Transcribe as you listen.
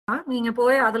நீங்க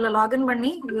போய் அதுல லாகின்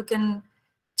பண்ணி you can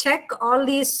check all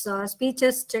these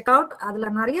speeches, check out. அதுல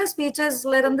நிறைய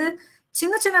ஸ்பீச்சஸ்ல இருந்து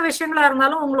சின்ன சின்ன விஷயங்களா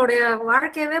இருந்தாலும் உங்களுடைய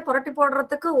வாழ்க்கையவே புரட்டி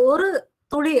போடுறதுக்கு ஒரு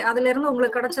துளி அதுல இருந்து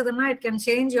உங்களுக்கு கிடைச்சதுன்னா it can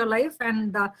change your life.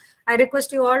 And I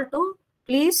request you all to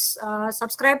please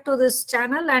subscribe to this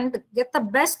channel and get the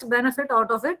best benefit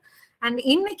out of it. And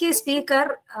இன்னைக்கு speaker,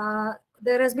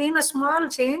 there has been a small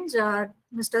change.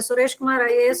 Mr. Suresh Kumar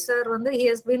IAS sir வந்து he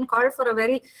has been called for a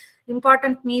very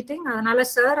important meeting. அதனால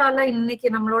sir ஆல இன்னைக்கு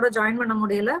நம்மளோட join பண்ண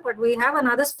முடியல. But we have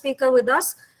another speaker with us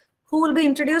who will be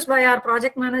introduced by our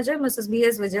project manager, Mrs.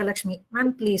 B.S. Vijayalakshmi. Ma'am,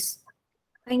 please.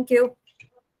 Thank you.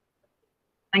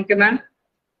 Thank you, ma'am.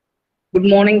 Good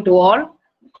morning to all.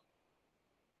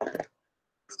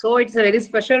 So it's a very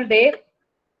special day.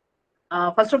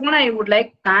 First of all, I would like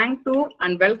thank to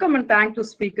and welcome and thank to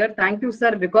speaker. Thank you,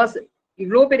 sir, because you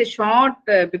wrote very short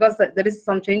because there is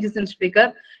some changes in speaker.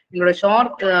 You know,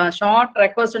 short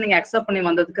request and accept பண்ணி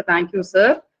வந்ததுக்கு thank you, sir.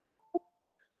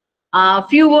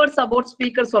 Few words about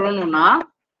speaker சொல்லணும்னா,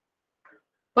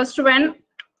 first one,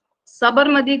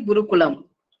 Sabarmati Gurukulam.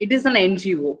 It is an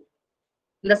NGO.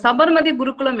 இந்த Sabarmati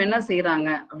Gurukulam என்ன செய்றாங்க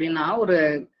அப்படின்னா,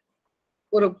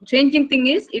 ஒரு changing thing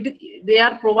is they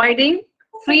are providing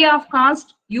free of cost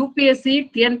UPSC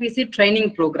TNPC training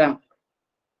program.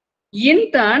 In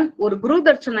turn, ஒரு Guru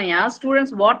Darshanaya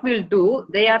students what will do,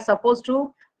 they are supposed to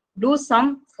do some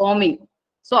farming.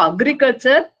 So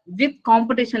agriculture with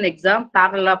competition exam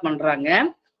parallel பண்றாங்க.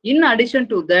 In addition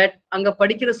to that, அங்க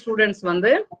படிக்கிற students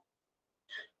வந்து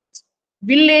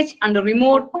village and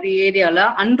remote ஏரியால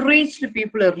unreached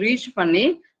people reach பண்ணி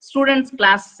students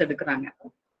classes எடுக்கிறாங்க.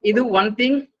 இது one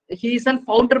thing. He is a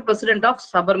founder president of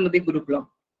Sabarmati Gurukulam.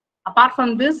 Apart from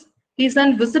this, he is a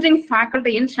visiting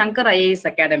faculty in Shankar IAS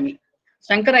Academy.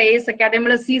 Shankar IAS Academy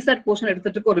la CSAT portion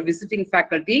எடுத்துட்டு ஒரு visiting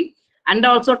faculty. And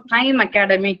also Time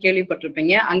Academy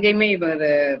கேள்விப்பட்டிருப்பீங்க. அங்கேயுமே இவர்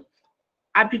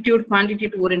aptitude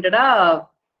quantitative oriented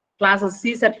classes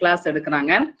CSAT class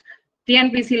எடுக்கிறாங்க.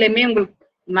 TNPC லயுமே உங்களுக்கு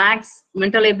maths,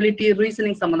 mental ability,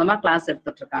 reasoning சம்பந்தமா class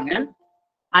எடுத்துட்டு இருக்காங்க.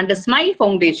 And Smile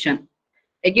Foundation,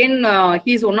 again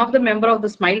he is one of the member of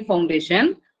the Smile Foundation.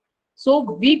 So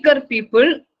weaker people,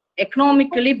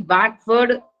 economically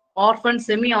backward, orphan,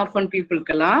 semi-orphan people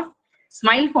kala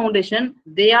Smile Foundation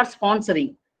they are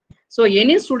sponsoring. So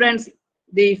any students,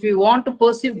 if you want to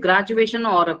pursue graduation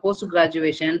or a post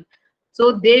graduation, so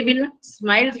they will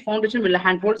Smile Foundation will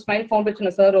handhold. Smile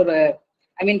Foundation sir or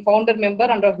I mean founder member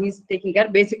and he is taking care.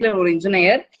 Basically or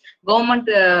engineer, government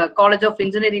college of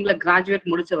engineering la graduate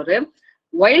முடிச்சவர்.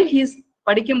 While he is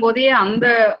படிக்கும் போதே அந்த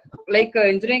like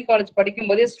engineering college படிக்கும்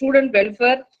போதே student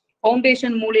welfare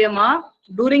foundation மூலமா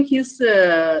during his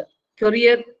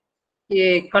career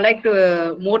collect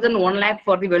more than 1 lakh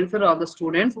for the welfare of the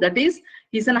students. That is,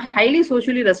 he is a highly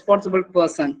socially responsible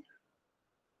person.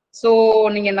 So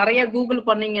நீங்க நிறைய Google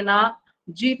பண்ணீங்கன்னா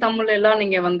G Tamil எல்லாம்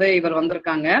நீங்க வந்து இவர்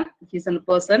வந்திருக்காங்க. he is a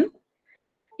person.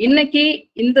 இன்னைக்கு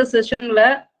இந்த செஷன்ல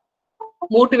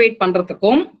மோட்டிவேட்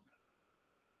பண்றதுக்கும்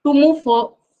to move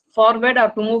forward or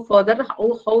to move further,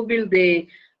 how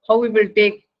we will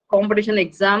take competition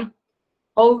exam,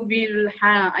 how we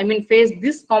will face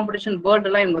this competition world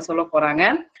la inga solla poranga.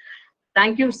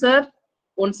 Thank you sir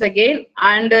once again.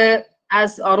 And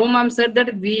as Arumam said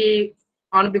that we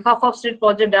on behalf of State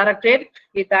Project Directorate,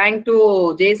 we thank to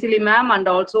JCL ma'am and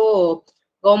also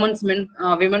Government's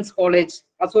Women's College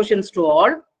associations to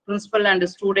all principal and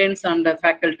students and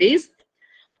faculties.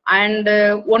 And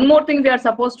one more thing we are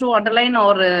supposed to underline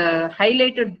or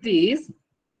highlighted this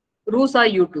Rusa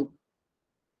YouTube.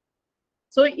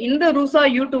 So in the Rusa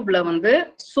YouTube la வந்து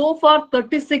so far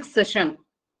 36 session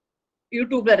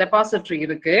YouTube la repository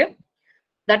இருக்கு.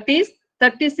 That is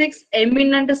 36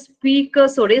 eminent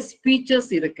speakers oda speeches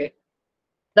இருக்கு.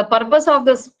 The purpose of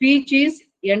the speech is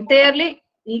entirely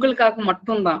உங்களுக்காக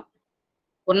மட்டும் தான்.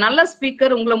 ஒரு நல்ல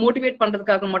speaker உங்களை motivate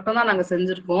பண்றதுக்காக மட்டும் தான் நாங்க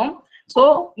செஞ்சிருக்கோம். So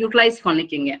utilize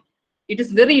பண்ணிக்கங்க. It is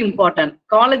very important.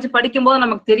 College படிக்கும்போது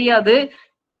நமக்கு தெரியாது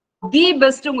தி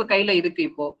பெஸ்ட் உங்க கையில இருக்கு.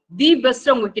 இப்போ தி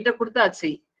பெஸ்ட் உங்க கிட்ட கொடுத்தாச்சு,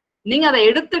 நீங்க அதை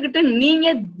எடுத்துக்கிட்டு நீங்க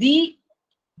தி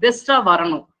பெஸ்டா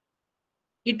வரணும்.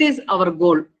 It is our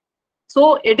goal. So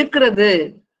எடுக்கிறது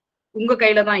உங்க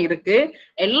கையில தான் இருக்கு.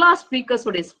 எல்லா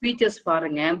ஸ்பீக்கர்ஸோட ஸ்பீச்சஸ்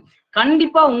பாருங்க,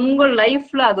 கண்டிப்பா உங்க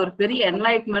லைஃப்ல அது ஒரு பெரிய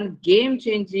enlightenment, game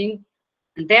changing,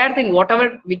 entire thing whatever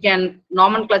we can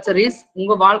nomenclature is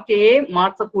உங்க வாழ்க்கையே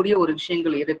மாற்றக்கூடிய ஒரு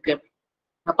விஷயங்கள் இருக்கு.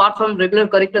 apart from regular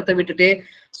curriculum விட்டுட்டு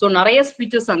சோ நிறைய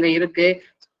ஸ்பீச்சஸ் அங்க இருக்கு.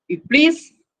 ப்ளீஸ்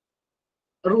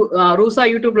ரூசா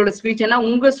யூடியூப்ல ஸ்பீச் ஏன்னா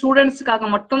உங்க ஸ்டூடெண்ட்ஸ்க்காக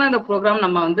மட்டும்தான் இந்த ப்ரோக்ராம்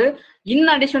நம்ம வந்து இன்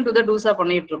அடிஷன் டு த டூசா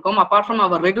பண்ணிட்டு இருக்கோம். Apart from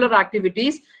our regular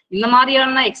activities இந்த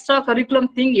மாதிரியான எக்ஸ்ட்ரா கரிக்குலம்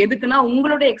திங் எதுக்குன்னா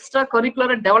உங்களோட எக்ஸ்ட்ரா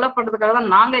கரிக்குலரை டெவலப் பண்றதுக்காக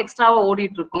தான் நாங்க எக்ஸ்ட்ராவா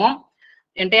ஓடிட்டு இருக்கோம்.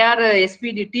 என்டையர்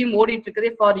எஸ்பிடி டீம் ஓடிட்டு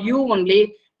இருக்குது for you only.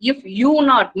 If you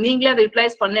not நீங்களே அதை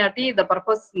utilise பண்ணாட்டி the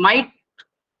purpose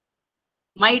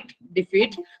might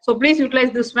defeat. So please utilize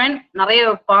this one. நிறைய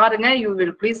பாருங்க. You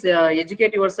will please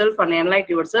educate yourself and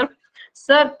enlighten yourself.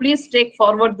 Sir, please take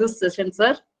forward this session,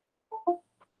 sir.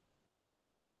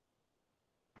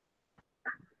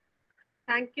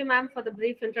 Thank you, ma'am, for the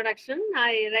brief introduction.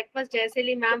 I request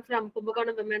Jayasili ma'am from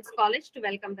Kumbakonam Women's College to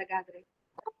welcome the gathering.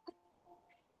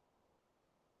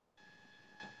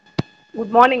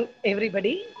 Good morning,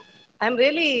 everybody. I'm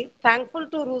really thankful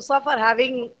to RUSA for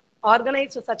having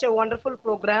organized such a wonderful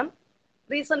program.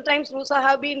 Recent times, RUSA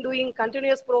have been doing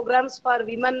continuous programs for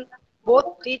women, both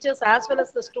teachers as well as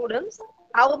the students.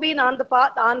 I've been on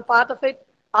part of it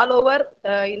all over.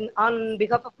 On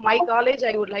behalf of my college,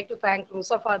 I would like to thank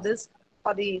RUSA for this,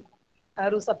 for the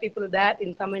RUSA people there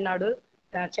in Tamil Nadu,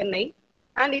 Chennai.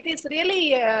 And it is really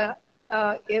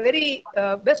a very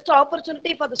best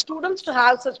opportunity for the students to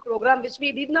have such program, which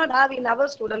we did not have in our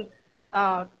student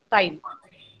time.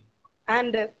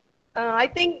 And I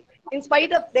think in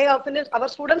spite of they have finished, our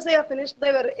students, they have finished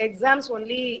their exams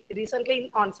only recently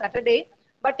on Saturday,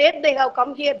 but yet they have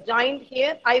come here, joined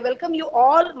here. I welcome you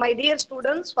all, my dear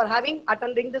students, for having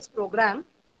attending this program.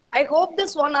 I hope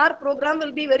this 1 hour program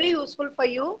will be very useful for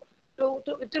you.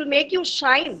 It will make you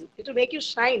shine. It will make you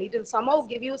shine. It will somehow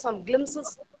give you some glimpses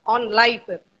on life,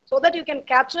 so that you can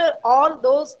capture all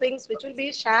those things which will be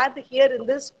shared here in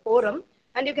this forum,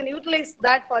 and you can utilize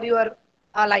that for your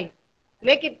life.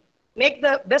 Make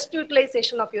the best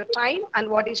utilization of your time and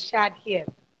what is shared here.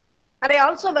 And I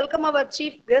also welcome our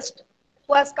chief guest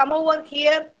who has come over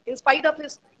here in spite of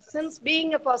his, since being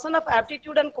a person of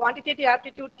aptitude and quantitative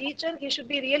aptitude teacher, he should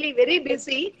be really very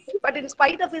busy. But in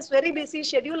spite of his very busy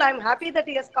schedule, I'm happy that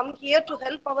he has come here to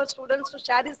help our students to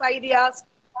share his ideas,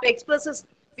 to express his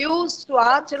views to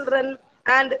our children,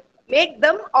 and make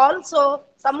them also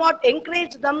somewhat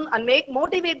encourage them and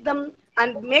motivate them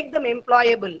and make them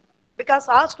employable. Because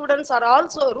our students are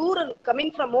also rural,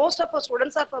 most of our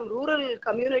students are from rural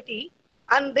community,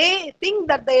 and they think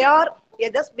that they are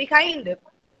just behind,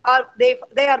 or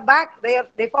they are back,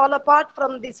 they fall apart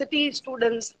from the city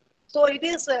students. So it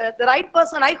is the right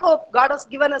person. I hope God has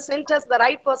sent us the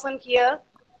right person here,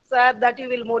 sir, that you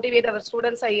will motivate our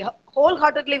students. I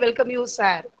wholeheartedly welcome you,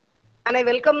 sir. And I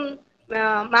welcome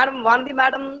Madam Vandi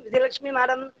Madam, Vijayalakshmi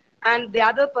Madam, and the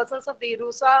other persons of the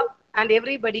RUSA and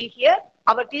everybody here.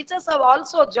 Our teachers have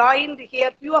also joined here.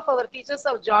 Few of our teachers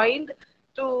have joined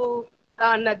to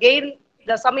gain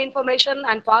some information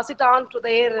and pass it on to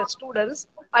their students.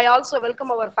 I also welcome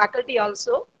our faculty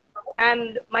also.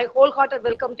 And my wholehearted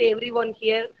welcome to everyone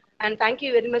here. And thank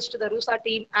you very much to the RUSA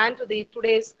team and to the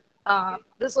today's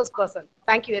resource person.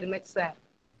 Thank you very much, sir.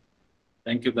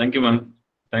 Thank you, ma'am.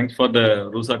 Thanks for the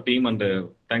RUSA team, and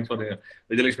thanks for the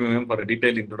Vijayalakshmi ma'am for a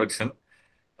detailed introduction.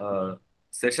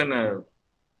 Session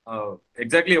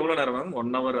exactly எவ்வளவு நேரம் ma'am?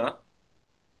 1 hour?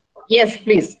 Yes,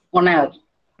 please. 1 hour.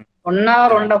 1 hour,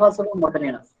 1.5 hours மட்டும்.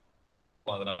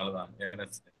 அதனாலதான்.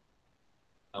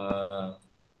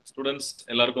 Students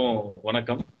எல்லாருக்கும்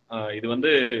வணக்கம். இது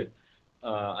வந்து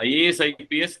IAS,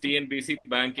 IPS, TNPSC,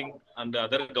 banking and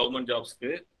other government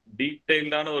ஜாப்ஸ்க்கு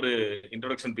டீடைல்டான ஒரு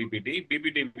introduction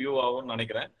PPT view ஆகும்னு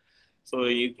நினைக்கிறேன். ஸோ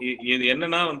இது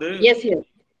என்னன்னா வந்து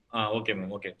ஓகே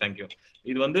மேம், ஓகே, தேங்க்யூ.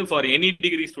 இது வந்து ஃபார் எனி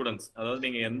டிகிரி ஸ்டூடெண்ட்ஸ், அதாவது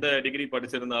நீங்க எந்த டிகிரி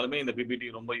படிச்சிருந்தாலுமே இந்த பிபிடி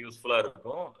ரொம்ப யூஸ்ஃபுல்லா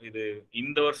இருக்கும். இது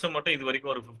இந்த வருஷம் மட்டும் இது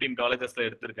வரைக்கும் ஒரு 15 காலேஜஸ்ல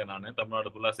எடுத்திருக்கேன் நான்.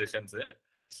 தமிழ்நாடு ஃபுல்லா செஷன்ஸ்,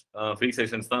 ஃப்ரீ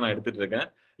செஷன்ஸ் தான் நான் எடுத்துட்டு இருக்கேன்.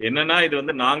 என்னன்னா இது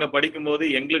வந்து நாங்க படிக்கும்போது,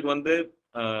 எங்களுக்கு வந்து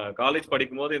காலேஜ்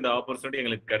படிக்கும்போது இந்த ஆப்பர்ச்சுனிட்டி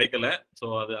எங்களுக்கு கிடைக்கல. ஸோ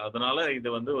அதனால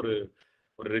இது வந்து ஒரு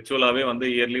ரிச்சுவலாவே வந்து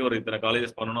இயர்லி ஒரு இத்தனை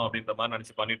காலேஜஸ் பண்ணணும் அப்படின்ற மாதிரி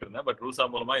நினைச்சு பண்ணிட்டு இருந்தேன். பட் ரூசா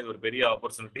மூலமா இது ஒரு பெரிய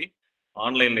ஆப்பர்ச்சுனிட்டி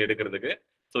ஆன்லைன்ல எடுக்கிறதுக்கு.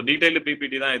 ஸோ டீடைல்டு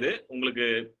பிபிடி தான் இது. உங்களுக்கு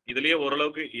இதுலயே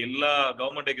ஓரளவுக்கு எல்லா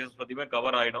கவர்மெண்ட் எக்ஸாம்ஸ் பத்தியுமே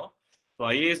கவர் ஆயிடும். ஸோ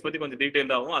ஐஏஎஸ் பத்தி கொஞ்சம்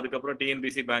டீடைல்டாகவும், அதுக்கப்புறம்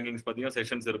டிஎன்பிசி, பேங்கிங்ஸ் பத்தியும்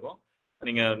செஷன்ஸ் இருக்கும்.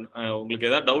 நீங்க உங்களுக்கு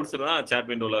ஏதாவது டவுட்ஸ் இருந்தா சேட்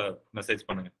விண்டோல மெசேஜ்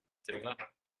பண்ணுங்க, சரிங்களா?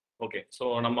 ஓகே, ஸோ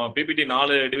நம்ம பிபிடி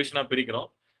 4 டிவிஷனா பிரிக்கிறோம்.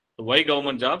 Y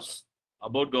government jobs,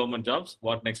 about government jobs,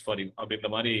 what next for you அப்படின்ற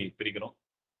மாதிரி பிரிக்கிறோம்.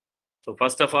 So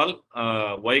first of all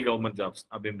Y government jobs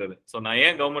அப்படின்றது. ஸோ நான்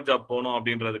ஏன் கவர்மெண்ட் ஜாப் போகணும்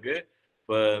அப்படின்றதுக்கு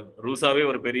இப்போ ரூசாவே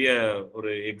ஒரு பெரிய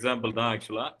ஒரு எக்ஸாம்பிள் தான்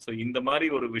ஆக்சுவலா. ஸோ இந்த மாதிரி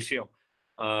ஒரு விஷயம்,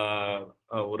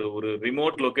 ஒரு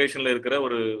ரிமோட் லொகேஷன்ல இருக்கிற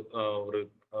ஒரு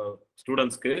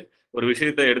ஸ்டூடெண்ட்ஸ்க்கு ஒரு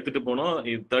விஷயத்தை எடுத்துட்டு போனோம்.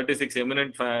 36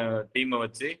 எமினன்ட் டீமை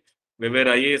வச்சு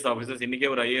வெவ்வேறு ஐஏஎஸ் ஆஃபீஸர்ஸ்,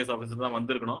 இன்னைக்கே ஒரு ஐஏஎஸ் ஆஃபீஸர் தான்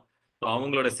வந்திருக்கணும். ஸோ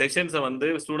அவங்களோட செஷன்ஸை வந்து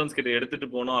ஸ்டூடெண்ட்ஸ் கிட்ட எடுத்துட்டு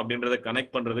போனோம் அப்படின்றத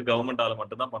கனெக்ட் பண்றது கவர்மெண்டால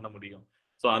மட்டும் தான் பண்ண முடியும்.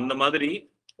 ஸோ அந்த மாதிரி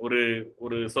ஒரு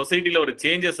ஒரு சொசைட்டில ஒரு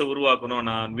சேஞ்சஸ் உருவாக்கணும்,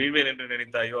 நான் வீழ்வேன் என்று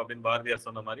நினைத்தாயோ அப்படின்னு பாரதியார்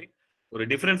சொன்ன மாதிரி ஒரு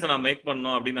டிஃபரன்ஸ் நான் மேக்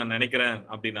பண்ணணும் அப்படின்னு நான் நினைக்கிறேன்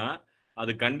அப்படின்னா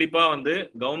அது கண்டிப்பா வந்து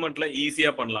கவர்மெண்ட்ல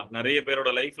ஈஸியா பண்ணலாம். நிறைய பேரோட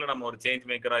லைஃப்ல நம்ம ஒரு சேஞ்ச்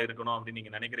மேக்கரா இருக்கணும் அப்படின்னு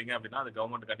நீங்க நினைக்கிறீங்க அப்படின்னா அது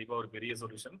கவர்மெண்ட் கண்டிப்பா ஒரு பெரிய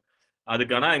சொல்யூஷன்.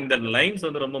 அதுக்கான இந்த லைன்ஸ்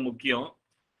வந்து ரொம்ப முக்கியம்.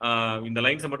 இந்த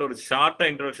லைன்ஸை மட்டும் ஒரு ஷார்ட்டா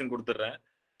இன்ட்ரோடக்ஷன் கொடுத்துட்றேன்.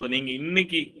 ஸோ நீங்க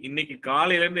இன்னைக்கு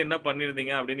காலையில இருந்து என்ன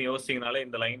பண்ணிருந்தீங்க அப்படின்னு யோசிச்சீங்கனாலே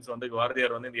இந்த லைன்ஸ் வந்து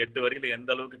பாரதியார் வந்து இந்த 8 வரியில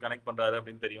எந்த அளவுக்கு கனெக்ட் பண்றாரு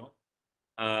அப்படின்னு தெரியும்.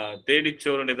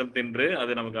 தேடிச்சோறு நிதம் தின்று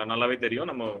அது நமக்கு நல்லாவே தெரியும்.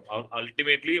 நம்ம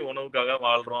அல்டிமேட்லி உணவுக்காக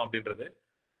வாழ்றோம் அப்படின்றது.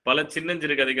 பல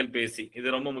சின்னஞ்சிறு கதைகள் பேசி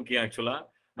இது ரொம்ப முக்கியம். ஆக்சுவலா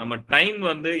நம்ம டைம்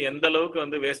வந்து எந்த அளவுக்கு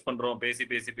வந்து வேஸ்ட் பண்றோம் பேசி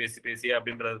பேசி பேசி பேசி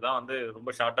அப்படின்றது தான் வந்து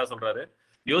ரொம்ப ஷார்ட்டா சொல்றாரு.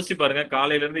 யோசிச்சு பாருங்க,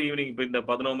 காலையில இருந்து ஈவினிங் இப்போ இந்த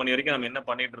 11 மணி வரைக்கும் நம்ம என்ன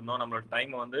பண்ணிட்டு இருந்தோம், நம்மளோட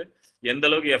டைம் வந்து எந்த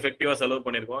அளவுக்கு எஃபெக்டிவா செலவு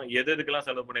பண்ணிருக்கோம், எதுக்கெல்லாம்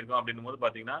செலவு பண்ணிருக்கோம் அப்படின்னும் போது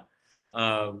பாத்தீங்கன்னா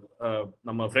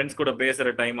நம்ம ஃப்ரெண்ட்ஸ் கூட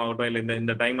பேசுற டைம் ஆகட்டும், இல்லை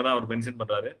இந்த டைம் தான் அவர் மென்ஷன்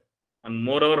பண்றாரு. அண்ட்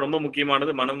மோரோவர் ரொம்ப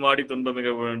முக்கியமானது மனம் வாடி துன்பம் மிக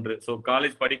விழன்று. ஸோ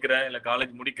காலேஜ் படிக்கிற இல்லை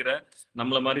காலேஜ் முடிக்கிற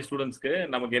நம்மள மாதிரி ஸ்டூடெண்ட்ஸ்க்கு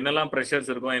நமக்கு என்னெல்லாம் ப்ரெஷர்ஸ்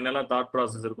இருக்கும், என்னெல்லாம் தாட்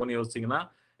ப்ராசஸ் இருக்கும்னு யோசிச்சிங்கன்னா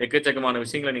எக்கச்சக்கமான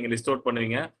விஷயங்களை நீங்கள் லிஸ்ட் அவுட்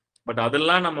பண்ணுவீங்க. பட்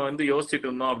அதெல்லாம் நம்ம வந்து யோசிச்சுட்டு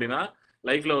இருந்தோம் அப்படின்னா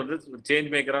லைஃப்ல வந்து சேஞ்ச்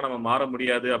மேக்கரா நம்ம மாற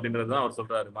முடியாது அப்படின்றது தான் அவர்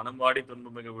சொல்றாரு. மனம் வாடி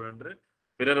துன்பம் மிக விழன்று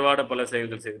பிறர் வாட பல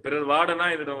செயல்கள் செய்யுது. பிறர் வாடனா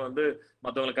இது நம்ம வந்து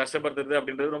மற்றவங்களை கஷ்டப்படுத்துறது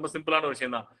அப்படின்றது ரொம்ப சிம்பிளான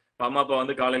விஷயம் தான். அம்மா அப்பா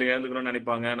வந்து காலையில் எழுந்துக்கணும்னு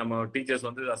நினைப்பாங்க, நம்ம டீச்சர்ஸ்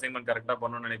வந்து அசைன்மெண்ட் கரெக்டாக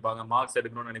பண்ணணும்னு நினைப்பாங்க, மார்க்ஸ்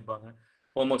எடுக்கணும்னு நினைப்பாங்க,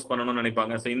 ஹோம் ஒர்க்ஸ் பண்ணணும்னு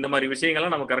நினைப்பாங்க. ஸோ இந்த மாதிரி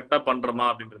விஷயங்கள்லாம் நம்ம கரெக்டாக பண்றோமா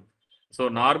அப்படின்றது. ஸோ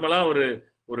நார்மலா ஒரு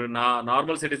ஒரு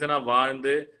நார்மல் சிட்டிசனா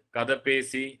வாழ்ந்து கதை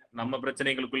பேசி நம்ம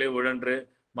பிரச்சனைகளுக்குள்ளே உழன்று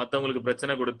மற்றவங்களுக்கு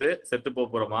பிரச்சனை கொடுத்து செத்து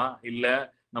போறோமா, இல்ல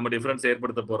நம்ம டிஃபரன்ஸ்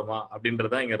ஏற்படுத்த போறோமா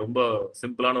அப்படின்றதா இங்க ரொம்ப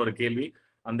சிம்பிளான ஒரு கேள்வி.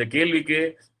 அந்த கேள்விக்கு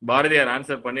பாரதியார்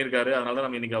ஆன்சர் பண்ணியிருக்காரு. அதனால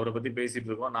நம்ம இன்னைக்கு அவரை பத்தி பேசிட்டு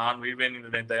இருக்கோம். நான் வீழ்வேன்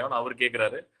நினைத்தாயோன்னு அவர்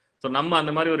கேட்கிறாரு. ஸோ நம்ம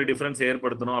அந்த மாதிரி ஒரு டிஃபரன்ஸ்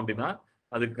ஏற்படுத்தணும் அப்படின்னா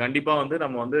அதுக்கு கண்டிப்பா வந்து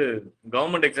நம்ம வந்து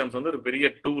கவர்மெண்ட் எக்ஸாம்ஸ் வந்து ஒரு பெரிய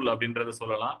டூல் அப்படின்றத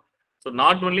சொல்லலாம். ஸோ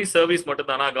நாட் ஒன்லி சர்வீஸ் மட்டும்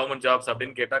தானா கவர்மெண்ட் ஜாப்ஸ்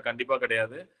அப்படின்னு கேட்டா கண்டிப்பா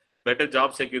கிடையாது. பெட்டர்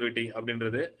ஜாப் செக்யூரிட்டி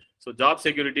அப்படின்றது. ஸோ ஜாப்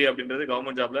செக்யூரிட்டி அப்படின்றது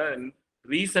கவர்மெண்ட் ஜாப்ல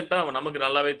ரீசெண்டா நமக்கு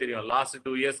நல்லாவே தெரியும். லாஸ்ட்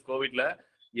 2 இயர்ஸ் கோவிட்ல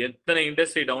எத்தனை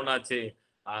இண்டஸ்ட்ரி டவுன் ஆச்சு,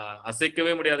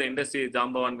 அசைக்கவே முடியாத இண்டஸ்ட்ரி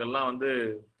ஜாம்பவான்கள்லாம் வந்து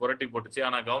புரட்டி போட்டுச்சு.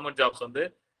 ஆனா கவர்மெண்ட் ஜாப்ஸ் வந்து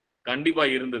கண்டிப்பா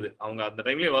இருந்தது. அவங்க அந்த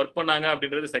டைம்லயே ஒர்க் பண்ணாங்க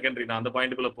அப்படின்றது செகண்டரி. நான் அந்த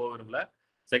பாயிண்ட்டுக்குள்ள போக விரும்பல.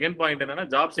 செகண்ட் பாயிண்ட் என்னன்னா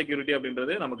ஜாப் செக்யூரிட்டி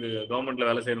அப்படின்றது நமக்கு கவர்மெண்ட்ல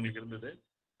வேலை செய்யறவங்களுக்கு இருந்தது.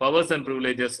 பவர்ஸ் அண்ட்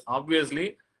ப்ரிவிலேஜஸ் ஆப்வியஸ்லி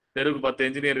தெருவுக்கு 10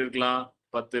 இன்ஜினியர் இருக்கலாம்,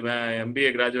 10 MBA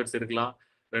கிராஜுவேட்ஸ் இருக்கலாம்,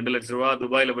 2 லட்சம் ரூபாய்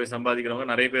துபாயில போய் சம்பாதிக்கிறவங்க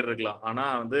நிறைய பேர் இருக்கலாம். ஆனா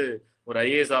வந்து ஒரு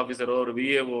ஐஏஎஸ் ஆஃபீஸரோ ஒரு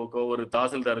விஏஓக்கோ ஒரு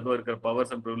தாசில்தாருக்கோ இருக்கிற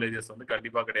பவர்ஸ் அண்ட் ப்ரிவிலேஜஸ் வந்து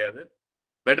கண்டிப்பா கிடையாது.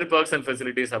 பெட்டர் பர்க்ஸ் அண்ட்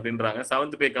ஃபெசிலிட்டிஸ் அப்படின்றாங்க.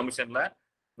 7th பே கமிஷன்ல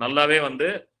நல்லாவே வந்து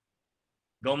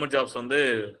கவர்மெண்ட் ஜாப்ஸ் வந்து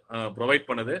ப்ரொவைட்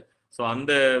பண்ணுது. ஸோ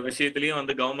அந்த விஷயத்திலையும்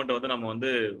வந்து கவர்மெண்ட் வந்து நம்ம வந்து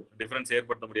டிஃபரன்ஸ்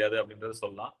ஏற்படுத்த முடியாது அப்படின்றத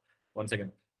சொல்லலாம். One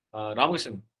second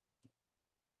Ramakrishnan.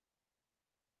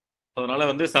 அதனால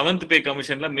வந்து 7th பே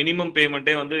கமிஷன்ல மினிமம்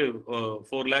பேமெண்ட்டே வந்து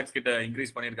 4 lakhs கிட்ட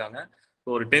இன்க்ரீஸ் பண்ணியிருக்காங்க.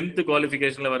 ஒரு 10th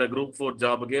குவாலிஃபிகேஷன்ல வர குரூப் 4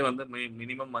 ஜாபுக்கே வந்து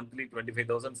மினிமம் மந்த்லி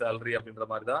 25,000 சேலரி அப்படின்ற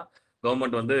மாதிரி தான்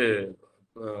கவர்மெண்ட் வந்து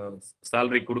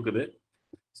சேலரி கொடுக்குது.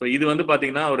 ஸோ இது வந்து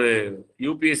பார்த்தீங்கன்னா ஒரு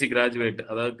யூபிஎஸ்சி கிராஜுவேட்,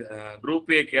 அதாவது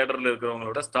குரூப் ஏ கேடரில்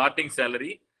இருக்கிறவங்களோட starting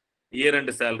salary year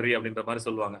end salary அப்படின்ற மாதிரி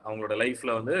சொல்லுவாங்க. அவங்களோட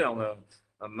லைஃப்ல வந்து அவங்க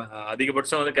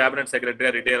அதிகபட்சம் வந்து கேபினட்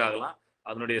செக்ரட்டரியா ரிட்டையர் ஆகலாம்,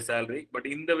 அதனுடைய சேலரி. பட்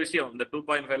இந்த விஷயம் இந்த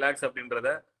 2.5 lakhs அப்படின்றத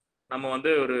நம்ம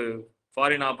வந்து ஒரு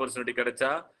ஃபாரின் ஆப்பர்ச்சுனிட்டி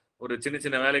கிடைச்சா ஒரு சின்ன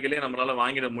சின்ன வேலைகளே நம்மளால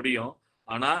வாங்கிட முடியும்.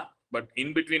 ஆனா பட்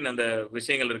இன்பிட்வீன் அந்த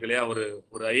விஷயங்கள் இருக்கு இல்லையா,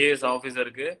 ஒரு ஐஏஎஸ்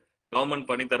ஆஃபீஸருக்கு கவர்மெண்ட்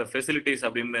பண்ணி தர ஃபெசிலிட்டிஸ்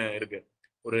அப்படின்னு இருக்கு.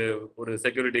 ஒரு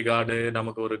செக்யூரிட்டி கார்டு,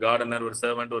 நமக்கு ஒரு கார்டனர், ஒரு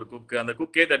சர்வெண்ட், ஒரு குக், அந்த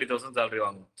குக்கே 30,000 சேலரி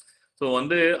வாங்கும். ஸோ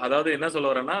வந்து அதாவது என்ன சொல்ல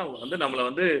வரேன்னா வந்து நம்மளை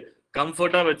வந்து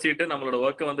கம்ஃபர்ட்டா வச்சுட்டு நம்மளோட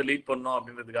ஒர்க்கை வந்து லீட் பண்ணோம்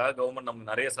அப்படின்றதுக்காக கவர்மெண்ட்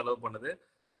நமக்கு நிறைய செலவு பண்ணுது.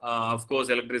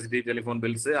 அஃப்கோர்ஸ் எலக்ட்ரிசிட்டி, டெலிஃபோன்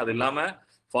பில்ஸ், அது இல்லாம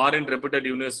ஃபாரின் ரெப்யூட்டட்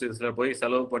யூனிவர்சிட்டிஸ்ல போய்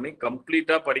செலவு பண்ணி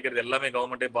கம்ப்ளீட்டா படிக்கிறது எல்லாமே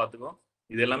கவர்மெண்டே பார்த்துக்கும்.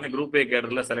 இது எல்லாமே group A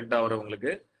கேடர்ல select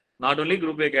ஆகிறவங்களுக்கு. Not only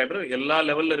group A கேடர், எல்லா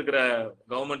லெவல்ல இருக்கிற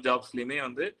கவர்மெண்ட் ஜாப்ஸ்லயுமே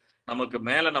வந்து நமக்கு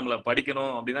மேல நம்மளை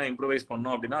படிக்கணும் அப்படின்னா இம்ப்ரூவைஸ்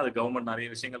பண்ணணும் அப்படின்னா அது கவர்மெண்ட் நிறைய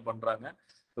விஷயங்கள் பண்றாங்க.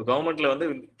 ஸோ கவர்மெண்ட்ல வந்து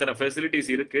இத்தனை ஃபெசிலிட்டிஸ்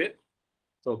இருக்கு.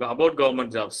 ஸோ அபவுட்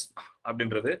கவர்மெண்ட் ஜாப்ஸ்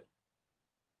அப்படின்றது.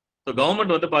 ஸோ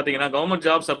கவர்மெண்ட் வந்து பாத்தீங்கன்னா கவர்மெண்ட்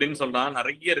ஜாப்ஸ் அப்படின்னு சொன்னா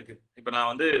நிறைய இருக்கு. இப்போ நான்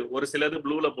வந்து ஒரு சிலது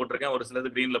ப்ளூல போட்டிருக்கேன், ஒரு சிலது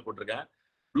கிரீன்ல போட்டிருக்கேன்.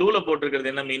 ப்ளூல போட்டிருக்கிறது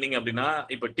என்ன மீனிங் அப்படின்னா,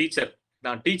 இப்போ டீச்சர்,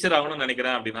 நான் டீச்சர் ஆகணும்னு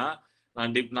நினைக்கிறேன் அப்படின்னா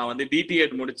நான் வந்து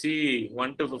டிடிஎட் முடிச்சு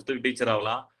 1 to 5th டீச்சர்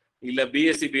ஆகலாம், இல்ல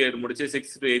பிஎஸ்சி பிஎட் முடிச்சு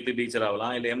 6th to 8th டீச்சர்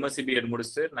ஆகலாம், இல்ல எம்எஸ்சி பிஎட்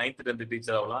முடிச்சு 9th 10th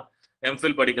டீச்சர் ஆகலாம்,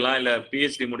 எம்ஃபில் படிக்கலாம், இல்ல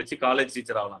பிஹெச்டி முடிச்சு காலேஜ்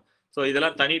டீச்சர் ஆகலாம். ஸோ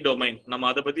இதெல்லாம் தனி டொமைன், நம்ம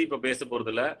அதை பத்தி இப்போ பேச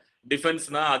போறது இல்லை.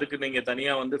 டிஃபென்ஸ்னா அதுக்கு நீங்க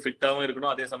தனியா வந்து ஃபிட்டாகவும்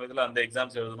இருக்கணும், அதே சமயத்துல அந்த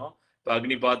எக்ஸாம்ஸ் எழுதணும். இப்போ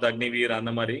அக்னிபாத், அக்னிவீர்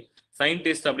அந்த மாதிரி.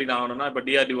 சயின்டிஸ்ட் அப்படின்னு ஆகணும்னா இப்போ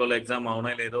டிஆர்டிஓல எக்ஸாம்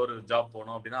ஆகணும், இல்லை ஏதோ ஒரு ஜாப்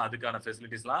போகணும் அப்படின்னா அதுக்கான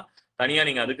ஃபெசிலிட்டிஸ்லாம் தனியா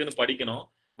நீங்க அதுக்குன்னு படிக்கணும்.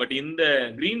 பட் இந்த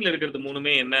கிரீன்ல இருக்கிறது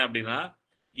மூணுமே என்ன அப்படின்னா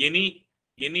எனி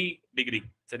எனி டிகிரி.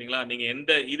 சரிங்களா? நீங்க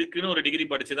எந்த இதுக்குன்னு ஒரு டிகிரி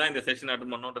படிச்சுதான் இந்த செஷன்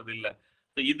அட்டன் பண்ணணுன்றது இல்லை.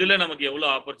 இதுல நமக்கு எவ்வளவு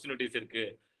ஆப்பர்ச்சுனிட்டிஸ் இருக்கு,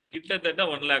 கிட்டத்தட்ட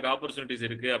 1 lakh ஆப்பர்ச்சுனிட்டிஸ்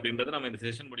இருக்கு அப்படின்றத நம்ம இந்த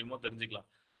செஷன் மூலியமா தெரிஞ்சுக்கலாம்.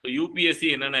 யூபிஎஸ்சி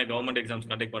என்னென்ன கவர்மெண்ட் எக்ஸாம்ஸ்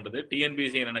கண்டக்ட் பண்ணுது,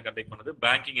 டிஎன்பிஎஸ்சி என்னென்ன கண்டக்ட் பண்ணுது,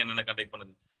 பேங்கிங் என்னென்ன கண்டக்ட்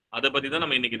பண்ணுது, அதை பத்தி தான்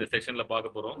நம்ம இன்னைக்கு இந்த செஷன்ல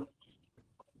பார்க்க போறோம்.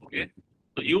 ஓகே,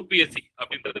 யூபிஎஸ்சி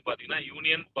அப்படின்றது பாத்தீங்கன்னா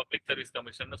யூனியன் பப்ளிக் சர்வீஸ்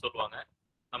கமிஷன் சொல்லுவாங்க.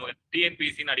 நமக்கு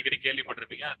டிஎன்பிஎஸ்சின்னு அடிக்கடி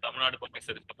கேள்விப்பட்டிருப்பீங்க, தமிழ்நாடு பப்ளிக்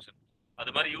சர்வீஸ் கமிஷன்.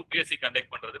 அது மாதிரி யூபிஎஸ்சி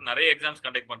கண்டக்ட் பண்றது நிறைய எக்ஸாம்ஸ்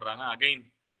கண்டக்ட் பண்றாங்க. அகைன்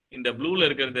இந்த ப்ளூல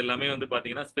இருக்கிறது எல்லாமே வந்து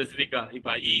பாத்தீங்கன்னா ஸ்பெசிஃபிக்கா இப்ப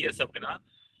ஐஇஎஸ் அப்படின்னா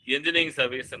என்ஜினியரிங்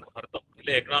சர்வீஸ் அர்த்தம், இல்ல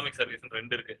எக்கனாமிக் சர்வீஸ்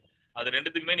ரெண்டு இருக்கு. அது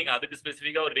ரெண்டுத்துக்குமே நீங்க அதுக்கு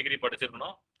ஸ்பெசிஃபிக்கா ஒரு டிகிரி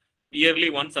படிச்சிருக்கணும். இயர்லி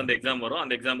ஒன்ஸ் அந்த எக்ஸாம் வரும்,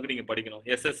 அந்த எக்ஸாமுக்கு நீங்க படிக்கணும்.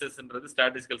 எஸ்எஸ்எஸ்ன்றது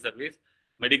statistical service,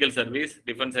 medical service,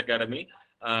 defence academy,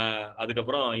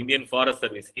 அதுக்கப்புறம் இந்தியன் ஃபாரஸ்ட்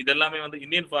சர்வீஸ். இதெல்லாமே வந்து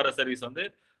இந்தியன் ஃபாரஸ்ட் சர்வீஸ் வந்து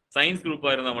சயின்ஸ்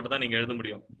குரூப்பா இருந்தா மட்டும் தான் நீங்க எழுத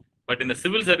முடியும். பட் இந்த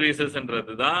சிவில்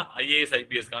சர்வீசஸ்ன்றது தான் ஐஏஎஸ்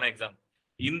ஐபிஎஸ்க்கான எக்ஸாம்.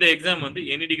 இந்த எக்ஸாம் வந்து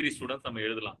எனி டிகிரி ஸ்டூடெண்ட்ஸ் நம்ம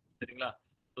எழுதலாம். சரிங்களா?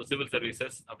 ஸோ சிவில்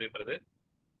சர்வீசஸ் அப்படின்றது,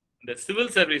 இந்த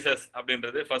சிவில் சர்வீசஸ்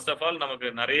அப்படின்றது ஃபர்ஸ்ட் ஆஃப் ஆல் நமக்கு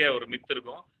நிறைய ஒரு மித்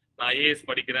இருக்கும். நான் ஐஏஎஸ்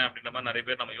படிக்கிறேன் அப்படின்ற மாதிரி நிறைய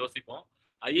பேர் நம்ம யோசிப்போம்.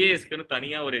 ஐஏஎஸ்க்குன்னு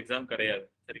தனியா ஒரு எக்ஸாம் கிடையாது.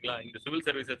 சரிங்களா? இந்த சிவில்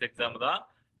சர்வீசஸ் எக்ஸாம் தான்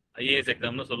ஐஏஎஸ்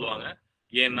எக்ஸாம்னு சொல்லுவாங்க.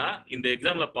 ஏன்னா இந்த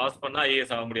எக்ஸாம்ல பாஸ் பண்ணா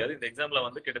ஐஏஎஸ் ஆக முடியாது. இந்த எக்ஸாம்ல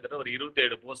வந்து கிட்டத்தட்ட ஒரு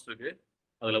 27 போஸ்ட் இருக்கு.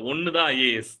 அதுல ஒன்னு தான்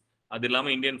ஐஏஎஸ். அது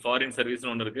இல்லாம இந்தியன் ஃபாரின்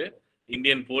சர்வீஸ்னு ஒன்று இருக்கு,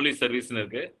 இந்தியன் போலீஸ் சர்வீஸ்னு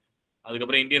இருக்கு,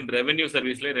 அதுக்கப்புறம் இந்தியன் ரெவென்யூ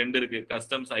சர்வீஸ்ல 2 இருக்கு,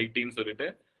 கஸ்டம்ஸ் ஐடின்னு சொல்லிட்டு,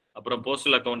 அப்புறம்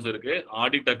போஸ்டல் அக்கௌண்ட்ஸ் இருக்கு,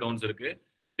 ஆடிட் அக்கௌண்ட்ஸ் இருக்கு,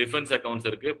 டிஃபென்ஸ் அக்கௌண்ட்ஸ்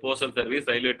இருக்கு, போஸ்டல் சர்வீஸ்,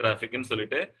 ரயில்வே டிராஃபிக்னு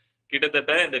சொல்லிட்டு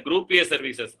கிட்டத்தட்ட இந்த group A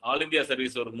services, all India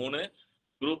service ஒரு 3,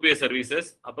 குரூப் ஏ சர்வீசஸ்,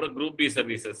 அப்புறம் group B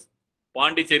services,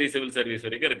 Pondicherry civil service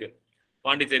வரைக்கும் இருக்கு,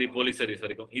 பாண்டிச்சேரி போலீஸ் சர்வீஸ்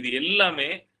வரைக்கும். இது எல்லாமே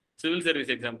சிவில்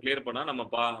சர்வீஸ் எக்ஸாம் கிளியர் பண்ணா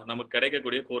நமக்கு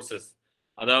கிடைக்கக்கூடிய கோர்சஸ்.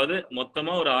 அதாவது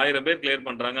மொத்தமா ஒரு 1000 பேர் கிளியர்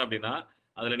பண்றாங்க அப்படின்னா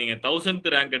அதுல நீங்க 1000th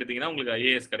ரேங்க் எடுத்தீங்கன்னா உங்களுக்கு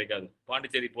ஐஏஎஸ் கிடைக்காது,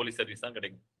 பாண்டிச்சேரி போலீஸ் சர்வீஸ் தான்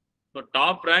கிடைக்கும். ஸோ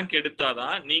டாப் ரேங்க்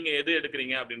எடுத்தாதான் நீங்க எது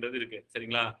எடுக்கிறீங்க அப்படின்றது இருக்கு.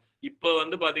 சரிங்களா? இப்போ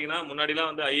வந்து பாத்தீங்கன்னா முன்னாடிலாம்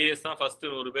வந்து ஐஏஎஸ் தான் ஃபர்ஸ்ட்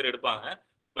 100 பேர் எடுப்பாங்க.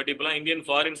 பட் இப்பெல்லாம் இந்தியன்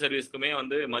ஃபாரின் சர்வீஸ்க்குமே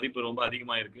வந்து மதிப்பு ரொம்ப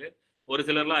அதிகமா இருக்கு. ஒரு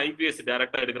சிலர்லாம் ஐபிஎஸ்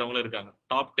டைரக்டா எடுக்கிறவங்களும் இருக்காங்க.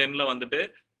 டாப் 10ல வந்துட்டு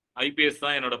ஐபிஎஸ்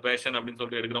தான் என்னோட பேஷன் அப்படின்னு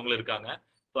சொல்லிட்டு எடுக்கிறவங்களும் இருக்காங்க.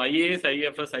 ஸோ ஐஏஎஸ்,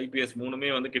 ஐஎஃப்எஸ், ஐபிஎஸ்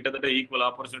மூணுமே வந்து கிட்டத்தட்ட ஈக்குவல்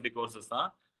ஆப்பர்ச்சுனிட்டி கோர்சஸ் தான்.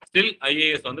 ஸ்டில்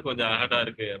ஐஏஎஸ் வந்து கொஞ்சம் அஹடா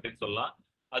இருக்கு அப்படின்னு சொல்லலாம்.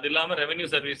 அது இல்லாம ரெவென்யூ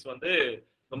சர்வீஸ் வந்து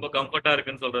ரொம்ப கம்ஃபர்ட்டா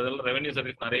இருக்குன்னு சொல்றதுல ரெவென்யூ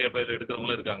சர்வீஸ் நிறைய பேர்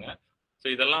எடுக்கிறவங்களும் இருக்காங்க. ஸோ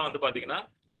இதெல்லாம் வந்து பாத்தீங்கன்னா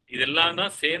இதெல்லாம்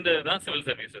தான் சேர்ந்தது தான் சிவில்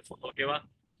சர்வீசஸ். ஓகேவா?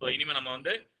 ஸோ இனிமே நம்ம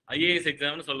வந்து ஐஏஎஸ்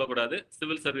எக்ஸாம்னு சொல்லக்கூடாது,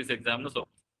 சிவில் சர்வீஸ் எக்ஸாம்னு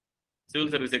சொல்லணும்.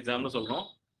 சிவில் சர்வீஸ் எக்ஸாம்னு சொல்லணும்.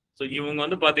 ஸோ இவங்க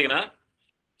வந்து பாத்தீங்கன்னா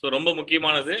ஸோ ரொம்ப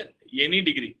முக்கியமானது எனி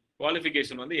டிகிரி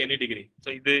குவாலிஃபிகேஷன் வந்து எனி டிகிரி. ஸோ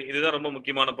இதுதான் ரொம்ப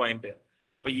முக்கியமான பாயிண்ட்.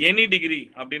 இப்போ எனி டிகிரி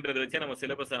அப்படின்றத வச்சு நம்ம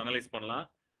சிலபஸ் அனலைஸ் பண்ணலாம்.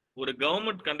 ஒரு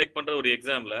கவர்மெண்ட் கண்டக்ட் பண்ற ஒரு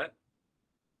எக்ஸாம்ல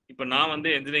இப்ப நான் வந்து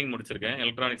இன்ஜினியரிங் முடிச்சிருக்கேன்,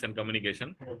 எலக்ட்ரானிக்ஸ் அண்ட்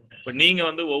கம்யூனிகேஷன். இப்ப நீங்க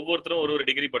வந்து ஒவ்வொருத்தரும் ஒரு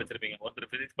டிகிரி படிச்சிருப்பீங்க. ஒருத்தர்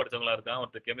பிசிக்ஸ் படிச்சவங்களா இருக்கலாம்,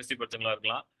 ஒருத்தர் கெமிஸ்ட்ரி படிச்சவங்களா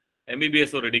இருக்கலாம்,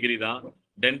 எம்பிபிஎஸ் ஒரு டிகிரி தான்,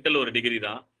 டென்டல் ஒரு டிகிரி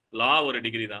தான், லா ஒரு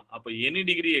டிகிரி தான். அப்ப எனி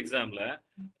டிகிரி எக்ஸாம்ல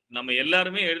நம்ம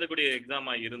எல்லாருமே எழுதக்கூடிய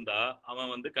எக்ஸாமா இருந்தா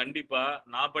அவன் வந்து கண்டிப்பா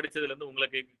நான் படிச்சதுல இருந்து உங்களை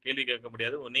கேள்வி கேட்க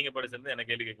முடியாது, நீங்க படிச்சது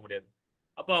எனக்கு கேள்வி கேட்க முடியாது.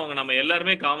 அப்போ அவங்க நம்ம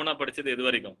எல்லாருமே காமனா படிச்சது எது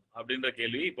வரைக்கும் அப்படின்ற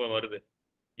கேள்வி இப்போ வருது.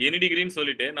 எனி டிகிரின்னு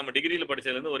சொல்லிட்டு நம்ம டிகிரியில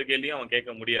படிச்சதுல இருந்து ஒரு கேள்வியும் அவன்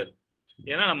கேட்க முடியாது.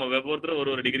 ஏன்னா நம்ம ஒவ்வொருத்தரும்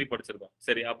ஒரு டிகிரி படிச்சிருக்கோம்.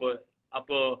 சரி,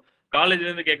 அப்போ காலேஜ்ல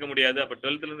இருந்து கேட்க முடியாது, அப்ப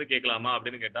 12th இருந்து கேட்கலாமா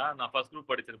அப்படின்னு கேட்டா, நான் ஃபர்ஸ்ட் குரூப்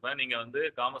படிச்சிருப்பேன், நீங்க வந்து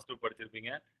காமர்ஸ் குரூப்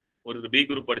படிச்சிருப்பீங்க, ஒருத்தர் பி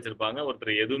குரூப் படிச்சிருப்பாங்க,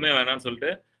 ஒருத்தர் எதுவுமே வேணாம்னு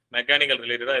சொல்லிட்டு மெக்கானிக்கல்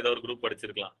ரிலேட்டடா ஏதோ ஒரு குரூப்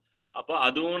படிச்சிருக்கலாம். அப்போ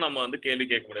அதுவும் நம்ம வந்து கேள்வி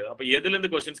கேட்க முடியாது. அப்ப எதுல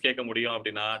இருந்து கொஸ்டின்ஸ் கேட்க முடியும்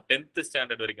அப்படின்னா 10th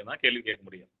ஸ்டாண்டர்ட் வரைக்கும் தான் கேள்வி கேட்க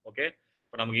முடியும். ஓகே,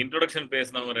 இப்போ நமக்கு இன்ட்ரோடக்ஷன்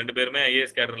பேசினவங்க 2 பேருமே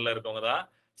ஐஏஎஸ் கேடர்ல இருக்கவங்க தான்.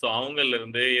 ஸோ அவங்கல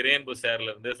இருந்து இறையன்பு சார்ல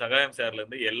இருந்து சகாயம் சார்ல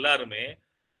இருந்து எல்லாருமே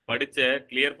படிச்ச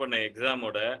கிளியர் பண்ண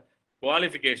எக்ஸாமோட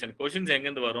குவாலிஃபிகேஷன் கொஸ்டின்ஸ்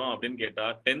எங்கேருந்து வரும் அப்படின்னு கேட்டா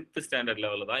 10th ஸ்டாண்டர்ட்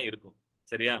லெவல்ல தான் இருக்கும்.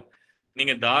 சரியா?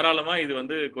 நீங்க தாராளமா இது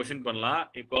வந்து கொஸ்டின் பண்ணலாம்.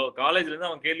 இப்போ காலேஜ்ல இருந்து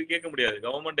அவன் கேள்வி கேட்க முடியாது.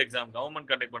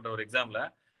 கவர்மெண்ட் கண்டக்ட் பண்ற ஒரு எக்ஸாம்ல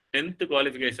 10th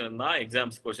குவாலிஃபிகேஷன் தான்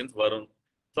எக்ஸாம்ஸ் கொஸ்டின்ஸ் வரும்.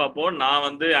 ஸோ அப்போ நான்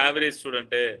வந்து ஆவரேஜ்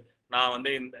ஸ்டூடெண்ட், நான்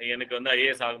வந்து எனக்கு வந்து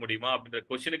ஐஏஎஸ் ஆக முடியுமா அப்படின்ற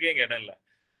கொஸ்டினுக்கே இங்க இடம் இல்லை.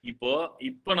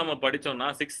 இப்போ நம்ம படிச்சோம்னா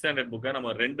 6th ஸ்டாண்டர்ட் புக்கை நம்ம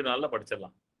 2 நாள்ல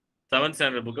படிச்சிடலாம், 7th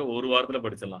ஸ்டாண்டர்ட் புக்கை 1 வாரத்துல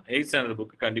படிச்சிடலாம், 8th ஸ்டாண்டர்ட்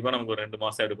புக்கு கண்டிப்பா நமக்கு ஒரு 2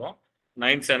 மாசம் எடுக்கும்,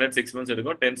 9th ஸ்டாண்டர்ட் 6 months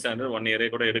எடுக்கும், 10th ஸ்டாண்டர்ட் 1 year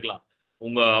கூட எடுக்கலாம்,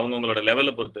 அவங்களோட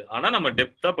லெவலை பொறுத்து. ஆனா நம்ம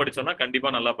டெப்தா படிச்சோம்னா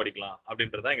கண்டிப்பா நல்லா படிக்கலாம்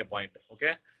அப்படின்றதான் எங்க பாயிண்ட்.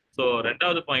 ஓகே, ஸோ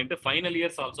 2வது point, final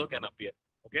years also can appear.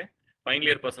 Okay, final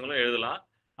year பசங்களும் எழுதலாம்.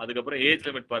 அதுக்கப்புறம் ஏஜ்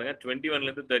லிமிட் பாருங்க, 21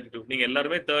 இருந்து 32. நீங்க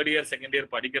எல்லாருமே 3rd year 2nd year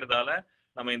படிக்கிறதால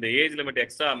நம்ம இந்த ஏஜ் லிமிட்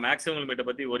எக்ஸ்ட்ரா மேக்ஸிமம் லிமிட்டை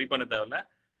பத்தி ஒரி பண்ண தேவையில்ல.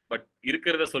 பட்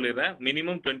இருக்கிறத சொல்லிடுறேன்,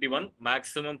 மினிமம் 21,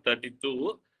 மேக்ஸிமம் 32.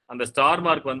 அந்த ஸ்டார்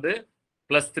மார்க் வந்து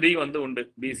 +3 வந்து உண்டு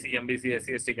பிசி, எம்பிசி,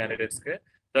 எஸ்சி, எஸ்டி கேண்டிடேட்ஸ்க்கு.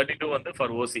 32 வந்து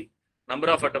ஃபார் ஓசி.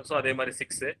 நம்பர் ஆஃப் அட்டம்ஸும் அதே மாதிரி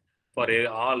 6 ஃபார்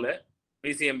ஆல்.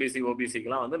 பிசி எம்பிசி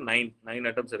ஓபிசிக்குலாம் வந்து 9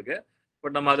 அட்டம்ஸ் இருக்கு.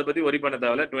 பட் நம்ம அதை பத்தி ஒரி பண்ண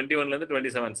தேவையில்ல. 21ல இருந்து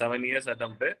 27 7 இயர்ஸ்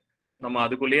அட்டம்ப்ட் நம்ம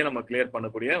அதுக்குள்ளேயே நம்ம கிளியர்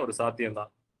பண்ணக்கூடிய ஒரு சாத்தியம்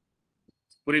தான்.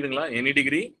 புரியுதுங்களா? Any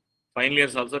degree final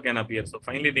years also can appear. So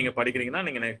final year நீங்க படிக்கிறீங்கன்னா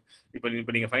நீங்க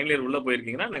இப்போ நீங்க ஃபைனல் இயர் உள்ள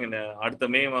போயிருக்கீங்கன்னா நீங்க அடுத்த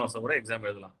மே மாசம் கூட எக்ஸாம்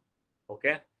எழுதலாம்.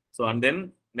 Okay. So and then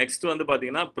next வந்து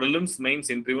பாத்தீங்கன்னா ப்ரிலிம்ஸ் மெயின்ஸ்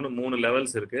இன்டர்வியூன்னு 3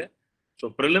 லெவல்ஸ் இருக்கு. ஸோ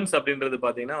ப்ரிலிம்ஸ் அப்படின்றது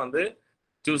பாத்தீங்கன்னா வந்து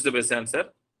choose the best answer,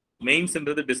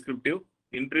 மெயின்ஸ்ன்றது descriptive,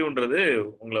 இன்டர்வியூன்றது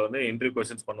உங்களை வந்து இன்டர்வியூ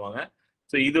கொஸ்டின்ஸ் பண்ணுவாங்க.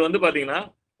 ஸோ இது வந்து பாத்தீங்கன்னா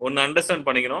ஒன்னு அண்டர்ஸ்டாண்ட்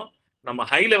பண்ணிக்கணும். நம்ம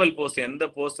ஹை லெவல் போஸ்ட் எந்த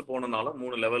போஸ்ட் போகணும்னாலும்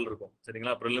 3 லெவல் இருக்கும்.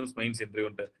 சரிங்களா? Prelims mains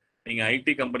இன்டர்வியூன்ட்டு. நீங்க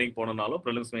ஐடி கம்பெனிக்கு போனாலும்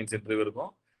ப்ரிலிம்ஸ் மெயின்ஸ் இன்டர்வியூ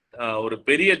இருக்கும். ஒரு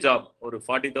பெரிய ஜாப் ஒரு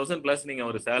 40,000 பிளஸ் நீங்க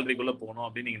ஒரு சேலரிக்குள்ள போகணும்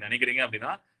அப்படின்னு நீங்க நினைக்கிறீங்க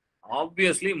அப்படின்னா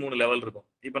ஆப்வியஸ்லி 3 லெவல் இருக்கும்.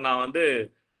 இப்போ நான் வந்து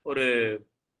ஒரு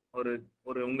ஒரு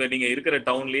ஒரு நீங்க இருக்கிற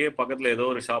டவுன்லயே பக்கத்துல ஏதோ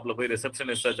ஒரு ஷாப்ல போய்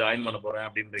ரிசப்ஷனிஸ்டா ஜாயின் பண்ண போறேன்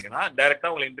அப்படின்றீங்கன்னா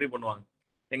டைரக்டா உங்களை இன்டர்வியூ பண்ணுவாங்க.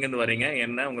 எங்கேருந்து வரீங்க,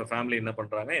 என்ன உங்க ஃபேமிலி என்ன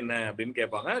பண்றாங்க, என்ன அப்படின்னு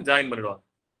கேட்பாங்க, ஜாயின் பண்ணிடுவாங்க.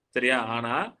 சரியா?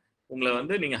 ஆனா உங்களை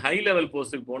வந்து நீங்க ஹை லெவல்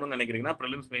போஸ்ட்டுக்கு போகணும்னு நினைக்கிறீங்கன்னா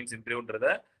ப்ரிலிம்ஸ் மெயின்ஸ் இன்டர்வியூன்றத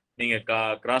நீங்க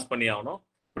கிராஸ் பண்ணி ஆகணும்.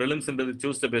 ப்ரிலிம்ஸ்ன்றது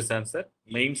choose the best answer,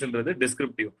 மெயின்ஸ்ன்றது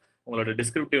descriptive. உங்களோட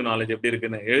டிஸ்கிரிப்டிவ் நாலேஜ் எப்படி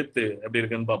இருக்குன்னு, எழுத்து எப்படி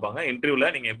இருக்குன்னு பார்ப்பாங்க. இன்டர்வியூல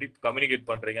நீங்க எப்படி கம்யூனிகேட்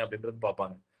பண்றீங்க அப்படின்றது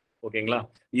பார்ப்பாங்க. ஓகேங்களா?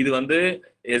 இது வந்து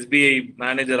எஸ்பிஐ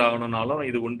மேனேஜர் ஆகணும்னாலும்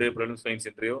இது உண்டு ப்ரிலிம்ஸ் மெயின்ஸ்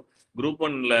இன்டர்வியூ. குரூப்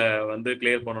 1ல வந்து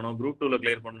கிளியர் பண்ணணும், group 2ல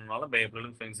clear பண்ணணும்னாலும்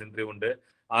prelims mains interview உண்டு.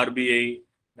 ஆர்பிஐ,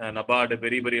 நபார்டு,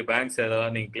 பெரிய பெரிய பேங்க்ஸ்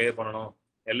ஏதாவது நீங்க கிளியர் பண்ணணும்,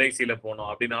 எல்ஐசியில போகணும்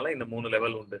அப்படின்னாலும் இந்த 3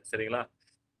 லெவல் உண்டு. சரிங்களா?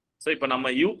 ஸோ இப்போ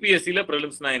நம்ம யூபிஎஸ்சியில்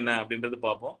ப்ரிலிம்ஸ்னா என்ன அப்படின்றது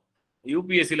பார்ப்போம்.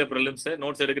 யூபிஎஸ்சியில் ப்ரிலிம்ஸ்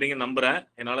நோட்ஸ் எடுக்கிறீங்க நம்புறேன்.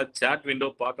 என்னால் சேட் விண்டோ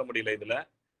பார்க்க முடியல இதில்.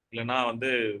 இல்லைன்னா வந்து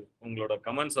உங்களோட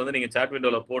கமெண்ட்ஸ் வந்து நீங்கள் சேட்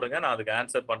விண்டோவில் போடுங்க, நான் அதுக்கு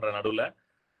ஆன்சர் பண்ணுறேன். நடுவில்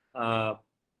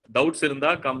டவுட்ஸ்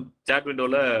இருந்தால் சேட்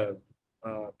விண்டோவில்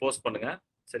போஸ்ட் பண்ணுங்க.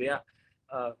 சரியா?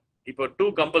 இப்போ 2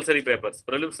 கம்பல்சரி பேப்பர்ஸ்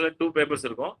ப்ரிலிம்ஸில் 2 பேப்பர்ஸ்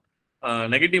இருக்கும்.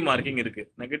 நெகட்டிவ் மார்க்கிங் இருக்கு.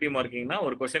 நெகட்டிவ் மார்க்கிங்னா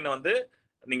ஒரு கொஸ்டினை வந்து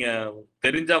நீங்க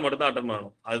தெரிஞ்சா மட்டும் தான் அட்டன்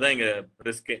பண்ணணும். அதுதான் இங்க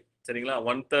ரிஸ்கே. சரிங்களா?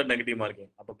 1/3 நெகட்டிவ்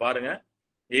மார்க்கிங். அப்ப பாருங்க,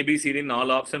 ஏபிசிடி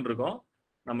 4 ஆப்ஷன் இருக்கும்.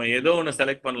 நம்ம ஏதோ ஒன்று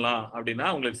செலக்ட் பண்ணலாம் அப்படின்னா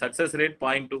உங்களுக்கு சக்சஸ் ரேட்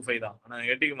 0.25 தான். ஆனால்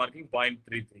நெகட்டிவ் மார்க்கிங்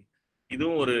 0.33.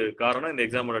 இதுவும் ஒரு காரணம் இந்த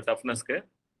எக்ஸாமோட டஃப்னஸ்க்கு.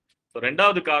 ஸோ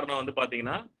 2வது காரணம் வந்து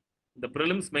பாத்தீங்கன்னா இந்த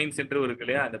ப்ரிலிம்ஸ் மெயின்ஸ் இன்டர்வியூ இருக்கு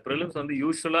இல்லையா? இந்த ப்ரிலிம்ஸ் வந்து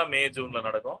யூஸ்வலா மே ஜூன்ல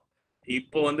நடக்கும்.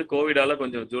 இப்போ வந்து கோவிடால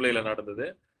கொஞ்சம் ஜூலைல நடந்தது.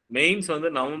 மெயின்ஸ் வந்து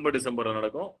நவம்பர் டிசம்பர்ல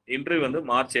நடக்கும். இன்டர்வியூ வந்து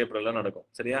மார்ச் ஏப்ரல்ல நடக்கும்.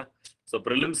 சரியா? ஸோ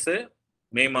ப்ரிலிம்ஸ்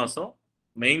மே மாசம்,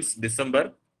 மெயின்ஸ் டிசம்பர்,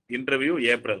 இன்டர்வியூ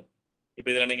ஏப்ரல். இப்போ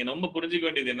இதுல நீங்க ரொம்ப புரிஞ்சுக்க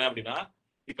வேண்டியது என்ன அப்படின்னா,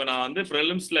 இப்போ நான் வந்து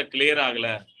ப்ரிலிம்ஸ்ல கிளியர் ஆகல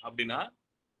அப்படின்னா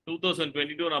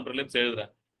 2022 நான் ப்ரிலிம்ஸ்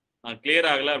எழுதுறேன், நான் கிளியர்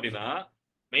ஆகல அப்படின்னா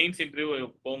மெயின்ஸ் இன்டர்வியூ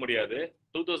போக முடியாது.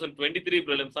 2023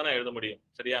 ப்ரிலிம்ஸ் தான் நான் எழுத முடியும்.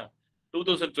 சரியா?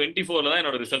 2024ல தான்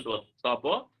என்னோட ரிசல்ட் வரும். ஸோ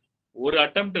அப்போ ஒரு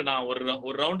அட்டெம்ப்ட் நான்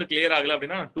ஒரு ரவுண்ட் கிளியர் ஆகல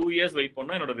அப்படின்னா 2 இயர்ஸ் வெயிட்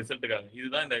பண்ணா என்னோட ரிசல்ட்டுக்காக.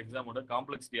 இதுதான் இந்த எக்ஸாமோட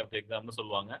காம்ப்ளெக்சிட்டி ஆஃப் எக்ஸாம்னு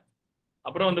சொல்லுவாங்க.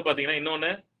 அப்புறம் வந்து பாத்தீங்கன்னா இன்னொன்னு,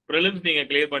 ப்ரிலிம்ஸ் நீங்க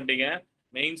கிளியர் பண்ணிட்டீங்க,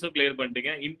 மெயின்ஸும் கிளியர்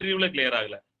பண்ணிட்டீங்க, இன்டர்வியூல கிளியர்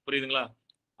ஆகல, புரியுதுங்களா?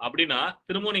 அப்படின்னா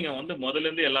திரும்ப நீங்க வந்து முதல்ல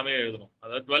இருந்து எல்லாமே எழுதணும்.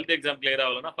 அதாவது 12th எக்ஸாம் கிளியர்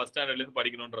ஆகலன்னா ஃபர்ஸ்ட் ஸ்டாண்டர்ட்ல இருந்து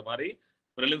படிக்கணுன்ற மாதிரி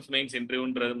ப்ரிலிம்ஸ் மெயின்ஸ்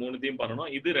இன்டர்வியூன்றது 3த்தையும் பண்ணணும்.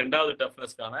 இது 2வது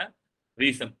டஃப்னஸ்க்கான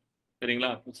ரீசன்.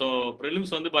 சரிங்களா? ஸோ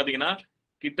ப்ரிலிம்ஸ் வந்து பாத்தீங்கன்னா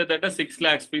கிட்டத்தட்ட 6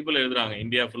 lakhs பீப்புள் எழுதுறாங்க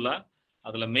இந்தியா ஃபுல்லா.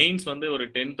 அதுல மெயின்ஸ் வந்து ஒரு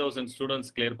 10,000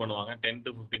 ஸ்டூடெண்ட்ஸ் கிளியர் பண்ணுவாங்க, 10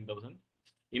 to 15,000.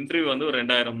 இன்டர்வியூ வந்து ஒரு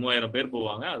 2000-3000 பேர்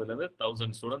போவாங்க. அதுல இருந்து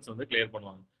 1000 ஸ்டூடெண்ட்ஸ் வந்து கிளியர்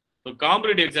பண்ணுவாங்க. ஸோ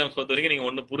காம்படிட்டிவ் எக்ஸாம்ஸ் பொறுத்த வரைக்கும் நீங்க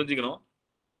ஒண்ணு புரிஞ்சுக்கணும்.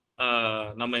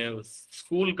 நம்ம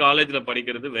ஸ்கூல் காலேஜ்ல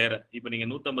படிக்கிறது வேற. இப்போ நீங்க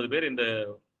 150 பேர் இந்த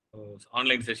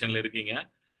ஆன்லைன் செஷன்ல இருக்கீங்க,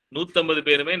 150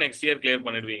 பேருமே நெக்ஸ்ட் இயர் கிளியர்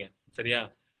பண்ணிடுவீங்க. சரியா?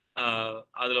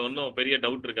 அதுல ஒன்றும் பெரிய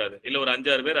டவுட் இருக்காது. இல்ல ஒரு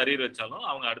 5-6 பேர் அரியர் வச்சாலும்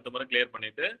அவங்க அடுத்த முறை கிளியர்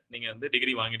பண்ணிட்டு நீங்க வந்து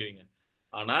டிகிரி வாங்கிடுவீங்க.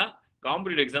 ஆனா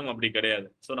காம்படிட்டிவ் எக்ஸாம் அப்படி கிடையாது.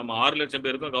 ஸோ நம்ம 6 லட்சம்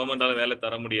பேருக்கும் கவர்மெண்டால வேலை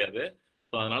தர முடியாது.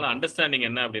 ஸோ அதனால அண்டர்ஸ்டாண்டிங்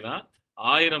என்ன அப்படின்னா,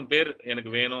 1000 பேர்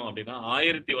எனக்கு வேணும் அப்படின்னா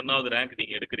 1001வது ரேங்க்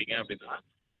நீங்க எடுக்கிறீங்க அப்படின்னா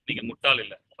நீங்க முட்டாள்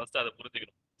இல்லை. ஃபர்ஸ்ட் அதை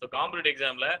புரிஞ்சுக்கணும். ஸோ காம்படிட்டிவ்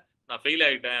எக்ஸாம்ல நான் ஃபெயில்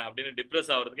ஆகிட்டேன் அப்படின்னு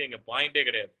டிப்ரெஸ் ஆகிறதுக்கு எங்க பாயிண்டே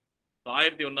கிடையாது.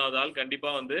 1001வது ஆள்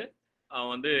கண்டிப்பா வந்து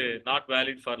அவன் வந்து நாட்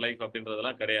வேலிட் ஃபார் லைஃப்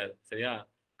அப்படின்றதெல்லாம் கிடையாது. சரியா?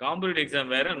 காம்படிட்டிவ்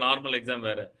எக்ஸாம் வேற, நார்மல் எக்ஸாம்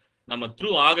வேற. நம்ம த்ரூ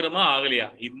ஆகுறோமா ஆகலையா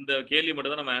இந்த கேள்வி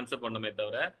மட்டும் தான் நம்ம ஆன்சர் பண்ணணுமே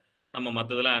தவிர நம்ம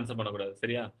மற்றதெல்லாம் ஆன்சர் பண்ணக்கூடாது.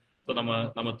 சரியா? ஸோ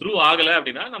நம்ம த்ரூ ஆகலை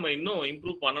அப்படின்னா நம்ம இன்னும்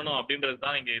இம்ப்ரூவ் பண்ணணும் அப்படின்றது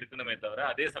தான் இங்க இருக்கணுமே தவிர,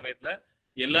 அதே சமயத்துல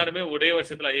எல்லாருமே ஒரே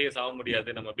வருஷத்துல ஐஏஎஸ் ஆக முடியாது,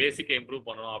 நம்ம பேசிக்கை இம்ப்ரூவ்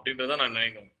பண்ணணும் அப்படின்றத நான்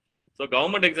நினைக்கிறேன். ஸோ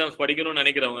கவர்மெண்ட் எக்ஸாம்ஸ் படிக்கணும்னு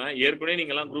நினைக்கிறவங்க, ஏற்கனவே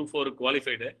நீங்கெல்லாம் குரூப் 4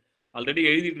 குவாலிஃபைடு ஆல்ரெடி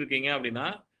எழுதிட்டு இருக்கீங்க அப்படின்னா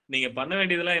நீங்க பண்ண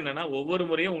வேண்டியதெல்லாம் என்னன்னா, ஒவ்வொரு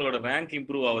முறையும் உங்களோட ரேங்க்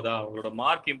இம்ப்ரூவ் ஆகுதா, உங்களோட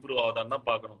மார்க் இம்ப்ரூவ் ஆகுதான்னு தான்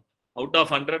பார்க்கணும். அவுட்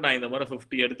ஆஃப் 100 நான் இந்த முறை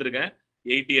 50 எடுத்திருக்கேன்,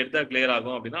 80 எடுத்தா கிளியர்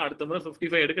ஆகும் அப்படின்னா அடுத்த முறை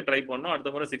 55 எடுக்க ட்ரை பண்ணணும், அடுத்த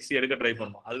முறை 60 எடுக்க ட்ரை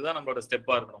பண்ணணும். அதுதான் நம்மளோட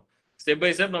ஸ்டெப்பா இருக்கணும். ஸ்டெப் பை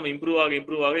ஸ்டெப் நம்ம இம்ப்ரூவ்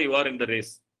ஆக you are in the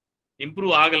race.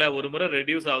 Improve ஆகலை, ஒரு முறை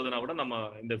ரெடியூஸ் ஆகுதுன்னா கூட நம்ம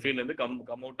இந்த ஃபீல்ட்லேருந்து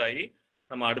கம் அவுட் ஆகி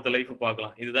நம்ம அடுத்த லைஃப்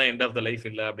பார்க்கலாம். இதுதான் எண்ட் ஆஃப் த லைஃப்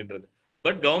இல்லை அப்படின்றது.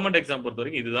 பட் கவர்மெண்ட் எக்ஸாம் பொறுத்த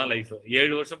வரைக்கும் இதுதான் லைஃப்.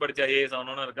 7 வருஷம் படிச்சு ஐஏஎஸ்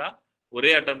ஆகணும்னு இருக்கா,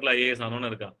 ஒரே அட்டம்ப்ட்ல ஐஏஎஸ் ஆகணும்னு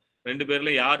இருக்கா. 2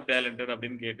 பேர்ல யார் டேலண்டட்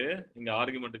அப்படின்னு கேட்டு இங்க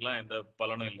ஆர்குமெண்ட்டுக்குலாம் எந்த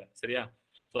பலனும் இல்லை. சரியா?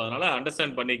 ஸோ அதனால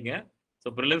அண்டர்ஸ்டாண்ட் பண்ணிக்கங்க. So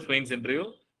prelims mains interview,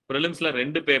 ப்ரிலிம்ஸ்ல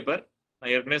 2 paper.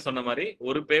 நான் ஏற்கனவே சொன்ன மாதிரி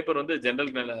ஒரு பேப்பர் வந்து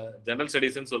ஜெனரல்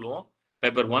ஸ்டடீஸ்ன்னு சொல்லுவோம்,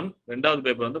 பேப்பர் 1. 2வது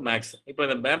பேப்பர் வந்து மேக்ஸ். இப்போ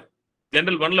இந்த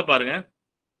ஜெனரல் 1ல பாருங்க,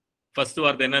 ஃபர்ஸ்ட்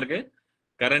வார்த்தை என்ன இருக்கு?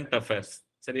 Current affairs.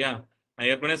 சரியா? நான்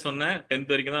ஏற்கனவே சொன்னேன்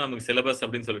 10th வரைக்கும் தான் நமக்கு சிலபஸ்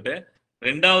அப்படின்னு சொல்லிட்டு.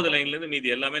 2வது லைன்ல இருந்து மீதி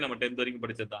எல்லாமே நம்ம 10th வரைக்கும்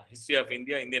படிச்சது தான். History of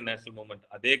India, Indian national movement,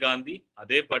 அதே காந்தி,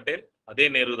 அதே பட்டேல், அதே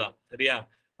நேரு தான். சரியா?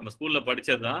 நம்ம ஸ்கூல்ல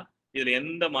படிச்சது தான். இதுல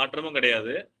எந்த மாற்றமும்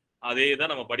கிடையாது. அதே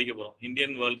தான் நம்ம படிக்க போறோம்.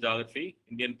 Indian world geography,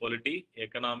 Indian polity,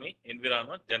 economy,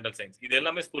 environment, general science, இது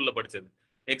எல்லாமே ஸ்கூல்ல படிச்சது.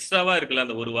 எக்ஸ்ட்ராவா இருக்குல்ல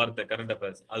அந்த ஒரு வார்த்தை கரண்ட்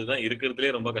அஃபேர்ஸ், அதுதான்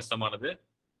இருக்கிறதுலே ரொம்ப கஷ்டமானது,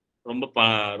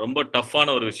 ரொம்ப டஃப்பான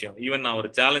ஒரு விஷயம். ஈவன் நான் ஒரு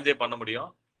சேலஞ்சே பண்ண முடியும்.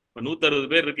 இப்போ 160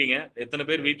 பேர் இருக்கீங்க, எத்தனை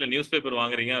பேர் வீட்டில் நியூஸ் பேப்பர்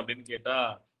வாங்குறீங்க அப்படின்னு கேட்டா,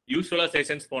 யூஸ்வலா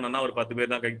செஷன்ஸ் போனோம்னா ஒரு 10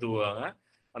 பேர் தான் கை தூவுவாங்க.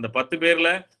 அந்த 10 பேர்ல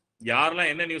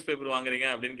யாரெல்லாம் என்ன நியூஸ் பேப்பர் வாங்குறீங்க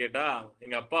அப்படின்னு கேட்டா,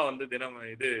 எங்க அப்பா வந்து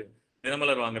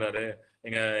தினமலர் வாங்குறாரு,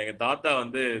 எங்க தாத்தா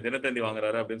வந்து தினத்தந்தி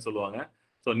வாங்குறாரு அப்படின்னு சொல்லுவாங்க.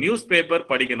 ஸோ நியூஸ் பேப்பர்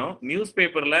படிக்கணும். நியூஸ்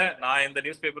பேப்பர்ல நான் எந்த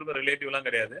நியூஸ் பேப்பருக்கும் ரிலேட்டிவ்லாம்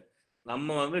கிடையாது.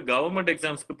 நம்ம வந்து கவர்மெண்ட்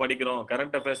எக்ஸாம்ஸ்க்கு படிக்கிறோம்,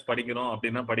 கரண்ட் அஃபேர்ஸ் படிக்கிறோம்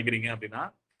அப்படின்னா படிக்கிறீங்க அப்படின்னா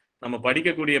நம்ம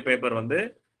படிக்கக்கூடிய பேப்பர் வந்து,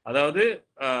 அதாவது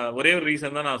ஒரே ஒரு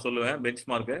ரீசன் தான் நான் சொல்லுவேன், பெஞ்ச்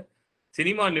மார்க்கு.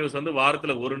 சினிமா நியூஸ் வந்து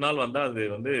வாரத்துல ஒரு நாள் வந்தா அது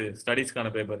வந்து ஸ்டடீஸ்க்கான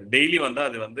பேப்பர், டெய்லி வந்தா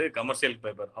அது வந்து கமர்ஷியல்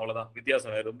பேப்பர். அவ்வளவுதான்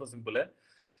வித்தியாசம், ரொம்ப சிம்பிள்.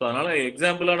 ஸோ அதனால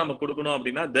எக்ஸாம்பிளா நம்ம கொடுக்கணும்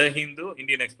அப்படின்னா த ஹிந்து,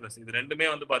 இந்தியன் எக்ஸ்பிரஸ், இது 2மே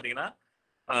வந்து பாத்தீங்கன்னா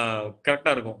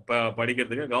கரெக்டா இருக்கும்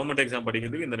படிக்கிறதுக்கு. கவர்மெண்ட் எக்ஸாம்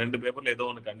படிக்கிறதுக்கு இந்த 2 பேப்பர்ல ஏதோ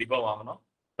ஒன்று கண்டிப்பா வாங்கணும்.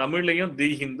 தமிழ்லையும் தி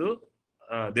ஹிந்து,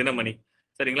 தினமணி.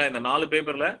 சரிங்களா? இந்த 4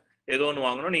 பேப்பர்ல ஏதோ ஒன்று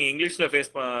வாங்கணும். நீங்க இங்கிலீஷ்ல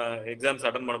எக்ஸாம்ஸ்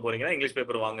அட்டன் பண்ண போறீங்கன்னா இங்கிலீஷ்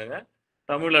பேப்பர் வாங்குங்க,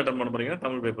 தமிழ்ல அட்டன் பண்ண போறீங்கன்னா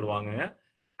தமிழ் பேப்பர் வாங்குங்க.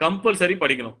 கம்பல்சரி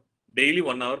படிக்கணும், டெய்லி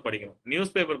 1 hour படிக்கணும்.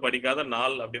 நியூஸ் பேப்பர் படிக்காத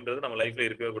நாள் அப்படின்றது நம்ம லைஃப்ல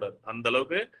இருக்கவே கூடாது. அந்த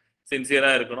அளவுக்கு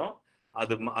சின்சியரா இருக்கணும்.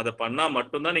 அதை பண்ணா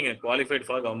மட்டும்தான் நீங்க குவாலிஃபைட்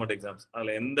ஃபார் கவர்மெண்ட் எக்ஸாம்ஸ்.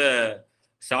 அதுல எந்த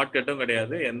ஷார்ட்கட்டும்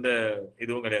கிடையாது, எந்த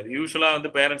இதுவும் கிடையாது. யூஸ்வலா வந்து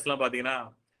பேரண்ட்ஸ் எல்லாம் பாத்தீங்கன்னா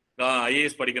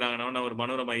ஐஏஎஸ் படிக்கிறாங்கன்னா ஒரு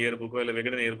மனோரமா இயர் புக்கோ இல்ல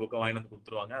விகடன் இயர் புக்கோ வாங்கி வந்து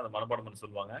கொடுத்துருவாங்க, அதை மனப்பாடம் பண்ண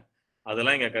சொல்லுவாங்க.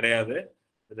 அதெல்லாம் இங்க கிடையாது.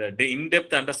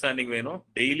 இன்டெப்த் அண்டர்ஸ்டாண்டிங் வேணும்,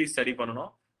 டெய்லி ஸ்டடி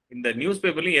பண்ணணும். இந்த நியூஸ்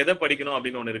பேப்பர்லயும் எதை படிக்கணும்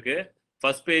அப்படின்னு ஒன்று இருக்கு.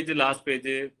 First page, last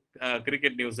page,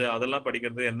 cricket news அதெல்லாம்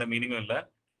படிக்கிறது எந்த மீனிங்கும் இல்லை.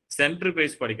 சென்டர்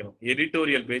பேஜ் படிக்கணும்,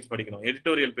 எடிட்டோரியல் பேஜ் படிக்கணும்.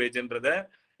 எடிட்டோரியல் பேஜ்ன்றத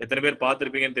எத்தனை பேர்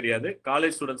பார்த்துருப்பீங்கன்னு தெரியாது.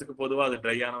 காலேஜ் ஸ்டூடெண்ட்ஸுக்கு பொதுவாக அது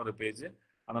ட்ரையான ஒரு பேஜ்.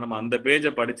 ஆனால் நம்ம அந்த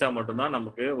பேஜை படித்தா மட்டும்தான்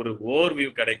நமக்கு ஒரு ஓவர் வியூ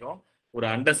கிடைக்கும், ஒரு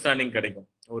அண்டர்ஸ்டாண்டிங் கிடைக்கும்.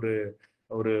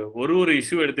 ஒரு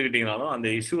இஷ்யூ எடுத்துக்கிட்டீங்கனாலும் அந்த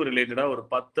இஷ்யூ ரிலேட்டடா ஒரு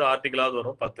 10 ஆர்டிகலாவது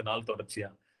வரும், 10 நாள் தொடர்ச்சியா.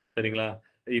 சரிங்களா?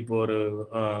 இப்போ ஒரு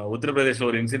உத்தரப்பிரதேச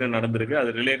ஒரு இன்சிடென்ட் நடந்திருக்கு,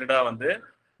 அது ரிலேட்டடா வந்து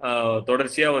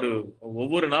தொடர்ச்சியா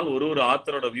ஒவ்வொரு நாள் ஒரு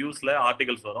ஆத்தரோட வியூஸ்ல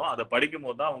ஆர்டிகல்ஸ் வரும். அதை படிக்கும்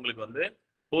போது தான் உங்களுக்கு வந்து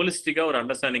ஹோலிஸ்டிக்கா ஒரு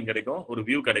அண்டர்ஸ்டாண்டிங் கிடைக்கும், ஒரு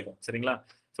வியூ கிடைக்கும். சரிங்களா?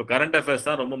 ஸோ கரண்ட் அஃபேர்ஸ்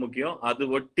தான் ரொம்ப முக்கியம். அது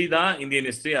ஒட்டி தான் இந்தியன்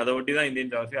ஹிஸ்டரி, அதை ஒட்டி தான்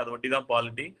இந்தியன் ஜியாகிரபி, அதை ஒட்டி தான்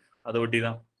பாலிட்டி, அதை ஒட்டி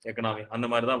தான் எக்கனாமி, அந்த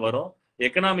மாதிரி தான் வரும்.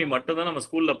 எக்கனாமி மட்டும் தான் நம்ம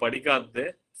ஸ்கூல்ல படிக்காதது.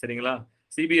 சரிங்களா?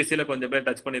 சிபிஎஸ்சியில கொஞ்சம் பேர்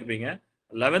டச் பண்ணிருப்பீங்க.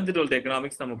 11th 12th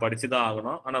எக்கனாமிக்ஸ் நம்ம படிச்சுதான்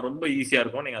ஆகணும். ஆனா ரொம்ப ஈஸியா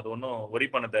இருக்கும், நீங்க அது ஒன்றும் ஒரி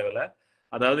பண்ண தேவையில்ல.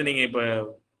 அதாவது நீங்க இப்ப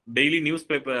டெய்லி நியூஸ்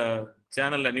பேப்பர்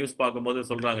சேனல்ல நியூஸ் பார்க்கும்போது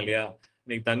சொல்றாங்க இல்லையா,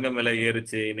 இன்னைக்கு தங்கம் விலை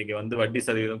ஏறுச்சு, இன்னைக்கு வந்து வட்டி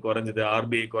சதவீதம் குறைஞ்சது,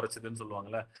 ஆர்பிஐ குறைச்சதுன்னு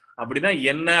சொல்லுவாங்கல்ல. அப்படின்னா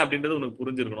என்ன அப்படின்றது உனக்கு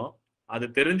புரிஞ்சிருக்கணும். அது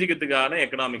தெரிஞ்சுக்கிறதுக்கான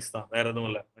எக்கனாமிக்ஸ் தான், வேற எதுவும்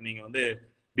இல்லை. நீங்க வந்து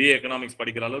பிஏ எக்கனாமிக்ஸ்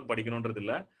படிக்கிற அளவுக்கு படிக்கணும்ன்றது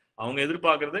இல்லை. அவங்க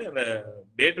எதிர்பார்க்கறது இந்த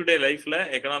டே டு டே லைஃப்ல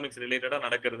எக்கனாமிக்ஸ் ரிலேட்டடா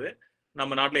நடக்கிறது,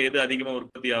 நம்ம நாட்டுல எது அதிகமா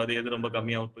உற்பத்தி ஆகுது, எது ரொம்ப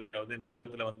கம்மியா உற்பத்தி ஆகுது,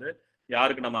 இதுல வந்து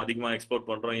யாருக்கு நம்ம அதிகமா எக்ஸ்போர்ட்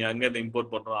பண்றோம், எங்க இருந்து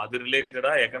இம்போர்ட் பண்றோம், அது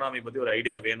ரிலேட்டடா எக்கனாமி பத்தி ஒரு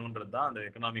ஐடியா வேணும்ன்றது தான் அந்த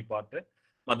எக்கனாமி பார்ட்.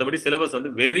 மற்றபடி சிலபஸ்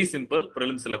வந்து வெரி சிம்பிள்,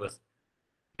 ப்ரிலிம் சிலபஸ்.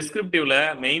 டிஸ்கிரிப்டிவ்ல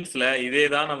மெயின்ஸ்ல இதே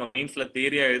தான் நம்ம மெயின்ஸ்ல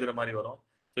தியரியா எழுதுற மாதிரி வரும்.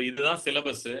 ஸோ இதுதான்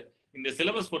சிலபஸ். இந்த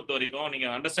சிலபஸ் பொறுத்த வரைக்கும் நீங்க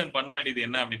அண்டர்ஸ்டாண்ட் பண்ண வேண்டியது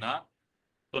என்ன அப்படின்னா,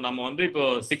 ஸோ நம்ம வந்து இப்போ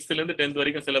 6th ல இருந்து 10th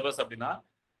வரைக்கும் சிலபஸ் அப்படின்னா,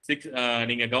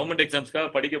 நீங்க கவர்மெண்ட் எக்ஸாம்ஸ்க்காக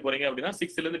படிக்க போறீங்க அப்படின்னா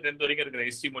 6th ல இருந்து 10th வரைக்கும் இருக்கிற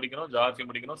ஹிஸ்டரி முடிக்கணும், ஜியாகிரபி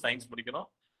முடிக்கணும், சயின்ஸ் முடிக்கணும்,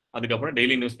 அதுக்கப்புறம்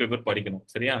டெய்லி நியூஸ் பேப்பர் படிக்கணும்.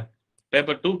 சரியா?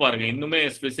 பேப்பர் 2 பாருங்க, இன்னுமே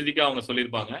ஸ்பெசிஃபிக்கா அவங்க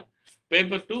சொல்லியிருப்பாங்க.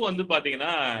 பேப்பர் 2 வந்து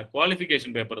பாத்தீங்கன்னா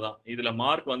குவாலிஃபிகேஷன் பேப்பர் தான். இதுல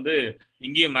மார்க் வந்து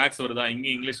இங்கேயும் மேக்ஸ் வருதா,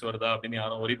 இங்கேயும் இங்கிலீஷ் வருதா அப்படின்னு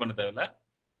யாரும் ஒரி பண்ண தேவையில்ல.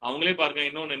 அவங்களே பாருங்க,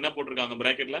 இன்னொன்னு என்ன போட்டிருக்காங்க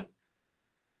பிராக்கெட்ல,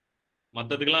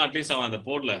 மற்றதுக்கெல்லாம் அட்லீஸ்ட் அவன் அதை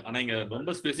போடல. ஆனா இங்க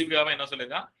ரொம்ப ஸ்பெசிஃபிக்காவே என்ன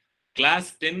சொல்லியிருக்கான், கிளாஸ்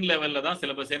 10 லெவல்ல தான்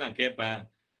சிலபஸே நான் கேட்பேன்.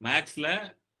 மேக்ஸ்ல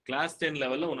கிளாஸ் 10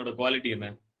 லெவல்ல உன்னோட குவாலிட்டி என்ன,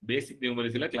 பேசிக்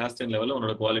நியூமரிசில கிளாஸ் 10 லெவல்ல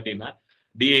உன்னோட குவாலிட்டி என்ன,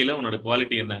 டிஏல உன்னோட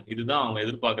குவாலிட்டி என்ன, இதுதான் அவங்க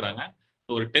எதிர்பார்க்கறாங்க.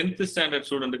 ஒரு 10th ஸ்டாண்டர்ட்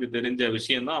ஸ்டூடெண்ட்டுக்கு தெரிஞ்ச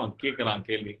விஷயம் தான் அவன் கேட்கறான்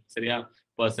கேள்வி. சரியா?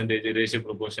 பர்சன்டேஜ், ரேஷியோ,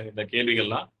 ப்ரொபோர்ஷன், இந்த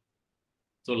கேள்விகள்லாம்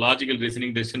so logical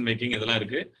reasoning, decision making இதெல்லாம்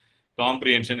இருக்கு,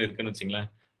 காம்ப்ரிஹென்ஷன் இருக்குன்னு வச்சுங்களேன்.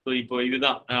 ஸோ இப்போ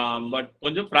இதுதான். பட்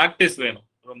கொஞ்சம் ப்ராக்டிஸ் வேணும்.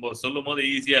 ரொம்ப சொல்லும் போது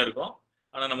ஈஸியா இருக்கும்,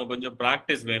 ஆனா நம்ம கொஞ்சம்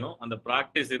ப்ராக்டிஸ் வேணும். அந்த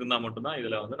ப்ராக்டிஸ் இருந்தா மட்டும்தான்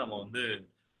இதுல வந்து நம்ம வந்து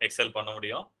எக்ஸல் பண்ண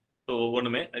முடியும். ஸோ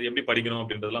ஒவ்வொன்றுமே அது எப்படி படிக்கணும்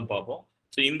அப்படின்றதெல்லாம் பார்ப்போம்.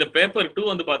 ஸோ இந்த பேப்பர் 2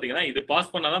 வந்து பாத்தீங்கன்னா இது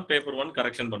பாஸ் பண்ணாதான் பேப்பர் 1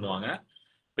 கரெக்ஷன் பண்ணுவாங்க.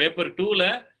 பேப்பர் 2ல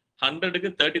 100க்கு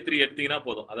 33 எடுத்தீங்கன்னா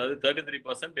போதும். அதாவது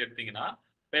 33% எடுத்தீங்கன்னா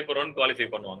பேப்பர் 1 குவாலிஃபை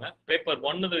பண்ணுவாங்க. பேப்பர்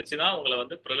 1 வச்சுன்னா உங்களை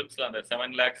வந்து ப்ரிலிம்ஸ்ல அந்த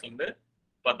 7 lakhs வந்து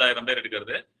 10,000 பேர்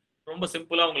எடுக்கிறது. ரொம்ப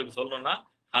சிம்பிளா உங்களுக்கு சொல்லணும்னா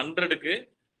 100க்கு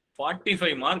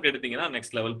 45 மார்க் எடுத்தீங்கன்னா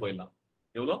நெக்ஸ்ட் லெவல் போயிடலாம்.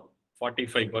 எவ்வளோ?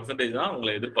 45% தான்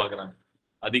உங்களை எதிர்பார்க்குறாங்க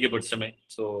அதிகபட்சமே.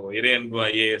 ஸோ இறையன்பு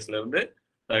ஐஏஎஸ்ல இருந்து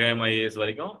தகயம் ஐஏஎஸ்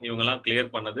வரைக்கும் இவங்கெல்லாம்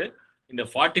கிளியர் பண்ணது இந்த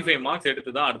 45 மார்க்ஸ்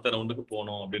எடுத்து தான் அடுத்த ரவுண்டுக்கு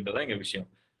போகணும் அப்படின்றதான் எங்க விஷயம்.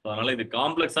 அதனால இது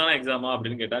காம்ப்ளெக்ஸான எக்ஸாமா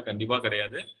அப்படின்னு கேட்டா கண்டிப்பா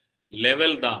கிடையாது.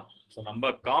 லெவல் தான். ஸோ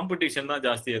நம்ம காம்படிஷன் தான்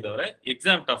ஜாஸ்தியே தவிர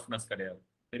எக்ஸாம் டஃப்னஸ் கிடையாது.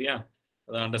 சரியா?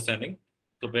 அதான் அண்டர்ஸ்டாண்டிங்.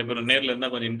 ஸோ பேப்பர் நேரில்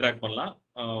இருந்தால் கொஞ்சம் இன்ட்ராக்ட் பண்ணலாம்.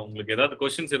 உங்களுக்கு ஏதாவது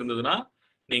கொஸ்டின்ஸ் இருந்ததுன்னா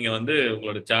நீங்க வந்து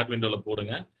உங்களோட சாட் விண்டோல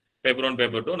போடுங்க. பேப்பர் 1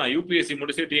 பேப்பர் 2 நான் யூபிஎஸ்சி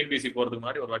முடிச்சு டிஎன்பிஎஸ்சி போறதுக்கு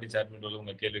முன்னாடி ஒரு வாட்டி சாட் விண்டோல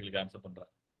உங்க கேள்விகளுக்கு ஆன்சர் பண்றேன்.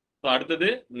 ஸோ அடுத்தது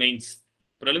மெயின்ஸ்.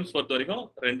 ப்ரிலிம்ஸ் பொறுத்த வரைக்கும்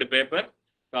 2 பேப்பர்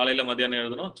காலையில மத்தியானம்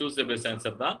எழுதணும். சூஸ் தி பெஸ்ட்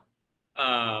ஆன்சர் தான்.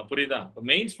 புரியுதா?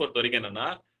 மெயின்ஸ் பொறுத்த வரைக்கும் என்னன்னா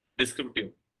டிஸ்கிரிப்டிவ்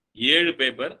 7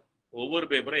 பேப்பர், ஒவ்வொரு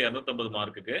பேப்பரும் 250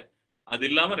 மார்க்குக்கு. அது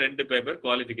இல்லாம 2 பேப்பர்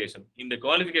குவாலிஃபிகேஷன். இந்த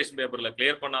குவாலிஃபிகேஷன் பேப்பர்ல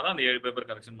கிளியர் பண்ணாதான் அந்த 7 பேப்பர்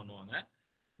கரெக்ஷன் பண்ணுவாங்க.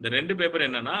 இந்த 2 பேப்பர்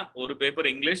என்னன்னா ஒரு பேப்பர்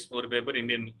இங்கிலீஷ், ஒரு பேப்பர்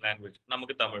இந்தியன் லாங்குவேஜ்,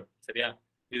 நமக்கு தமிழ். சரியா?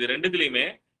 இது ரெண்டுத்துலயுமே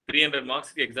 300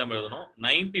 மார்க்ஸ்க்கு எக்ஸாம் எழுதணும்.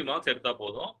 90 மார்க்ஸ் எடுத்தா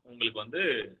போதும் உங்களுக்கு வந்து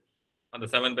அந்த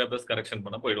 7 பேப்பர்ஸ் கரெக்ஷன்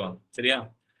பண்ண போயிடுவாங்க. சரியா?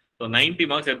 ஸோ 90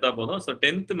 மார்க்ஸ் எடுத்தா போதும். ஸோ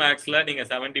 10th மேக்ஸ்ல நீங்க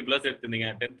 70+ எடுத்திருந்தீங்க,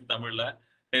 10th தமிழ்ல,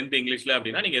 10th இங்கிலீஷ்ல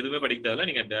அப்படின்னா நீங்க எதுவுமே படிக்க தேவையில்ல,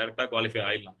 நீங்க டைரக்டா குவாலிஃபை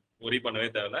ஆயிடலாம். ஒரி பண்ணவே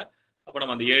தேவையில்ல. அப்போ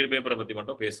நம்ம அந்த 7 பேப்பரை பத்தி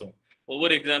மட்டும் பேசுவோம்.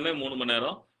 ஒவ்வொரு எக்ஸாமே 3 மணி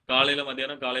நேரம், காலையில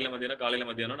மத்தியானம் காலையில மத்தியானம் காலையில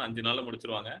மத்தியானம் 5 நாள்ல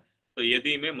முடிச்சிருவாங்க. ஸோ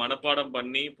எதையுமே மனப்பாடம்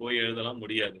பண்ணி போய் எழுதலாம்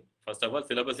முடியாது. ஃபர்ஸ்ட் ஆஃப் ஆல்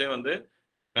சிலபஸே வந்து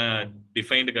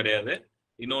டிஃபைன்டு கிடையாது.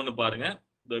 இன்னொன்னு பாருங்க,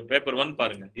 இந்த பேப்பர் 1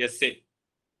 பாருங்க, எஸ்ஏ.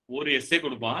 ஒரு எஸ்ஏ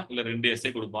கொடுப்பான், இல்ல 2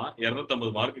 எஸ்ஏ கொடுப்பான்.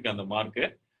 250 மார்க்குக்கு அந்த மார்க்கு.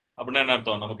 அப்படின்னா என்ன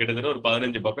அர்த்தம்? நம்ம கிட்டத்தட்ட ஒரு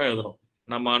 15 பக்கம் எழுதுறோம்.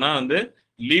 நம்ம ஆனா வந்து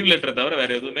லீவ் லெட்டரை தவிர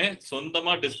வேற எதுவுமே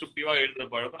சொந்தமா டிஸ்கிரிப்டிவா எழுதுற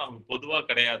பழக்கம் நமக்கு பொதுவா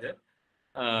கிடையாது.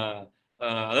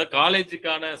 அதாவது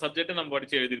காலேஜுக்கான சப்ஜெக்ட் நம்ம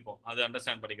படிச்சு எழுதிருப்போம், அது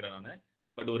அண்டர்ஸ்டாண்ட் பண்ணிக்கிறேன் நான்.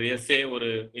 பட் ஒரு எஸ்ஏ, ஒரு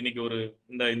இன்னைக்கு ஒரு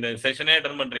இந்த செஷனே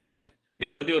அட்டன் பண்றேன்,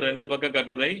 ஒரு 2 பக்கம்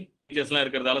கட்டுரை டீச்சர்ஸ் எல்லாம்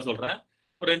இருக்கிறதால சொல்றேன்,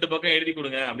 ஒரு 2 பக்கம் எழுதி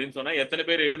கொடுங்க அப்படின்னு சொன்னா எத்தனை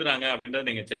பேர் எழுதுறாங்க அப்படின்றத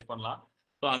நீங்க செக் பண்ணலாம்.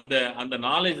 ஸோ அந்த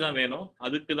நாலேஜ் தான் வேணும்.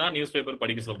 அதுக்கு தான் நியூஸ் பேப்பர்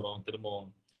படிக்க சொல்றோம் திரும்பவும்.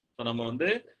 ஸோ நம்ம வந்து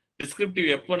டிஸ்கிரிப்டிவ்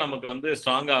எப்போ நமக்கு வந்து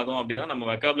ஸ்ட்ராங் ஆகும் அப்படின்னா நம்ம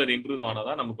வெக்காபுலரி இம்ப்ரூவ்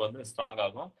ஆனாதான் நமக்கு வந்து ஸ்ட்ராங்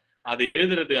ஆகும். அது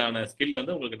எழுதுறதுக்கான ஸ்கில்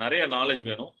வந்து உங்களுக்கு நிறைய நாலேஜ்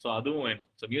வேணும். ஸோ அதுவும் வேணும்.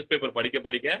 ஸோ நியூஸ் பேப்பர் படிக்க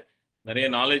படிக்க நிறைய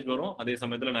நாலேஜ் வரும், அதே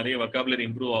சமயத்தில் நிறைய வெக்காபுலரி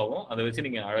இம்ப்ரூவ் ஆகும். அதை வச்சு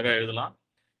நீங்க அழகா எழுதலாம்.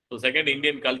 So second,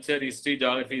 Indian culture, history,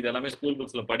 geography இதெல்லாமே ஸ்கூல்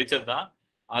புக்ஸ்ல படிச்சது தான்.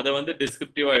 அதை வந்து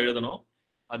டிஸ்கிரிப்டிவா எழுதணும்.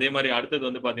 அதே மாதிரி அடுத்தது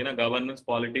வந்து பாத்தீங்கன்னா governance,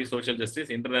 polity, social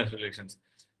justice, international relations.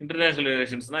 International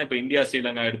ரிலேஷன்ஸ்னா இப்போ இந்தியா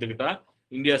ஸ்ரீலங்கா எடுத்துக்கிட்டா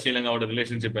இந்தியா ஸ்ரீலங்காவோட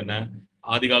ரிலேஷன்ஷிப் என்ன,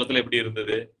 ஆதி காலத்துல எப்படி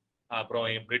இருந்தது, அப்புறம்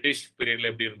பிரிட்டிஷ் பீரியட்ல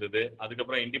எப்படி இருந்தது,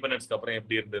 அதுக்கப்புறம் இண்டிபெண்டன்ஸ்க்கு அப்புறம்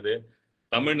எப்படி இருந்தது,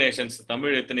 தமிழ் நேஷன்ஸ்,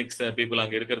 தமிழ் எத்தனிக்ஸ் பீப்புள்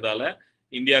அங்க இருக்கிறதால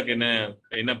இந்தியாவுக்கு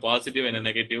என்ன பாசிட்டிவ், என்ன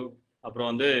நெகட்டிவ், அப்புறம்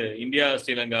வந்து இந்தியா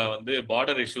ஸ்ரீலங்கா வந்து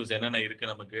பார்டர் இஷ்யூஸ் என்னென்ன இருக்கு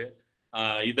நமக்கு,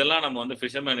 இதெல்லாம் நம்ம வந்து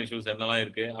ஃபிஷர்மேன் இஷ்யூஸ் என்னெல்லாம்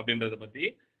இருக்கு அப்படின்றத பத்தி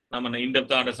நம்ம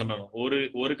இன்டெப்தா அண்டர்ஸ்டாண்ட் பண்ணணும்.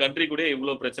 ஒரு கண்ட்ரி கூட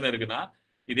இவ்வளவு பிரச்சனை இருக்குன்னா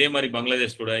இதே மாதிரி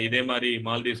பங்களாதேஷ் கூட, இதே மாதிரி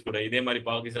மால்தீவ்ஸ் கூட, இதே மாதிரி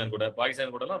பாகிஸ்தான்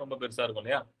கூட எல்லாம் ரொம்ப பெருசா இருக்கும்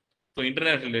இல்லையா? So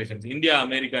international relations, India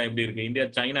America எப்படி இருக்கு, இந்தியா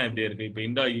சைனா எப்படி இருக்கு, இப்போ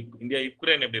இந்தியா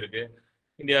யுக்ரைன் எப்படி இருக்கு,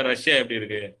 இந்தியா ரஷ்யா எப்படி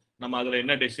இருக்கு, நம்ம அதுல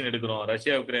என்ன டெசிஷன் எடுக்கிறோம்,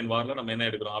 ரஷ்யா யுக்ரைன் வார்ல நம்ம என்ன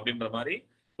எடுக்கிறோம் அப்படின்ற மாதிரி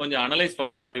கொஞ்சம் அனலைஸ்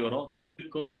பண்ணி வரும்.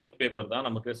 பேப்பர் தான்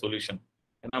நமக்கு சொல்யூஷன்.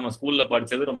 ஏன்னா நம்ம ஸ்கூல்ல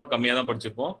படிச்சது ரொம்ப கம்மியா தான்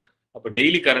படிச்சிருப்போம். அப்போ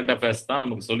டெய்லி கரண்ட் அஃபேர்ஸ் தான்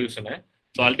நமக்கு சொல்யூஷனு.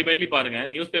 ஸோ அல்டிமேட்லி பாருங்க,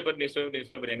 நியூஸ்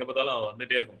பேப்பர் எங்க பார்த்தாலும்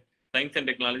வந்துட்டே இருக்கும். Science and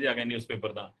technology again news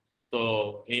paper தான். ஸோ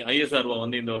ஐஎஸ்ஆர்ஓ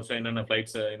வந்து இந்த வருஷம் என்னென்ன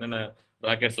ஃபிளைட்ஸ், என்னென்ன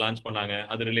ராக்கெட்ஸ் லான்ச் பண்ணாங்க,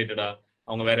 அது ரிலேட்டடா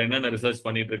அவங்க வேற என்னென்ன ரிசர்ச்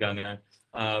பண்ணிட்டு இருக்காங்க,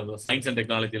 சயின்ஸ் அண்ட்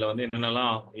டெக்னாலஜில வந்து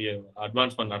என்னென்னலாம்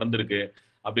அட்வான்ஸ்மெண்ட் நடந்திருக்கு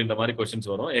அப்படின்ற மாதிரி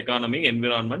கொஸ்டின்ஸ் வரும். Economy,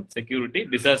 environment, security,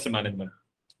 disaster management.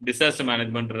 Disaster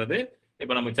மேனேஜ்மெண்ட்ன்றது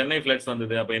இப்போ நம்ம சென்னை ஃபிளட்ஸ்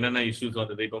வந்தது, அப்போ என்னென்ன இஷ்யூஸ்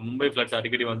வந்தது, இப்போ மும்பை ஃபிளட்ஸ்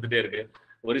அடிக்கடி வந்துட்டே இருக்கு,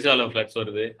 ஒரிசால ஃபிளட்ஸ்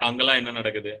வருது, அங்கெல்லாம் என்ன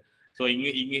நடக்குது. ஸோ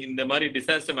இங்க இந்த மாதிரி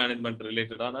டிசாஸ்டர் மேனேஜ்மெண்ட்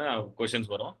ரிலேட்டடான கொஸ்டின்ஸ்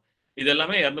வரும். இது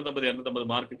எல்லாமே 250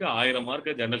 மார்க்குக்கு 1000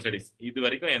 மார்க்கு ஜெனரல் ஸ்டடிஸ். இது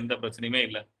வரைக்கும் எந்த பிரச்சனையுமே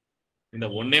இல்லை. இந்த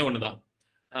ஒண்ணு தான்.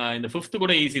 இந்த 5th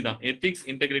கூட ஈஸி தான். எத்திக்ஸ்,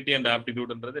 இன்டெகிரிட்டி அண்ட்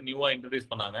ஆப்டிடியூட்ன்றது நியூவா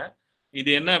இன்ட்ரடியூஸ் பண்ணாங்க.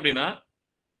 இது என்ன அப்படின்னா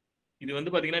இது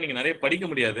வந்து பாத்தீங்கன்னா நீங்க நிறைய படிக்க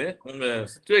முடியாது. உங்க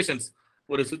சிச்சுவேஷன்ஸ்,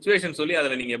 ஒரு சிச்சுவேஷன் சொல்லி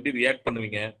அதுல நீங்க எப்படி ரியாக்ட்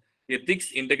பண்ணுவீங்க, எத்திக்ஸ்,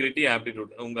 இன்டெகிரிட்டி,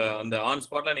 ஆப்டிடியூட். உங்க அந்த ஆன்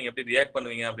ஸ்பாட்ல நீங்க எப்படி ரியாக்ட்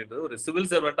பண்ணுவீங்க அப்படின்றது, ஒரு சிவில்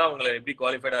சர்வெண்டா உங்களை எப்படி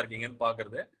குவாலிஃபைடா இருக்கீங்கன்னு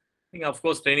பாக்குறது. நீங்க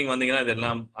அஃப்கோர்ஸ் ட்ரைனிங் வந்தீங்கன்னா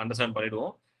இதெல்லாம் அண்டர்ஸ்டாண்ட்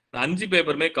பண்ணிடுவோம். 5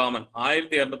 பேப்பருமே காமன்.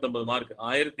 1250 மார்க்,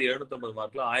 1750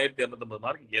 மார்க்ல 1250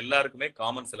 மார்க் எல்லாருக்குமே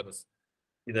காமன் சிலபஸ்.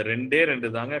 இதை 2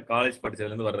 தாங்க காலேஜ்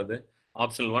படிச்சதுல இருந்து வர்றது.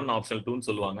 ஆப்ஷனல் 1, ஆப்ஷனல் 2ன்னு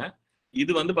சொல்லுவாங்க.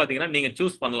 இது வந்து பாத்தீங்கன்னா நீங்க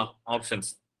சூஸ் பண்ணலாம் ஆப்ஷன்ஸ்.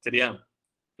 சரியா?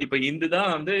 இப்ப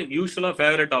இதுதான் வந்து யூஸ்வலா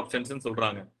ஃபேவரட் ஆப்ஷன்ஸ்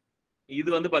சொல்றாங்க. இது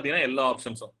வந்து பாத்தீங்கன்னா எல்லா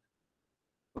ஆப்ஷன்ஸும்.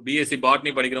 பிஎஸ்சி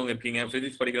பாட்னி படிக்கிறவங்க இருக்கீங்க,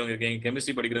 பிசிக்ஸ் படிக்கிறவங்க இருக்கீங்க,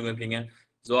 கெமிஸ்ட்ரி படிக்கிறவங்க இருக்கீங்க,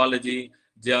 ஜுவாலஜி,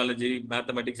 ஜியாலஜி,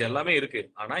 மேத்தமெட்டிக்ஸ் எல்லாமே இருக்கு.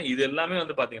 ஆனா இது எல்லாமே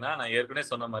வந்து பாத்தீங்கன்னா நான் ஏற்கனவே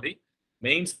சொன்ன மாதிரி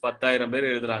மெயின்ஸ் 10,000 பேர்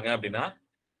எழுதுறாங்க அப்படின்னா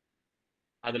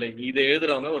அதுல இதை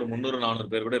எழுதுறவங்க ஒரு 300-400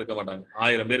 பேர் கூட இருக்க மாட்டாங்க.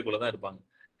 1000 பேருக்குள்ளதான் இருப்பாங்க.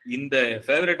 இந்த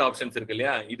ஃபேவரட் ஆப்ஷன்ஸ் இருக்கு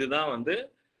இல்லையா, இதுதான் வந்து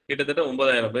கிட்டத்தட்ட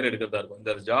 9,000 பேர் எடுக்கிறதா இருக்கும்.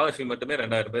 இந்த ஜியாகிரபி மட்டுமே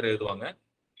 2000 பேர் எழுதுவாங்க.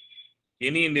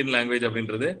 எனி இந்தியன் லாங்குவேஜ்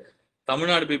அப்படின்றது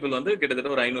தமிழ்நாடு பீப்புள் வந்து கிட்டத்தட்ட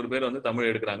ஒரு 500 பேர் வந்து தமிழ்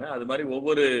எடுக்கிறாங்க. அது மாதிரி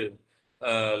ஒவ்வொரு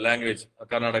லாங்குவேஜ்,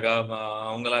 கர்நாடகா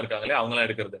அவங்கலாம் இருக்காங்களே அவங்களாம்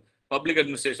எடுக்கிறது. பப்ளிக்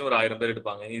அட்மினிஸ்ட்ரேஷன் ஒரு 1000 பேர்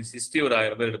எடுப்பாங்க, ஹிஸ்டரி ஒரு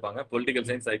 1000 பேர் எடுப்பாங்க, political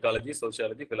science, psychology,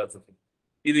 sociology, philosophy.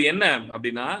 இது என்ன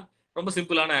அப்படின்னா ரொம்ப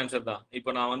சிம்பிளான ஆன்சர் தான். இப்போ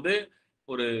நான் வந்து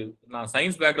நான்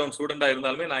சயின்ஸ் பேக்ரவுண்ட் ஸ்டூடெண்டா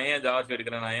இருந்தாலுமே நான் ஏன் ஜியாகிரபி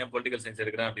எடுக்கிறேன், நான் ஏன் பொலிட்டிக்கல் சயின்ஸ்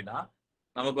எடுக்கிறேன் அப்படின்னா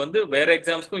நமக்கு வந்து வேற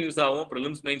எக்ஸாம்ஸ்க்கும் யூஸ் ஆகும்,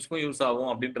 ப்ரிலிம்ஸ் மெயின்ஸ்க்கும் யூஸ் ஆகும்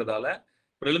அப்படின்றதால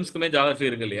ப்ரிலிம்ஸ்க்குமே ஜியாகிரபி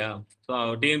இருக்கு இல்லையா, ஸோ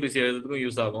டிஎன்பிசி எழுதுறதுக்கும்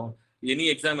யூஸ் ஆகும், எனி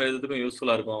எக்ஸாம் எழுதுறதுக்கும்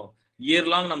யூஸ்ஃபுல்லா இருக்கும். இயர்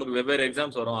லாங் நமக்கு வெவ்வேறு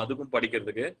எக்ஸாம்ஸ் வரும், அதுக்கும்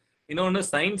படிக்கிறதுக்கு. இன்னொன்று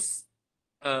சயின்ஸ்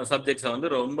சப்ஜெக்ட்ஸை வந்து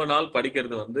ரொம்ப நாள்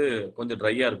படிக்கிறது வந்து கொஞ்சம்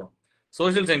ட்ரையா இருக்கும்.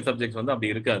 சோஷியல் சயின்ஸ் சப்ஜெக்ட்ஸ் வந்து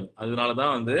அப்படி இருக்காது. அதனால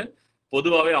தான் வந்து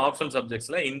பொதுவாகவே ஆப்ஷனல்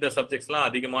சப்ஜெக்ட்ஸ்ல இந்த சப்ஜெக்ட்ஸ்லாம்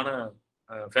அதிகமான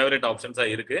ஃபேவரட் ஆப்ஷன்ஸா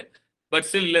இருக்கு. பட்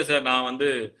ஸ்டில் இல்லை சார், நான் வந்து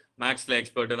மேக்ஸ்ல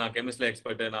எக்ஸ்பர்ட், நான் கெமிஸ்ட்ரியில்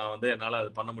எக்ஸ்பர்ட், நான் வந்து என்னால் அது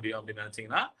பண்ண முடியும் அப்படின்னு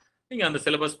நினைச்சீங்கன்னா நீங்க அந்த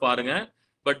சிலபஸ் பாருங்க.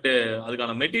 பட்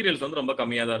அதுக்கான மெட்டீரியல்ஸ் வந்து ரொம்ப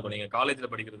கம்மியாக தான் இருக்கும். நீங்க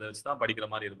காலேஜில் படிக்கிறத வச்சு தான் படிக்கிற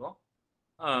மாதிரி இருக்கும்.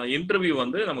 இன்டர்வியூ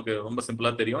வந்து நமக்கு ரொம்ப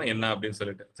சிம்பிளா தெரியும் என்ன அப்படின்னு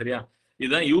சொல்லிட்டு. சரியா?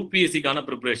 இதுதான் யூபிஎஸ்சிக்கான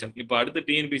ப்ரிப்பரேஷன். இப்போ அடுத்து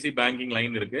டிஎன்பிசி பேங்கிங்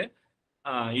லைன் இருக்கு.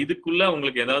 இதுக்குள்ள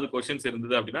உங்களுக்கு ஏதாவது கொஸ்டின்ஸ்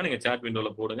இருந்தது அப்படின்னா நீங்க சாட்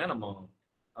விண்டோல போடுங்க, நம்ம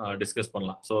டிஸ்கஸ்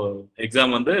பண்ணலாம். ஸோ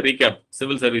எக்ஸாம் வந்து ரீகேப்,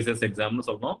 சிவில் சர்வீசஸ் எக்ஸாம்னு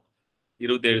சொல்றோம்.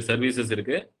 27 சர்வீசஸ்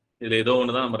இருக்கு. இதுல ஏதோ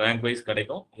ஒன்று தான் நம்ம ரேங்க் வைஸ்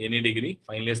கிடைக்கும். Any degree,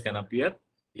 final years can appear,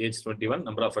 age 21,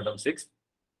 number of atoms 6,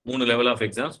 3 level of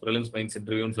exams, prelims, mains,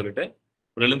 இன்டர்வியூன்னு சொல்லிட்டு.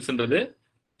 ப்ரிலிம்ஸ்ன்றது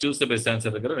சூஸ் த பெஸ்ட்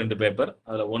ஆன்சர் இருக்கிற 2 பேப்பர்.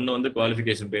 அதுல ஒன்று வந்து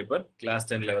குவாலிஃபிகேஷன் பேப்பர், கிளாஸ்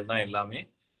 10 லெவல் தான் எல்லாமே.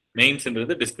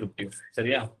 மெயின்ஸ்ன்றது டிஸ்கிரிப்டிவ்.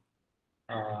 சரியா?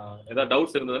 ஏதாவது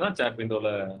டவுட்ஸ் இருந்ததுன்னா சாட் விண்டோல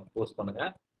போஸ்ட் பண்ணுங்க.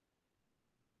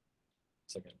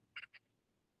 செகண்ட்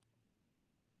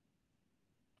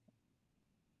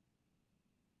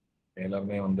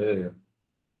எல்லாருமே வந்து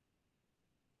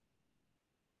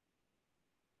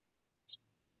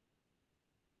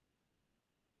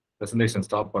பிரசன்டேஷன்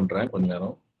ஸ்டாப் பண்றேன் கொஞ்ச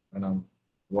நேரம், ஏன்னா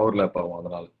ஓவர்லேப் ஆகும்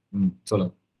அதனால.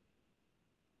 சொல்லுங்க.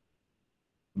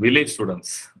 வில்லேஜ்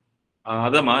ஸ்டூடெண்ட்ஸ்,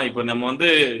 அதாம்மா இப்போ நம்ம வந்து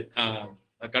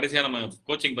கடைசியா நம்ம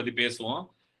கோச்சிங் பத்தி பேசுவோம்.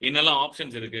 என்னெல்லாம்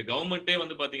ஆப்ஷன்ஸ் இருக்கு. கவர்மெண்ட்டே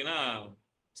வந்து பாத்தீங்கன்னா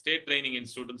ஸ்டேட் ட்ரைனிங்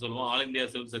இன்ஸ்டியூட்னு சொல்லுவோம், all India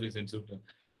civil service institute.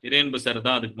 இரேன்பு sir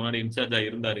தான் அதுக்கு முன்னாடி இன்சார்ஜா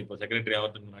இருந்தார், இப்போ செக்ரட்டரி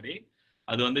ஆகிறதுக்கு முன்னாடி.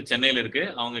 அது வந்து சென்னையில இருக்கு.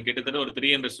 அவங்க கிட்டத்தட்ட ஒரு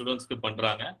 300 ஸ்டூடெண்ட்ஸ்க்கு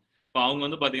பண்றாங்க. இப்போ அவங்க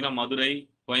வந்து பாத்தீங்கன்னா மதுரை,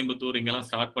 கோயம்புத்தூர் இங்கெல்லாம்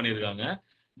ஸ்டார்ட் பண்ணியிருக்காங்க.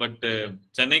 பட்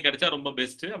சென்னை கிடைச்சா ரொம்ப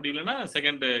பெஸ்ட், அப்படி இல்லைன்னா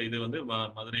செகண்ட் இது வந்து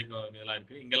மதுரை இதெல்லாம்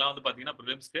இருக்கு. இங்கெல்லாம் வந்து பாத்தீங்கன்னா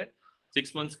ப்ரிலிம்ஸ்க்கு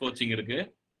 6 months கோச்சிங் இருக்கு.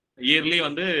 இயர்லி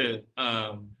வந்து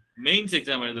மெயின்ஸ்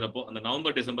எக்ஸாம் எழுதுறப்போ அந்த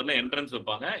நவம்பர் டிசம்பர்ல என்ட்ரன்ஸ்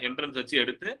வைப்பாங்க. என்ட்ரன்ஸ் வச்சு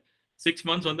எடுத்து 6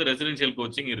 months வந்து ரெசிடென்ஷியல்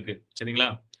கோச்சிங் இருக்கு. சரிங்களா?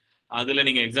 அதுல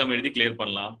நீங்க எக்ஸாம் எழுதி கிளியர்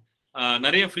பண்ணலாம்.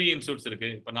 நிறைய ஃப்ரீ இன்ஸ்டியூட்ஸ் இருக்கு.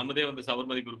 இப்ப நம்மதே வந்து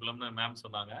சபர்மதி குருகுலம்னு மேம்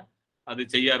சொன்னாங்க, அது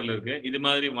செய்யாறுல இருக்கு. இது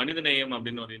மாதிரி மனிதநேயம்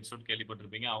அப்படின்னு ஒரு இன்ஸ்டியூட்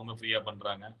கேள்விப்பட்டிருப்பீங்க, அவங்க ஃப்ரீயா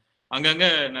பண்றாங்க. அங்கங்க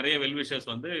நிறைய வெல்விஷர்ஸ்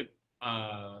வந்து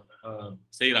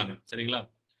செய்யறாங்க. சரிங்களா?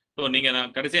 ஸோ நீங்க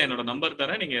நான் கடைசியா என்னோட நம்பர்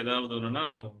தரேன், நீங்க ஏதாவது ஒண்ணுன்னா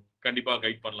கண்டிப்பா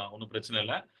கைட் பண்ணலாம், ஒன்றும் பிரச்சனை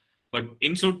இல்லை. பட்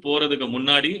இன்ஸ்டியூட் போறதுக்கு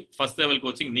முன்னாடி ஃபர்ஸ்ட் லெவல்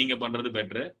கோச்சிங் நீங்க பண்றது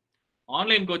பெட்ரு.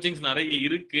 ஆன்லைன் கோச்சிங்ஸ் நிறைய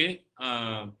இருக்கு.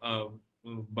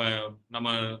 நம்ம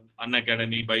அன்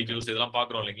அகாடமி, பைஜூஸ் இதெல்லாம்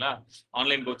பாக்குறோம் இல்லைங்களா,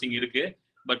 ஆன்லைன் கோச்சிங் இருக்கு.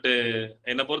 பட்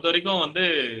என்னை பொறுத்த வரைக்கும் வந்து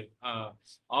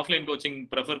ஆஃப்லைன் கோச்சிங்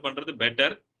ப்ரெஃபர் பண்றது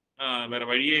பெட்டர். வேற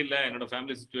வழியே இல்லை, என்னோட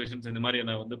ஃபேமிலி சுச்சுவேஷன்ஸ் இந்த மாதிரி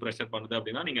என்ன வந்து ப்ரெஷர் பண்ணுது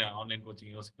அப்படின்னா நீங்க ஆன்லைன்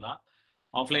கோச்சிங் யோசிக்கலாம்.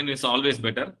 Offline is always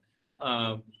better.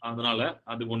 அதனால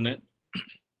அது ஒண்ணு.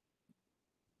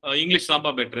 இங்கிலீஷ்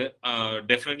தான்ப்பா பெட்ரு.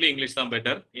 டெஃபினெட்லி இங்கிலீஷ் தான்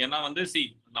பெட்டர். ஏன்னா வந்து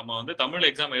நம்ம வந்து தமிழ்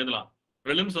எக்ஸாம் எழுதலாம்.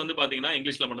 ப்ரிலிம்ஸ் வந்து பாத்தீங்கன்னா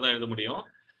இங்கிலீஷ்ல மட்டும் தான் எழுத முடியும்.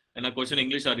 ஏன்னா கொஸ்டின்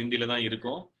இங்கிலீஷ் ஆர் ஹிந்தியில தான்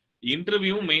இருக்கும்.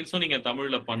 இன்டர்வியூவும் மெயின்ஸும் நீங்க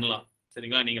தமிழ்ல பண்ணலாம்.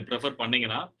 சரிங்களா? நீங்க ப்ரிஃபர்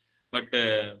பண்ணீங்கன்னா. பட்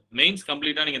மெயின்ஸ்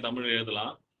கம்ப்ளீட்டா நீங்க தமிழ்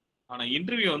எழுதலாம். ஆனா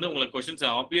இன்டர்வியூ வந்து உங்களுக்கு கொஸ்டின்ஸ்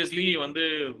ஆப்வியஸ்லி வந்து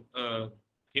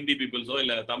ஹிந்தி பீப்புள்ஸோ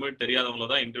இல்ல தமிழ் தெரியாதவங்களோ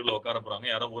தான் இன்டர்வியூல உட்கார போறாங்க.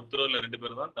 யாரோ ஒருத்தரோ இல்ல 2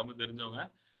 பேர் தான் தமிழ் தெரிஞ்சவங்க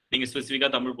நீங்க ஸ்பெசிஃபிக்கா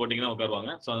தமிழ் போட்டீங்கன்னா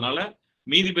உட்காருவாங்க. ஸோ அதனால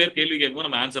மீதி பேர் கேள்வி கேட்கும்போது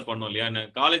நம்ம ஆன்சர் பண்ணோம் இல்லையா.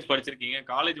 காலேஜ் படிச்சிருக்கீங்க,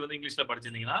 காலேஜ் வந்து இங்கிலீஷ்ல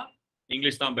படிச்சிருந்தீங்கன்னா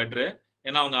இங்கிலீஷ் தான் பெட்ரு.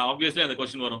 ஏன்னா அவங்க ஆப்வியஸ்லி அந்த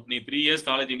கொஸ்டின் வரும், நீ 3 இயர்ஸ்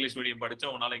காலேஜ் இங்கிலீஷ் மீடியம் படிச்சா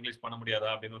உன்னால இங்கிலீஷ் பண்ண முடியாதா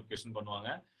அப்படின்னு ஒரு கொஸ்டின் பண்ணுவாங்க.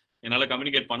 என்னால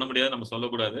கம்யூனிகேட் பண்ண முடியாது நம்ம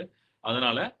சொல்லக்கூடாது.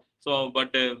 அதனால ஸோ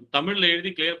பட் தமிழ்ல எழுதி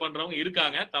கிளியர் பண்றவங்க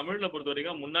இருக்காங்க. தமிழ்ல பொறுத்த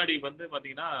வரைக்கும் முன்னாடி வந்து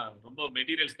பாத்தீங்கன்னா ரொம்ப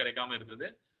மெட்டீரியல்ஸ் கிடைக்காம இருக்குது.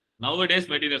 நவ டேஸ்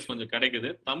மெட்டீரியல்ஸ் கொஞ்சம் கிடைக்குது.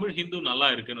 தமிழ் ஹிந்து நல்லா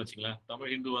இருக்குன்னு வச்சுங்களேன்.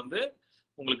 தமிழ் ஹிந்து வந்து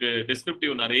உங்களுக்கு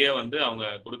டிஸ்கிரிப்டிவ் நிறைய வந்து அவங்க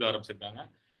கொடுக்க ஆரம்பிச்சிருக்காங்க.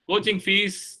 கோச்சிங்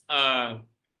ஃபீஸ்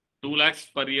 2 lakhs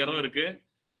பர் இயரும் இருக்கு,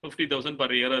 50,000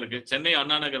 பர் இயரும் இருக்கு. சென்னை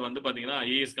அண்ணா நகர் வந்து பாத்தீங்கன்னா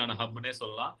ஐஏஎஸ்கான ஹப்னே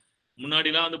சொல்லலாம்.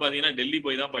 முன்னாடிலாம் வந்து பாத்தீங்கன்னா டெல்லி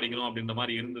போய் தான் படிக்கணும் அப்படின்ற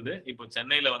மாதிரி இருந்தது. இப்போ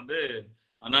சென்னையில வந்து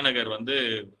அண்ணா நகர் வந்து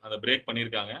அதை பிரேக்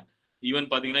பண்ணியிருக்காங்க. ஈவன்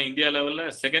பாத்தீங்கன்னா இந்தியா லெவல்ல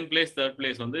 2nd place 3rd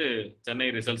place வந்து சென்னை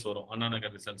ரிசல்ட்ஸ் வரும், அண்ணா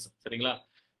நகர் ரிசல்ட்ஸ். சரிங்களா.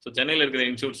 ஸோ சென்னையில் இருக்கிற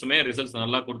இன்ஸ்டியூட்ஸுமே ரிசல்ட்ஸ்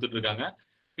நல்லா கொடுத்துட்டு இருக்காங்க.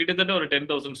 கிட்டத்தட்ட ஒரு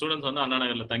 10,000 ஸ்டூடெண்ட்ஸ் வந்து அண்ணா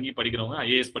நகர்ல தங்கி படிக்கிறவங்க,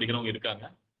 ஐஏஎஸ் படிக்கிறவங்க இருக்காங்க.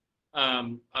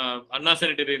 அண்ணா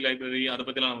சானிட்டரி லைப்ரரி அதை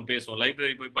பத்திலாம் நம்ம பேசுவோம்.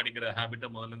 லைப்ரரி போய் படிக்கிற ஹேபிட்டை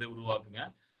முதல்ல இருந்தே உருவாக்குங்க.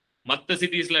 மற்ற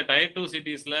சிட்டிஸ்ல Tier 2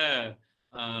 சிட்டிஸ்ல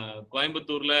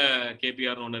கோயம்புத்தூர்ல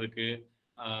கேபிஆர் ஒன்று இருக்கு,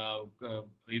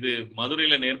 இது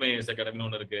மதுரையில நேர்மை ஐஏஎஸ் அகாடமின்னு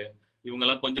ஒன்று இருக்கு.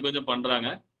 இவங்கெல்லாம் கொஞ்சம் கொஞ்சம் பண்றாங்க.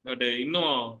 பட்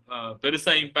இன்னும்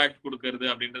பெருசா இம்பாக்ட் கொடுக்கறது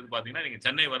அப்படின்றது பாத்தீங்கன்னா நீங்க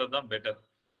சென்னை வர்றது தான் பெட்டர்,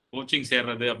 கோச்சிங்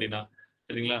சேர்றது அப்படின்னா.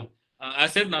 சரிங்களா.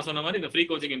 ஆசெட் நான் சொன்ன மாதிரி இந்த ஃப்ரீ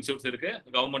கோச்சிங் இன்ஸ்டியூட்ஸ் இருக்கு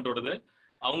கவர்மெண்டோடது,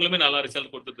 அவங்களுமே நல்லா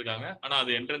ரிசல்ட் கொடுத்துட்டு இருக்காங்க. ஆனா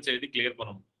அது என்ட்ரன்ஸ் எழுதி கிளியர்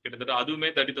பண்ணணும். கிட்டத்தட்ட அதுவுமே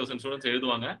 30,000 ஸ்டூடெண்ட்ஸ்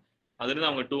எழுதுவாங்க, அதுல இருந்து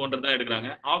அவங்க 200 தான் எடுக்கிறாங்க.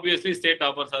 ஆப்வியஸ்லி ஸ்டேட்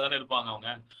டாப்பர்ஸா தானே இருப்பாங்க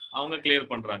அவங்க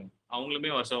கிளியர் பண்றாங்க. அவங்களுமே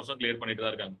வருஷம் வருஷம் கிளியர் பண்ணிட்டு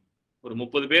தான் இருக்காங்க. ஒரு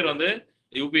 30 பேர் வந்து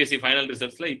யூபிஎஸ்சி ஃபைனல்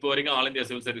ரிசல்ட்ஸ்ல இப்போ வரைக்கும் all India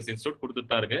civil service institute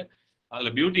கொடுத்துட்டு தான் இருக்கு. அதுல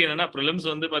பியூட்டி என்னன்னா ப்ரிலிம்ஸ்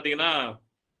வந்து பாத்தீங்கன்னா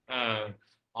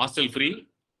ஹாஸ்டல் ஃப்ரீ,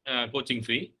 கோச்சிங்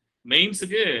ஃப்ரீ.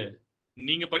 மெயின்ஸுக்கு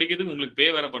நீங்க படிக்கிறதுக்கு உங்களுக்கு பே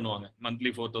வேற பண்ணுவாங்க,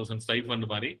 மந்த்லி 4,000 ஸ்டைஃபண்ட்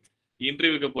மாதிரி.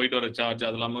 இன்டர்வியூக்கு போயிட்டு வர சார்ஜ்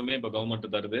அது எல்லாமே இப்போ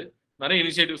கவர்மெண்ட் தருது. நிறைய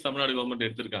இனிஷியேட்டிவ்ஸ் தமிழ்நாடு கவர்மெண்ட்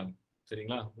எடுத்திருக்காங்க.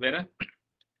 சரிங்களா. வேற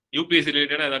யூபிஎஸ்சி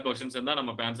ரிலேட்டடா ஏதாவது கொஸ்டின்ஸ் இருந்தா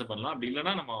நம்ம ஆன்சர் பண்ணலாம். அப்படி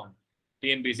இல்லைன்னா நம்ம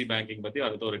டிஎன்பிசி பேங்கிங் பத்தி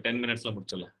அடுத்த ஒரு 10 minutesல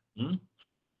முடிச்சிடலாம்.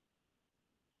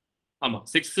 ஆமா,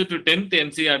 6th to 10th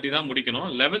என்சிஆர்டி தான் முடிக்கணும்.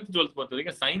 11th 12th பொறுத்த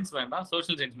வரைக்கும் சயின்ஸ் வேண்டாம்,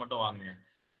 சோஷியல் சயின்ஸ் மட்டும் வாங்குங்க.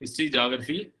 ஹிஸ்டரி,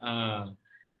 ஜியாகிரபி,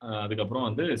 அதுக்கப்புறம்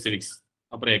வந்து சிவிக்ஸ்,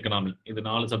 அப்புறம் எக்கனாமி, இது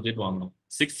 4 சப்ஜெக்ட் வாங்கணும்.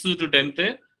 6th to 10th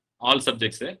all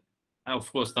subjects,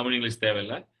 of course Tamil English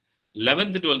தேவையில்லை.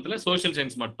 11th 12thல சோஷியல்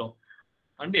சயின்ஸ் மட்டும்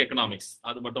அண்ட் எக்கனாமிக்ஸ்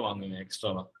அது மட்டும் வாங்குங்க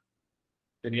எக்ஸ்ட்ராவா.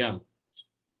 சரியா.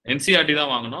 என்சிஆர்டி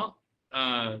தான் வாங்கணும்.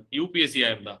 யூபிஎஸ்சியா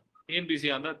இருந்தா,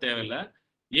 டிஎன்பிசியா இருந்தா தேவையில்லை.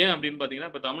 ஏன் அப்படின்னு பாத்தீங்கன்னா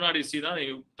இப்ப தமிழ்நாடு ஹிஸ்டரி தான்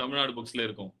தமிழ்நாடு புக்ஸ்ல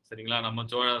இருக்கும். சரிங்களா. நம்ம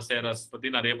சோழா சேராஸ் பத்தி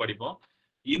நிறைய படிப்போம்.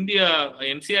 இந்தியா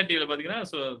என்சிஆர்டியில பாத்தீங்கன்னா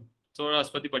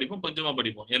சோழாஸ் பத்தி படிப்போம், கொஞ்சமா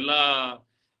படிப்போம். எல்லா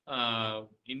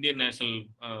இந்தியன் நேஷனல்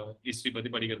ஹிஸ்டரி பத்தி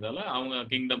படிக்கிறதால அவங்க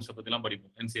கிங்டம்ஸ் பத்தி எல்லாம்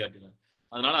படிப்போம் என்சிஆர்டில.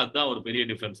 அதனால அதுதான் ஒரு பெரிய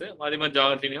டிஃபரன்ஸ். அதே மாதிரி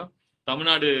ஜியாகிரபிலையும்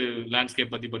தமிழ்நாடு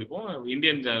லேண்ட்ஸ்கேப் பத்தி படிப்போம்,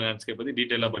 இந்தியன் லேண்ட்ஸ்கேப் பத்தி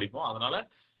டீட்டெயிலா படிப்போம். அதனால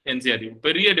என்சிஆர்டி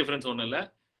பெரிய டிஃபரன்ஸ் ஒன்றும் இல்லை.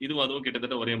 இதுவும் அதுவும்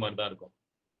கிட்டத்தட்ட ஒரே மாதிரி தான் இருக்கும்.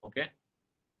 ஓகே.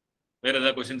 வேற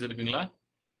ஏதாவது கொஸ்டின்ஸ் இருக்குங்களா?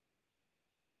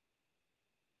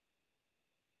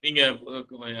 நீங்க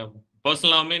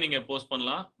பர்சனலாவுமே நீங்க போஸ்ட்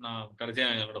பண்ணலாம். நான் கடைசியா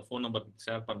என்னோட ஃபோன் நம்பர்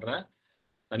ஷேர் பண்றேன்,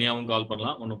 தனியாகவும் கால்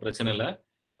பண்ணலாம், ஒன்றும் பிரச்சனை இல்லை.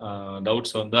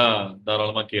 டவுட்ஸ் வந்தா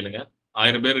தாராளமா கேளுங்க.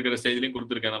 1000 பேர் இருக்கிற ஸ்டேஜ்லயும்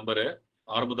கொடுத்துருக்கேன் நம்பரு.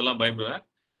 ஆரம்பத்தெல்லாம் பயப்படுவேன்,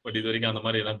 பட் இது வரைக்கும் அந்த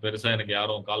மாதிரி எல்லாம் பெருசா எனக்கு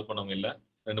யாரும் கால் பண்ணவங்க இல்லை,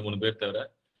 2-3 பேர் தவிர.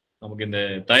 நமக்கு இந்த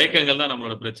தயக்கங்கள் தான்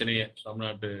நம்மளோட பிரச்சனையே,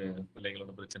 தமிழ்நாட்டு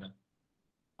பிள்ளைகளோட பிரச்சனை.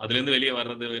 அதுல இருந்து வெளியே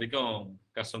வர்றது வரைக்கும்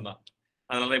கஷ்டம்தான்.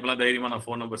 அதனால இப்பெல்லாம் தைரியமா நான்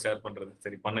ஃபோன் நம்பர் ஷேர் பண்றது.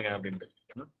 சரி பண்ணுங்க அப்படின்ட்டு.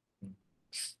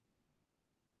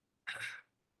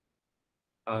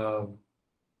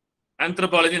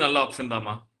 ஆந்த்ரோபாலஜி நல்ல ஆப்ஷன்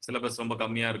தான்மா. சிலபஸ் ரொம்ப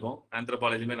கம்மியா இருக்கும்.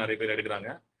 ஆந்த்ரோபாலஜியுமே நிறைய பேர் எடுக்கிறாங்க.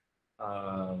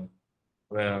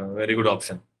 Very good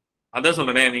option. அதான்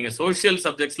சொல்றேனே, நீங்க சோசியல்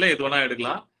சப்ஜெக்ட்ஸ்ல எது வேணா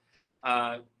எடுக்கலாம்.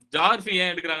 ஜியாகிரபி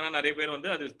ஏன் எடுக்கிறாங்கன்னா நிறைய பேர் வந்து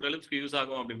அது ப்ரிலிம்ஸ்க்கு யூஸ்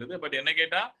ஆகும் அப்படின்றது. பட் என்ன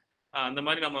கேட்டா அந்த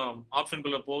மாதிரி நம்ம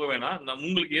ஆப்ஷனுக்குள்ள போக வேணாம்.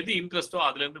 உங்களுக்கு எது இன்ட்ரெஸ்டோ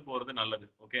அதுல இருந்து போறது நல்லது.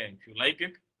 Okay, if you like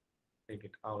it take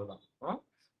it, அவ்வளவுதான்.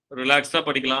 ரிலாக்ஸ்டா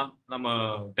படிக்கலாம், நம்ம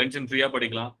டென்ஷன் ஃப்ரீயா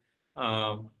படிக்கலாம்.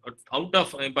 அவுட்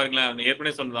ஆஃப் பாருங்களேன்,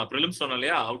 ஏற்கனவே சொன்னதான் ப்ரிலிம்ஸ் சொன்னோம்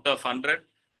இல்லையா, அவுட் ஆஃப் 100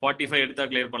 45 எடுத்தா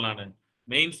கிளியர் பண்ணலான்னு.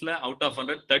 மெயின்ஸ்ல அவுட் ஆஃப்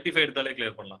 100 35 எடுத்தாலே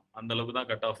கிளியர் பண்ணலாம். அந்த அளவுக்கு தான்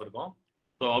கட் ஆஃப் இருக்கும்.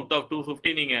 ஸோ அவுட் ஆஃப்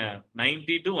 250 நீங்க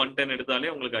 90 to 110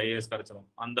 எடுத்தாலே உங்களுக்கு ஐஏஎஸ் கிடைச்சிடும்.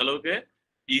 அந்த அளவுக்கு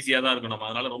ஈஸியா தான் இருக்கும். நம்ம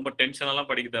அதனால ரொம்ப டென்ஷனெல்லாம்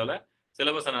படிக்க தேவை.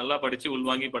 சிலபஸை நல்லா படிச்சு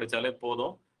உள்வாங்கி படிச்சாலே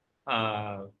போதும்.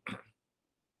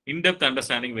 இன்டெப்த்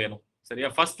அண்டர்ஸ்டாண்டிங் வேணும். சரியா.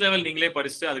 ஃபர்ஸ்ட் லெவல் நீங்களே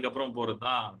படிச்சுட்டு அதுக்கப்புறம் போறது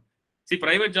தான்.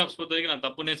 பிரைவேட் ஜாப்ஸ் பொறுத்த வரைக்கும் நான்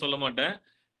தப்புன்னே சொல்ல மாட்டேன்.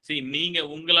 நீங்க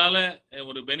உங்களால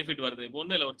ஒரு பெனிஃபிட் வருது. இப்போ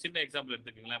ஒன்றும் இல்லை, ஒரு சின்ன எக்ஸாம்பிள்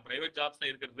எடுத்துக்கீங்களேன். பிரைவேட் ஜாப்ஸ்ல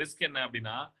இருக்கிற ரிஸ்க் என்ன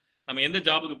அப்படின்னா, நம்ம எந்த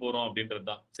ஜாபுக்கு போறோம் அப்படின்றது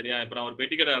தான். சரியா. இப்போ நான் ஒரு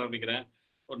பெட்டி கடை ஆரம்பிக்கிறேன்,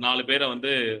 ஒரு 4 பேரை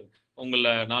வந்து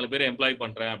உங்களை 4 பேரை எம்ப்ளாய்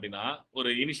பண்றேன் அப்படின்னா, ஒரு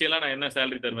இனிஷியலா நான் என்ன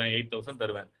சேலரி தருவேன், 8,000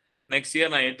 தருவேன். நெக்ஸ்ட்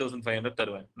இயர் நான் 8,500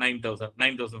 தருவேன், 9,000,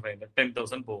 9,500,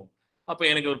 10,000 போகும். அப்போ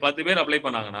எனக்கு ஒரு 10 பேர் அப்ளை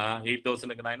பண்ணாங்கன்னா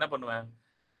 8,000க்கு நான் என்ன பண்ணுவேன்,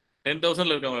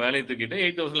 10,000ல இருக்கவங்க வேலையை தூக்கிட்டு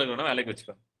 8,000ல இருக்கவங்க வேலைக்கு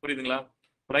வச்சுப்பேன். புரியுதுங்களா?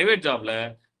 பிரைவேட் ஜாப்ல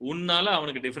உன்னால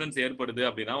அவனுக்கு டிஃபரன்ஸ் ஏற்படுது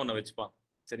அப்படின்னா உன்னை வச்சுப்பான்.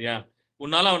 சரியா?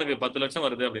 உன்னால அவனுக்கு 10 லட்சம்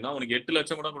வருது அப்படின்னா உனக்கு 8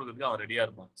 லட்சம் கூட கொடுக்கறதுக்கு அவன் ரெடியா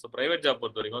இருப்பான். ஸோ பிரைவேட் ஜாப்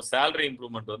பொறுத்த வரைக்கும் சேலரி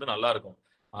இம்ப்ரூவ்மெண்ட் வந்து நல்லா இருக்கும்.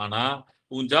 ஆனா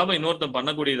உன் ஜாபை இன்னொருத்தன்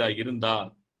பண்ணக்கூடியதா இருந்தா,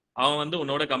 அவன் வந்து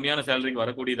உன்னோட கம்மியான சேலரிக்கு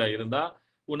வரக்கூடியதா இருந்தா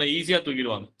உன்னை ஈஸியா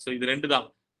தூக்கிடுவாங்க. ஸோ இது ரெண்டு தான்.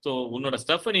 ஸோ உன்னோட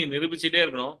ஸ்டஃப்பை நீ நிரூபிச்சுட்டே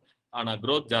இருக்கணும். ஆனா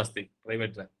growth ஜாஸ்தி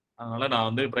பிரைவேட்ல. அதனால நான்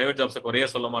வந்து பிரைவேட் ஜாப்ஸை குறைய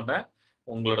சொல்ல மாட்டேன்.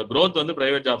 உங்களோட growth வந்து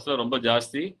பிரைவேட் ஜாப்ஸ்ல ரொம்ப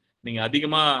ஜாஸ்தி. நீங்க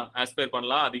அதிகமா ஆஸ்பயர்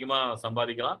பண்ணலாம், அதிகமா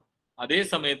சம்பாதிக்கலாம். அதே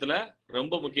சமயத்துல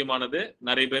ரொம்ப முக்கியமானது,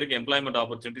 நிறைய பேருக்கு எம்ப்ளாய்மெண்ட்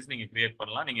ஆப்பர்ச்சுனிட்டிஸ் நீங்க கிரியேட்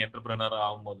பண்ணலாம் நீங்க என்டர்பிரினர்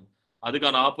ஆகும்போது.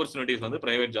 அதுக்கான ஆப்பர்ச்சுனிட்டிஸ் வந்து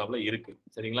பிரைவேட் ஜாப்ல இருக்கு.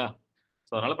 சரிங்களா?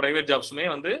 ஸோ அதனால பிரைவேட் ஜாப்ஸுமே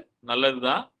வந்து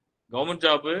நல்லதுதான். கவர்மெண்ட்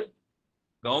ஜாப்,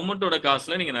 கவர்மெண்டோட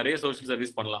காசுல நீங்க நிறைய சோஷியல்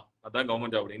சர்வீஸ் பண்ணலாம். அதான்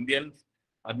கவர்மெண்ட் ஜாப். இந்தியன்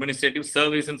அட்மினிஸ்ட்ரேட்டிவ்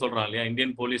சர்வீஸ்ன்னு சொல்றாங்க இல்லையா,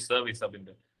 இந்தியன் போலீஸ் சர்வீஸ்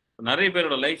அப்படின்ட்டு. நிறைய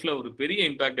பேரோட லைஃப்ல ஒரு பெரிய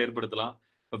இம்பாக்ட் ஏற்படுத்தலாம்.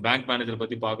 இப்போ பேங்க் மேனேஜர்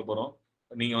பத்தி பார்க்க போறோம்.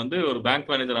 நீங்க வந்து ஒரு பேங்க்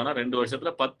மேனேஜர் ஆனா 2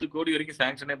 வருஷத்துல 10 கோடி வரைக்கும்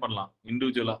சாங்ஷனே பண்ணலாம்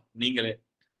இண்டிவிஜுவலா.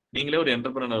 நீங்களே ஒரு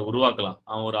என்டர்பிரினர் உருவாக்கலாம்.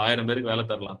 அவன் ஒரு 1000 பேருக்கு வேலை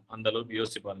தரலாம். அந்த அளவுக்கு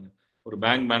யோசிச்சு பாருங்க. ஒரு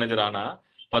பேங்க் மேனேஜர் ஆனா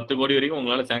 10 கோடி வரைக்கும்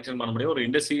உங்களால சாங்ஷன் பண்ண முடியும். ஒரு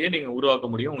இண்டஸ்ட்ரியே நீங்க உருவாக்க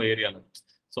முடியும் உங்க ஏரியால.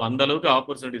 ஸோ அந்த அளவுக்கு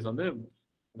ஆப்பர்ச்சுனிட்டிஸ் வந்து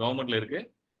கவர்மெண்ட்ல இருக்கு,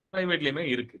 பிரைவேட்லயுமே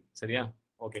இருக்கு. சரியா?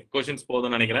 ஓகே, கொஸ்டின்ஸ்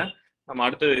போதும்னு நினைக்கிறேன். நம்ம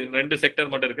அடுத்து 2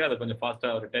 செக்டர் மட்டும் இருக்கு, அதை கொஞ்சம் ஃபாஸ்டா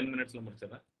ஒரு 10 மினிட்ஸ்ல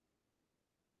முடிச்சிடறேன்.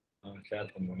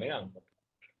 ஷேர் பண்ணுவோம் இல்லையா?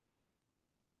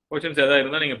 கொஸ்டின்ஸ் ஏதாவது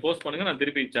இருந்தா நீங்க போஸ்ட் பண்ணுங்க, நான்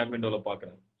திருப்பி சாட் விண்டோல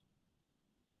பாக்குறேன்.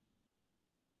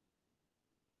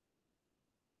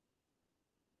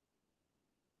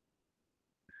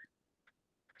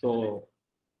 ஸோ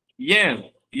ஏன்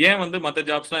ஏன் வந்து மற்ற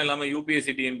ஜாப்ஸ்லாம் இல்லாம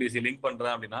யூபிஎஸ்சி டிஎன்பிஎஸ்சி லிங்க்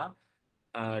பண்றேன் அப்படின்னா,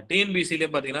 டிஎன்பிஎஸ்சிலே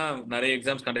பார்த்தீங்கன்னா நிறைய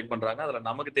எக்ஸாம்ஸ் கண்டக்ட் பண்றாங்க. அதுல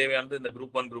நமக்கு தேவையானது இந்த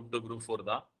குரூப் 1, குரூப் 2, குரூப் 4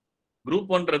 தான்.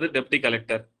 Group 1ன்றது deputy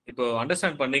collector. இப்போ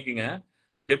அண்டர்ஸ்டாண்ட் பண்ணிக்கங்க,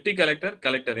 டெப்டி கலெக்டர்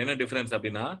கலெக்டர் என்ன டிஃபரன்ஸ்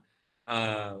அப்படின்னா,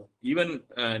 ஈவன்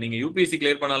நீங்க யூபிஎஸ்சி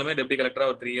கிளியர் பண்ணாலுமே டெப்டி கலெக்டரா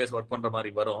ஒரு 3 இயர்ஸ் ஒர்க் பண்ற மாதிரி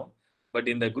வரும். பட்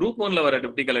இந்த குரூப் 1ல வர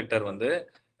டெப்டி கலெக்டர் வந்து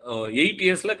 8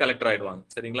 இயர்ஸ்ல கலெக்டர் ஆயிடுவாங்க.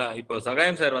 சரிங்களா? இப்போ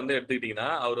சகாயம் சார் வந்து எடுத்துக்கிட்டீங்கன்னா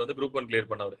அவர் வந்து குரூப் 1 கிளியர்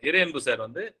பண்ணவர், இறையன்பு சார்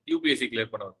வந்து யூபிஎஸ்சி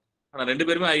கிளியர் பண்ணவர். ஆனா 2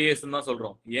 பேருமே ஐஏஎஸ் தான்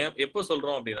சொல்றோம். ஏன் எப்போ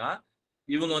சொல்றோம் அப்படின்னா,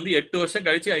 இவங்க வந்து 8 வருஷம்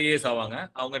கழிச்சு ஐஏஎஸ் ஆவாங்க,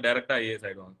 அவங்க டைரக்டா ஐஏஎஸ்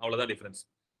ஆயிடுவாங்க. அவ்வளவுதான் டிஃபரன்ஸ்.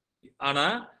 ஆனா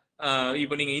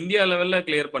இப்போ நீங்க இந்தியா லெவல்ல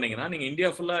கிளியர் பண்ணீங்கன்னா நீங்க இந்தியா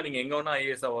ஃபுல்லா நீங்க எங்க வேணா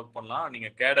ஐஏஎஸ் ஒர்க் பண்ணலாம். நீங்க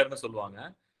கேடர்னு சொல்லுவாங்க.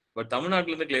 பட்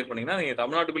தமிழ்நாட்டுல இருந்து கிளியர் பண்ணீங்கன்னா நீங்க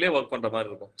தமிழ்நாட்டுக்குள்ளேயே ஒர்க் பண்ற மாதிரி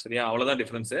இருக்கும். சரியா? அவ்வளவுதான்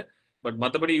டிஃபரன்ஸ். பட்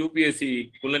மற்றபடி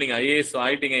யூபிஎஸ்சிக்குள்ள நீங்க ஐஏஎஸ்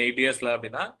ஆயிட்டீங்க 8 இயர்ஸ்ல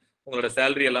அப்படின்னா உங்களோட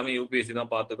சேலரி எல்லாமே யூபிஎஸ்சி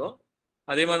தான் பார்த்துக்கும்.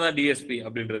 அதே மாதிரி தான் டிஎஸ்பி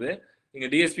அப்படின்றது. நீங்க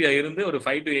டிஎஸ்பி இருந்து ஒரு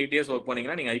 5 to 8 இயர்ஸ் ஒர்க்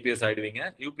பண்ணீங்கன்னா நீங்க ஐபிஎஸ் ஆயிடுவீங்க.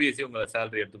 யூபிஎஸ்சி உங்க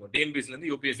சேலரி எடுத்துக்கும். டிஎன்பிஎஸ்ல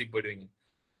இருந்து யூபிஎஸ்சிக்கு போயிடுவீங்க.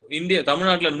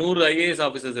 தமிழ்நாட்டில் 100 ஐஏஎஸ்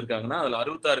ஆஃபீஸர்ஸ் இருக்காங்கன்னா அதுல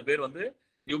 66 பேர் வந்து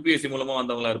யூபிஎஸ்சி மூலமா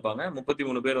வந்தவங்களா இருப்பாங்க,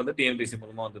 33 பேர் வந்து டிஎன்பிஎஸ்சி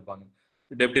மூலமா வந்திருப்பாங்க.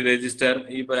 டெப்டி ரெஜிஸ்டர்,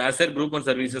 இப்போ ஆசர் குரூப் 1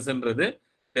 சர்வீசஸ்ன்றது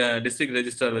டிஸ்ட்ரிக்ட்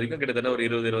ரெஜிஸ்டர் வரைக்கும் கிட்டத்தட்ட ஒரு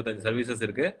 20-25 சர்வீசஸ்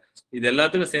இருக்கு. இது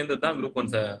எல்லாத்துக்கும் சேர்ந்து தான் குரூப் 1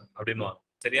 அப்படின்னு.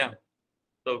 சரியா?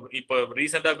 ஸோ இப்போ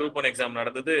ரீசெண்டா குரூப் 1 எக்ஸாம்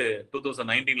நடந்தது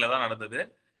 2019ல தான் நடந்தது.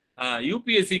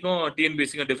 யூபிஎஸ்சிக்கும்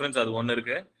டிஎன்பிஎஸ்சிக்கும் டிஃபரன்ஸ் அது ஒன்று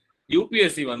இருக்கு.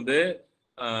 யூபிஎஸ்சி வந்து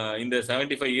இந்த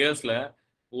 75 இயர்ஸ்ல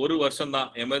ஒரு வருஷம் தான்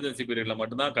எமர்ஜென்சி பீரியட்ல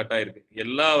மட்டும்தான் கட் ஆயிருக்கு.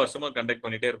 எல்லா வருஷமும் கண்டக்ட்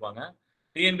பண்ணிட்டே இருப்பாங்க.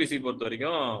 டிஎன்பிசி பொறுத்த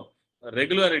வரைக்கும்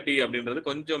ரெகுலாரிட்டி அப்படின்றது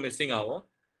கொஞ்சம் மிஸ்ஸிங் ஆகும்.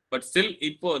 பட் ஸ்டில்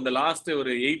இப்போ இந்த லாஸ்ட்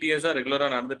ஒரு 8 இயர்ஸா ரெகுலரா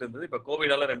நடந்துட்டு இருந்தது. இப்போ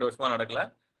கோவிடால 2 வருஷமா நடக்கல.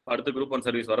 அடுத்து குரூப் 1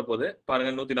 சர்வீஸ் வரப்போகுது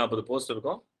பாருங்க. 140 போஸ்ட்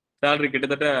இருக்கும். சேலரி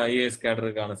கிட்டத்தட்ட ஐஏஎஸ்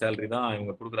கேடருக்கான சேலரி தான்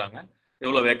இவங்க கொடுக்குறாங்க.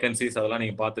 எவ்வளவு வேகன்சிஸ் அதெல்லாம்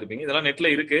நீங்க பார்த்துருப்பீங்க. இதெல்லாம்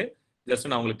நெட்ல இருக்கு. ஜஸ்ட்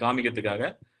நான் உங்களுக்கு காமிக்கிறதுக்காக.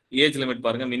 ஏஜ் லிமிட்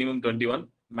பாருங்க, மினிமம் 21,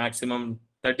 மேக்ஸிமம்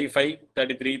 35,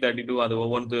 33, 32, அது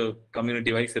ஒவ்வொன்று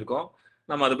கம்யூனிட்டி வைஸ் இருக்கும்.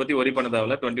 நம்ம அதை பத்தி ஒரி பண்ண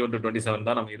தேவையில்ல. 21 to 27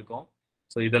 தான் நம்ம இருக்கோம்.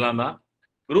 ஸோ இதெல்லாம் தான்.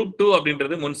 குரூப் 2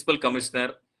 அப்படின்றது முனிசிபல்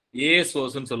கமிஷனர்,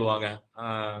 ஏஎஸ்ஓஸ்ன்னு சொல்லுவாங்க,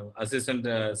 அசிஸ்டன்ட்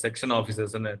செக்ஷன்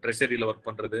ஆஃபீஸர்ஸ்ன்னு ட்ரெஷரியில் ஒர்க்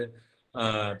பண்றது,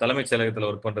 தலைமைச் செயலகத்தில்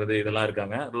ஒர்க் பண்றது, இதெல்லாம்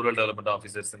இருக்காங்க. Rural development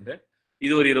officers.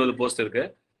 இது ஒரு 20 போஸ்ட் இருக்கு.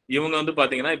 இவங்க வந்து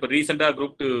பாத்தீங்கன்னா இப்போ ரீசெண்டா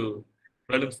குரூப் 2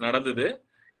 ப்ரிலிம்ஸ் நடந்தது.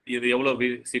 இது எவ்வளவு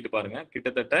சீட்டு பாருங்க,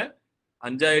 கிட்டத்தட்ட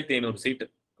 5500 சீட்டு.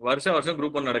 வருஷம்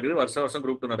குரூப் 1 நடக்குது, வருஷம்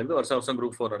குரூப் 2 நடக்குது, வருஷம்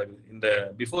குரூப் 4 நடக்குது. இந்த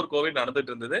பிஃபோர் கோவிட்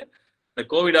நடந்துட்டு இருந்தது. இந்த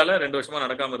கோவிடால 2 வருஷமா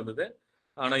நடக்காம இருந்தது.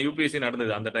 ஆனா யூபிஎஸ்சி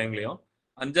நடந்தது அந்த டைம்லயும்.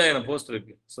 5000 போஸ்ட்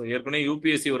இருக்கு. ஸோ ஏற்கனவே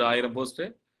யூபிஎஸ்சி ஒரு 1000 போஸ்ட்,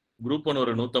 குரூப் 1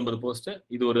 ஒரு 150 போஸ்ட்,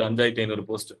 இது ஒரு 5500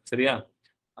 போஸ்ட். சரியா?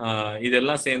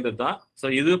 இதெல்லாம் சேர்ந்தது தான். ஸோ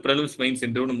இது ப்ரிலிம்ஸ் மெயின்ஸ்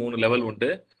இன்டர்வியூன்னு 3 லெவல் உண்டு.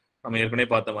 நம்ம ஏற்கனவே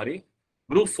பார்த்த மாதிரி.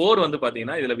 குரூப் 4 வந்து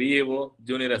பாத்தீங்கன்னா இதுல விஏஓ,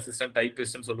 ஜூனியர் அசிஸ்டன்ட்,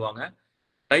 டைப்பிஸ்ட்னு சொல்லுவாங்க.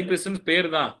 டைப்பிஸ்ட்னு பேர்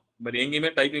தான், பட் எங்கேயுமே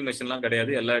டைப்பிங் மிஷின்லாம்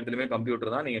கிடையாது. எல்லா இடத்துலையுமே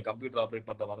கம்ப்யூட்டர் தான். நீங்க கம்ப்யூட்டர் ஆப்ரேட்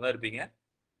பண்ற மாதிரி தான் இருப்பீங்க.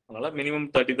 அதனால மினிமம்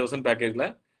 30,000 பேக்கேஜ்ல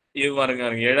இது பாருங்க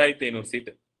 7500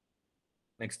 சீட்டு.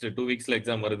 நெக்ஸ்ட் 2 வீக்ஸ்ல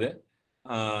எக்ஸாம் வருது.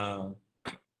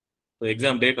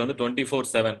 எக்ஸாம் டேட் வந்து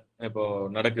 24/7 இப்போ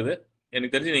நடக்குது.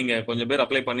 எனக்கு தெரிஞ்சு நீங்க கொஞ்சம் பேர்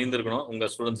அப்ளை பண்ணியிருந்திருக்கணும் உங்க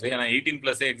ஸ்டூடெண்ட்ஸ். ஏன்னா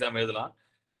 18+ எக்ஸாம் எழுதலாம்.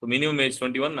 மினிமம் ஏஜ்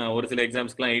 21, ஒரு சில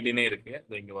எக்ஸாம்ஸ்க்குலாம் 18 இருக்கு.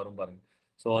 இங்க வரும் பாருங்க.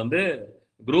 ஸோ வந்து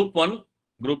குரூப் 1,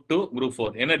 குரூப் 2, குரூப்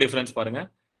 4 என்ன டிஃபரன்ஸ் பாருங்க.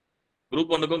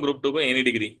 Group 1க்கும் group 2க்கும் any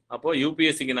degree. அப்போ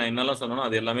யூபிஎஸ்சிக்கு நான் என்னெல்லாம் சொன்னனோ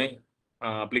அது எல்லாமே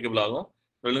அப்ளிகபிள் ஆகும்.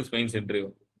 Prelims mains interview.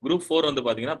 குரூப் 4 வந்து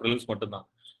பாத்தீங்கன்னா ப்ரிலிம்ஸ் மட்டும்தான்.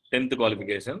 10th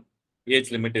குவாலிஃபிகேஷன்,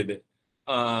 ஏஜ் லிமிட் இது.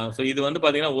 ஸோ இது வந்து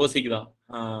பாத்தீங்கன்னா ஓசிக்கு தான்.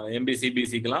 எம்பிசி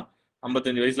பிசிக்கெல்லாம்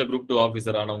 55 வயசுல குரூப் 2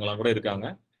 ஆஃபீஸர் ஆனவங்கலாம் கூட இருக்காங்க.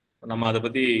 நம்ம அதை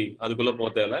பத்தி அதுக்குள்ள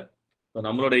போக தேவை.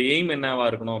 நம்மளோட எய்ம் என்னவா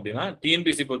இருக்கணும் அப்படின்னா,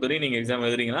 டிஎன்பிசி பொறுத்தவரைக்கும் நீங்க எக்ஸாம்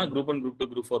எழுதுறீங்கன்னா குரூப் 1, குரூப் 2,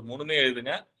 குரூப் 4 மூணுமே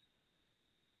எழுதுங்க.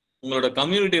 உங்களோட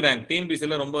கம்யூனிட்டி ரேங்க்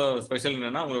டிஎன்பிசில ரொம்ப ஸ்பெஷல்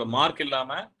என்னன்னா, உங்களோட மார்க்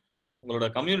இல்லாம உங்களோட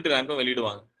கம்யூனிட்டி ரேங்க்கும்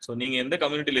வெளியிடுவாங்க. ஸோ நீங்க எந்த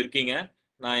கம்யூனிட்டியில இருக்கீங்க,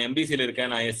 நான் எம்பிசியில்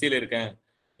இருக்கேன், நான் எஸ்சியில் இருக்கேன்,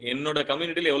 என்னோட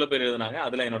கம்யூனிட்டியில எவ்வளவு பேர் எழுதுனாங்க,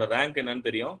 அதுல என்னோட ரேங்க் என்னன்னு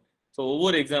தெரியும். ஸோ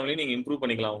ஒவ்வொரு எக்ஸாம்லையும் நீங்க இம்ப்ரூவ்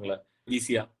பண்ணிக்கலாம் உங்களை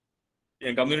ஈஸியா.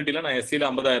 என் கம்யூனிட்டியில நான் எஸ்சியில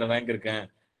 50,000 ரேங்க் இருக்கேன்,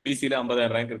 பிசியில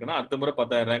 50,000 ரேங்க் இருக்குன்னா அடுத்த முறை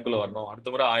 10,000 ரேங்க்குள்ள வரணும், அடுத்த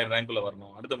முறை 1000 ரேங்க்குள்ள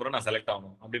வரணும், அடுத்த முறை நான் செலக்ட்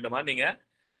ஆகணும் அப்படின்ற மாதிரி நீங்க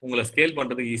உங்களை ஸ்கேல்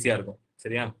பண்றதுக்கு ஈஸியா இருக்கும்.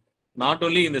 சரியா? நாட்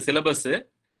ஓன்லி இந்த சிலபஸ்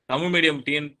தமிழ் மீடியம்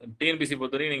டிஎன்பிசி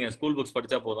பொறுத்தவரைக்கும் நீங்க ஸ்கூல் புக்ஸ்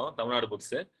படிச்சா போதும், தமிழ்நாடு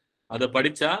புக்ஸ். அதை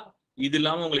படிச்சா இது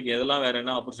இல்லாம உங்களுக்கு எதெல்லாம் வேற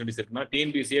என்ன ஆப்பர்ச்சுனிட்டிஸ் இருக்குன்னா,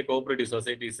 டிஎன்பிசிஏ cooperative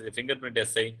societies, finger print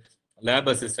SI, lab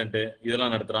assistant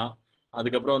இதெல்லாம் நடத்துறான்.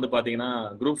 அதுக்கப்புறம் வந்து பாத்தீங்கன்னா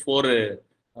குரூப் 4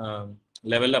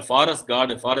 லெவல்ல forest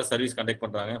card, forest service conduct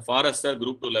பண்றாங்க. Forester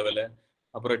group 2 level.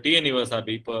 அப்புறம் டிஎன்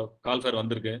யூஎஸ்ஆர்பி இப்போ கால்ஃபேர்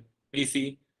வந்திருக்கு. பிசி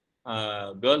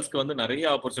கேர்ள்ஸ்க்கு வந்து நிறைய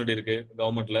ஆப்பர்ச்சுனிட்டி இருக்கு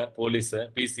கவர்மெண்ட்ல. போலீஸ்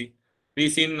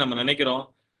பிசின்னு நம்ம நினைக்கிறோம்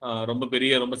ரொம்ப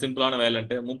பெரிய ரொம்ப சிம்பிளான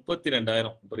வேலைன்ட்டு.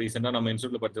 32,000 இப்போ ரீசெண்டாக நம்ம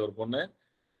இன்ஸ்டியூட்ல படிச்ச ஒரு பொண்ணு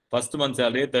ஃபர்ஸ்ட் மந்த்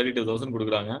சேலரியே 32,000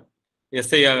 கொடுக்குறாங்க.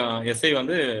 எஸ்ஐ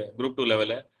வந்து குரூப் 2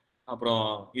 லெவலு. அப்புறம்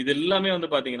இது எல்லாமே வந்து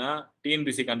பாத்தீங்கன்னா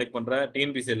டிஎன்பிசி கண்டக்ட் பண்ற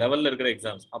டிஎன்பிசி லெவல்ல இருக்கிற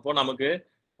எக்ஸாம்ஸ். அப்போ நமக்கு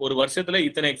ஒரு வருஷத்துல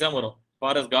இத்தனை எக்ஸாம் வரும்.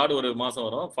 ஃபாரஸ்ட் கார்டு ஒரு மாசம்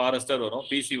வரும், ஃபாரஸ்டர் வரும்,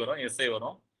 பிசி வரும், எஸ்ஐ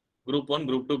வரும், குரூப் 1,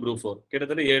 குரூப் 2, குரூப் 4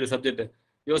 கிட்டத்தட்ட 7 சப்ஜெக்ட்.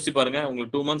 யோசிச்சு பாருங்க,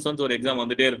 உங்களுக்கு 2 months வந்து ஒரு எக்ஸாம்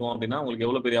வந்துட்டே இருக்கும் அப்படின்னா உங்களுக்கு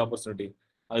எவ்வளவு பெரிய ஆப்பர்ச்சுனிட்டி.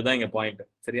 அதுதான் இங்க பாயிண்ட்.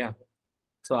 சரியா?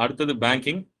 ஸோ அடுத்தது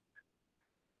பேங்கிங்.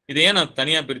 இது ஏன் நான்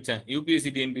தனியா பிரிச்சேன்,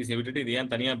 யூபிஎஸ்சி டிஎன்பிசி விட்டுட்டு இது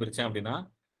ஏன் தனியா பிரிச்சேன் அப்படின்னா,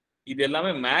 இது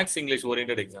எல்லாமே மேக்ஸ் இங்கிலீஷ்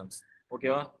ஓரியன்ட் எக்ஸாம்ஸ்.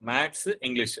 ஓகேவா? Maths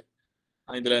English.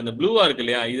 இதுல இந்த ப்ளூவா இருக்கு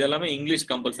இல்லையா, இது எல்லாமே இங்கிலீஷ்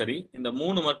கம்பல்சரி. இந்த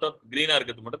 3 மட்டும் கிரீனா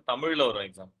இருக்கிறது மட்டும் தமிழ்ல வரும்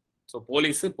exam. So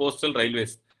police, postal,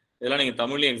 railways இதெல்லாம் நீங்க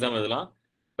தமிழ்லயும் எக்ஸாம் எழுதலாம்.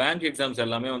 பேங்க் எக்ஸாம்ஸ்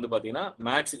எல்லாமே வந்து பாத்தீங்கன்னா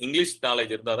மேக்ஸ் இங்கிலீஷ்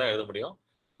நாலேஜ் இருந்தால் தான் எழுத முடியும்.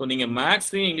 ஸோ நீங்க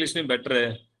மேக்ஸ்லயும் இங்கிலீஷ்லயும் பெட்டரு,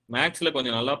 மேக்ஸ்ல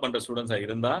கொஞ்சம் நல்லா பண்ற ஸ்டூடெண்ட்ஸா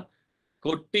இருந்தா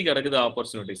கொட்டி கிடக்குது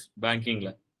ஆப்பர்ச்சுனிட்டிஸ்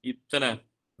பேங்கிங்ல. இத்தனை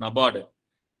நபார்டு,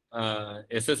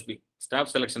 எஸ்எஸ்பி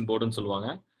ஸ்டாஃப் செலெக்ஷன் போர்டுன்னு சொல்லுவாங்க.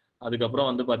 அதுக்கப்புறம்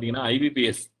வந்து பாத்தீங்கன்னா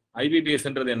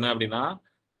ஐபிபிஎஸ்ன்றது என்ன அப்படின்னா,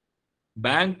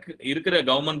 பேங்க் இருக்கிற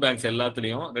கவர்மெண்ட் பேங்க்ஸ்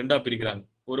எல்லாத்துலயும் 2ஆ பிரிக்கிறாங்க.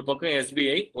 ஒரு பக்கம்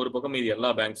எஸ்பிஐ, ஒரு பக்கம் மீதி எல்லா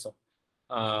பேங்க்ஸும்.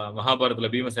 மகாபாரதத்துல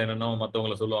பீமசேனனும்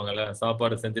மற்றவங்களை சொல்லுவாங்கல்ல,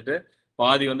 சாப்பாடு செஞ்சுட்டு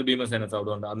பாதி வந்து பீமசேனன்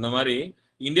சாப்பிடுவாங்க. அந்த மாதிரி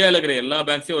இந்தியாவில் இருக்கிற எல்லா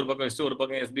பேங்க்ஸையும் ஒரு பக்கம் வச்சுட்டு ஒரு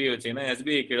பக்கம் எஸ்பிஐ வச்சீங்கன்னா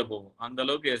எஸ்பிஐ கீழே போகும். அந்த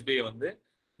அளவுக்கு எஸ்பிஐ வந்து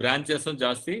பிரான்ச்சஸும்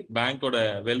ஜாஸ்தி, பேங்கோட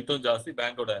வெல்த்தும் ஜாஸ்தி,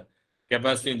 பேங்கோட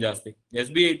கெப்பாசிட்டியும் ஜாஸ்தி.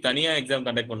 எஸ்பிஐ தனியா எக்ஸாம்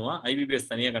கண்டக்ட் பண்ணுவான்,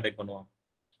 ஐபிபிஎஸ் தனியா கண்டக்ட் பண்ணுவான்.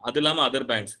 அது இல்லாம அதர்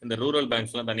பேங்க்ஸ், இந்த ரூரல்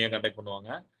பேங்க்ஸ் எல்லாம் தனியா கண்டக்ட் பண்ணுவாங்க.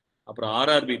 அப்புறம்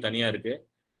ஆர்ஆர்பி தனியா இருக்கு,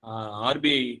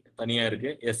 ஆர்பிஐ தனியா இருக்கு,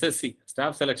 எஸ்எஸ்சி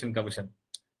ஸ்டாஃப் செலெக்ஷன் கமிஷன்.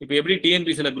 இப்போ எப்படி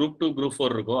டிஎன்பிசில குரூப் 2, குரூப்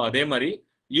 4 இருக்கோ அதே மாதிரி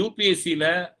யூபிஎஸ்சியில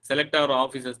செலக்ட் ஆகிற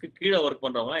ஆஃபீஸர்ஸ்க்கு கீழே ஒர்க்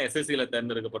பண்றவங்க எஸ்எஸ்சியில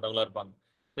தேர்ந்தெடுக்கப்பட்டவங்களா இருப்பாங்க.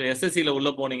 ஸோ எஸ்எஸ்சியில உள்ள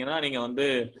போனீங்கன்னா நீங்க வந்து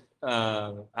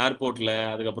ஏர்போர்ட்ல,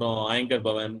 அதுக்கப்புறம் ஆங்கர்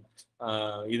பவன்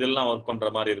இதெல்லாம் ஒர்க் பண்ற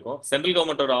மாதிரி இருக்கும். சென்ட்ரல்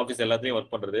கவர்மெண்டோட ஆஃபீஸ் எல்லாத்தையும்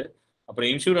ஒர்க் பண்றது. அப்புறம்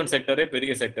இன்சூரன்ஸ் செக்டரே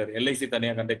பெரிய செக்டர், எல்ஐசி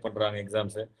தனியாக கண்டக்ட் பண்றாங்க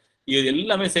எக்ஸாம்ஸ். இது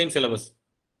எல்லாமே same syllabus.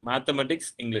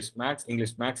 Mathematics English, maths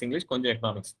English, maths English, கொஞ்சம்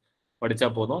எக்கனாமிக்ஸ் படிச்சா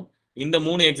போதும். இந்த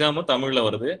 3 எக்ஸாமும் தமிழ்ல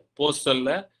வருது.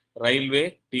 போஸ்டல்ல, ரயில்வே,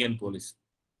 டிஎன் போலீஸ்.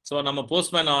 ஸோ நம்ம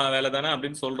போஸ்ட்மேன் வேலை தானே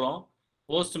அப்படின்னு சொல்றோம்.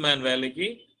 போஸ்ட்மேன் வேலைக்கு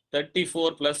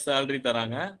 34+ சேலரி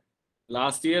தராங்க.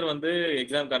 லாஸ்ட் இயர் வந்து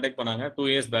எக்ஸாம் கண்டக்ட் பண்ணாங்க 2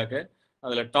 years பேக்கு.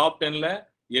 அதுல டாப் 10ல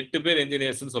 8 பேர்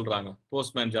என்ஜினியர்ஸ்ன்னு சொல்றாங்க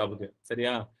போஸ்ட்மேன் ஜாபுக்கு.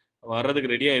 சரியா?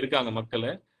 வர்றதுக்கு ரெடியா இருக்காங்க மக்கள்.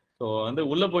 ஸோ வந்து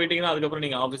உள்ள போயிட்டீங்கன்னா அதுக்கப்புறம்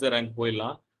நீங்க ஆஃபீஸர் ரேங்க்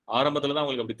போயிடலாம். ஆரம்பத்துல தான்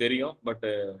உங்களுக்கு அப்படி தெரியும். பட்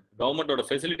கவர்மெண்டோட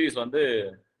ஃபெசிலிட்டிஸ் வந்து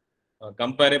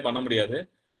கம்பேரே பண்ண முடியாது.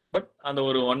 பட் அந்த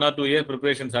ஒரு 1 or 2 year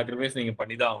ப்ரிப்பரேஷன் சாக்ரிஃபைஸ் நீங்க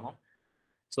பண்ணி தான் ஆகணும்.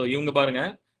 ஸோ இவங்க பாருங்க,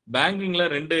 பேங்கிங்ல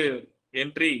 2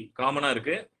 என்ட்ரி காமனா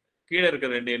இருக்கு. கீழே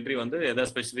இருக்கிற 2 என்ட்ரி வந்து எதாவது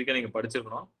ஸ்பெசிஃபிக்கா நீங்க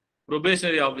படிச்சிருக்கணும்.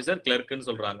 ப்ரொபேஷனரி ஆஃபீஸர், கிளர்க்குன்னு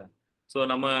சொல்றாங்க. ஸோ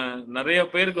நம்ம நிறைய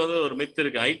பேருக்கு வந்து ஒரு மித்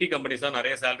இருக்கு, ஐடி கம்பெனிஸ் தான்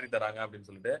நிறைய சேலரி தராங்க அப்படின்னு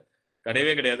சொல்லிட்டு.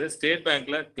 கிடையவே கிடையாது. ஸ்டேட்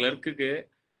பேங்க்ல கிளர்க்குக்கு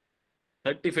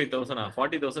 35,000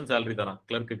 40,000 சேலரி தரான்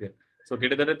கிளர்க்குக்கு. ஸோ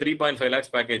கிட்டத்தட்ட 3.5 lakhs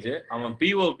பேக்கேஜ். அவன்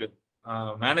பிஓக்கு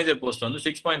மேனேஜர் போஸ்ட் வந்து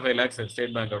 6.5 lakhs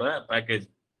ஸ்டேட் பேங்கோட பேக்கேஜ்.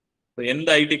 இப்போ எந்த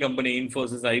ஐடி கம்பெனி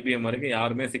இன்ஃபோசிஸ் ஐபிஎம் வரைக்கும்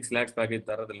யாருமே 6 lakhs பேக்கேஜ்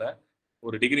தரதில்ல.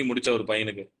 ஒரு டிகிரி முடிச்ச ஒரு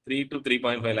பையனுக்கு 3 to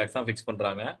 3.5 lakhs தான் ஃபிக்ஸ்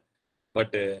பண்றாங்க.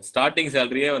 பட் ஸ்டார்டிங்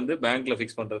சேலரியே வந்து பேங்க்ல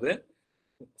ஃபிக்ஸ் பண்றது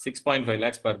 6.5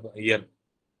 lakhs per இயர்.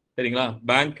 சரிங்களா?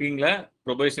 பேங்கிங்ல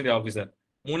ப்ரொபேஷனரி ஆஃபீஸர்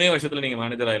 3 வருஷத்துல நீங்க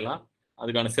மேனேஜர் ஆயிடலாம்.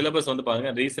 அதுக்கான சிலபஸ் வந்து பாருங்க,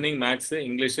 reasoning, maths,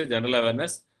 English, general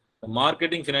awareness,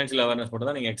 marketing, financial awareness மட்டும்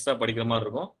தான் நீங்க எக்ஸ்ட்ரா படிக்கிற மாதிரி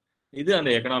இருக்கும். இது அந்த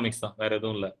எக்கனாமிக்ஸ் தான், வேற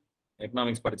எதுவும் இல்லை.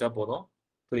 எக்கனாமிக்ஸ் படிச்சா போதும்.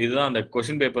 ஸோ இதுதான் அந்த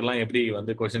கொஷின் பேப்பர்லாம் எப்படி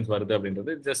வந்து கொஷின்ஸ் வருது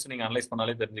அப்படின்றது ஜஸ்ட் நீங்க அனலைஸ்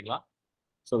பண்ணாலே தெரிஞ்சுக்கலாம்.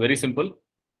 So very simple.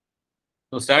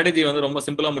 So strategy வந்து ரொம்ப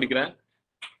சிம்பிளா முடிக்கிறேன்.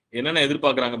 என்னென்ன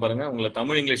எதிர்பார்க்குறாங்க பாருங்க. உங்களை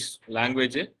தமிழ், இங்கிலீஷ்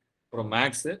லாங்குவேஜ், அப்புறம்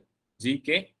மேக்ஸ்,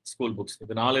 ஜிகே, ஸ்கூல் புக்ஸ்,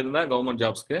 இது 4 இருந்தால் கவர்மெண்ட்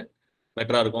ஜாப்ஸ்க்கு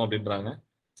பெட்டரா இருக்கும் அப்படின்றாங்க.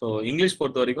 ஸோ இங்கிலீஷ்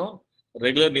பொறுத்த வரைக்கும்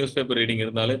ரெகுலர் நியூஸ் பேப்பர் ரீடிங்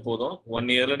இருந்தாலே போதும்.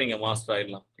 1 இயர்ல நீங்க மாஸ்டர்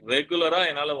ஆயிடலாம். ரெகுலரா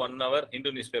என்னால் 1 hour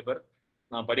இந்து நியூஸ் பேப்பர்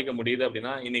நான் படிக்க முடியுது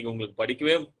அப்படின்னா, இன்னைக்கு உங்களுக்கு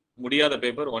படிக்கவே முடியாத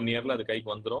பேப்பர் 1 இயர்ல அது கைக்கு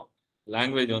வந்துடும்.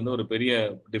 லாங்குவேஜ் வந்து ஒரு பெரிய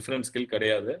டிஃபரன்ஸ் ஸ்கில்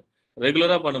கிடையாது.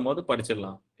 ரெகுலரா பண்ணும்போது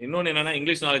படிச்சிடலாம். இன்னொன்று என்னன்னா,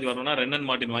 இங்கிலீஷ் நாலேஜ் வரணும்னா ரென்னன்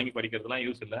மார்ட்டின் வாங்கி படிக்கிறதுலாம்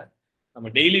யூஸ் இல்லை. நம்ம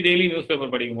டெய்லி நியூஸ்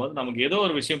பேப்பர் படிக்கும் போது நமக்கு ஏதோ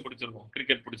ஒரு விஷயம் பிடிச்சிருக்கும்.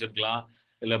 கிரிக்கெட் பிடிச்சிருக்கலாம்,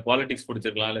 இல்லை பாலிடிக்ஸ்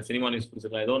பிடிச்சிருக்கலாம், இல்லை சினிமா நியூஸ்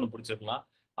பிடிச்சிருக்கலாம், ஏதோ ஒன்று பிடிச்சிருக்கலாம்.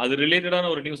 அது ரிலேட்டடான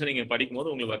ஒரு நியூஸை நீங்க படிக்கும்போது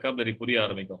உங்களுக்கு வெக்காபுலரி புரிய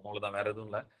ஆரம்பிக்கும். அவ்வளவுதான், வேற எதுவும்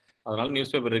இல்லை. அதனால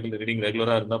நியூஸ் பேப்பர் ரீடிங்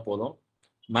ரெகுலரா இருந்தா போதும்.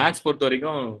 மேத்ஸ் பொறுத்த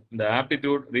வரைக்கும் இந்த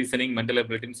ஆப்டிடியூட், ரீசனிங், மென்டல்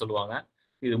எபிலிட்டின்னு சொல்லுவாங்க.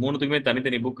 இது 3த்துக்குமே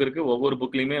தனித்தனி புக் இருக்கு. ஒவ்வொரு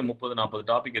புக்லயுமே 30-40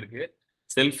 டாபிக் இருக்கு.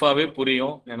 செல்ஃபாவே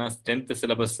புரியும், ஏன்னா 10th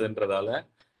சிலபஸ்ன்றதால.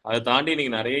 அதை தாண்டி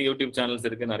நீங்க நிறைய யூடியூப் சேனல்ஸ்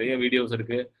இருக்கு, நிறைய வீடியோஸ்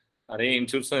இருக்கு, நிறைய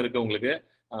இன்ஸ்டியூட்ஸும் இருக்கு உங்களுக்கு.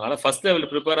 அதனால ஃபர்ஸ்ட் லெவல்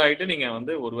ப்ரிப்பேர் ஆகிட்டு நீங்க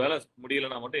வந்து ஒரு வேளை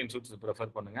முடியலன்னா மட்டும் இன்ஸ்டியூட்ஸ்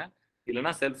ப்ரிஃபர் பண்ணுங்க.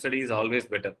 இல்லைன்னா self study is always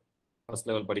better. First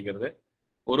level படிக்கிறது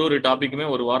ஒரு டாபிக்குமே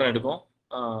 1 வாரம் எடுக்கும்.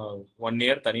 1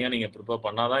 இயர் தனியா நீங்க ப்ரிப்பேர்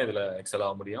பண்ணாதான் இதுல எக்ஸல்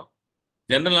ஆக முடியும்.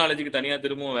 ஜெனரல் நாலேஜுக்கு தனியா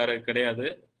திரும்பவும் வேற கிடையாது.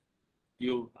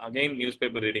 You again news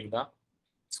paper reading தான்.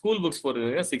 ஸ்கூல் புக்ஸ்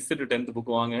பொறுத்தவரைக்கும் 6th to 10th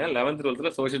புக் வாங்குங்க. 11th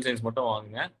 12th சோஷியல் சயின்ஸ் மட்டும்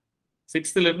வாங்குங்க.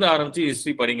 6th இருந்து ஆரம்பிச்சு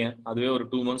ஹிஸ்ட்ரி படிங்க. அதுவே ஒரு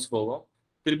 2 months போகும்.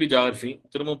 திருப்பி ஜியாகிரபி,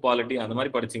 திரும்ப பாலிட்டி, அந்த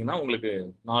மாதிரி படிச்சீங்கன்னா உங்களுக்கு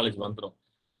நாலேஜ் வந்துடும்.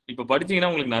 இப்போ படிச்சீங்கன்னா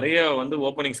உங்களுக்கு நிறைய வந்து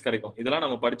ஓப்பனிங்ஸ் கிடைக்கும். இதெல்லாம்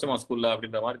நம்ம படிச்சோமா ஸ்கூல்ல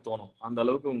அப்படின்ற மாதிரி தோணும். அந்த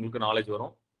அளவுக்கு உங்களுக்கு நாலேஜ்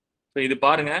வரும். ஸோ இது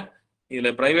பாருங்க. இதுல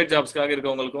பிரைவேட் ஜாப்ஸ்க்காக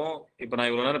இருக்கவங்களுக்கும் இப்போ நான்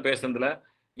இவ்வளவு நேரம் பேசுனதுல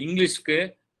இங்கிலீஷ்க்கு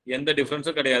எந்த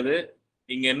டிஃப்ரென்ஸும் கிடையாது.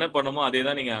 இங்க என்ன பண்ணணுமோ அதே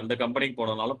தான் நீங்க அந்த கம்பெனிக்கு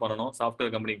போனனாலும் பண்ணணும்,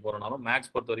 சாஃப்ட்வேர் கம்பெனிக்கு போனாலும்.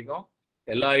 மேக்ஸ் பொறுத்த வரைக்கும்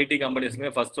எல்லா ஐடி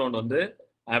கம்பெனிஸ்க்குமே ஃபர்ஸ்ட் ரவுண்ட் வந்து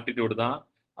ஆப்டிடியூட் தான்.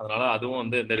 அதனால அதுவும்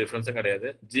வந்து எந்த டிஃப்ரென்ஸும் கிடையாது.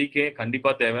 ஜிகே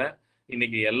கண்டிப்பா தேவை.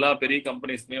 இன்னைக்கு எல்லா பெரிய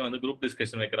கம்பெனிஸ்மே வந்து குரூப்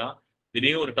டிஸ்கஷன் வைக்கிறான்.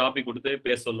 திடீர்னு ஒரு டாபிக் கொடுத்து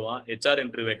பேச சொல்லுவான். ஹெச்ஆர்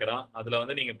இன்டர்வியூ வைக்கிறான். அதுல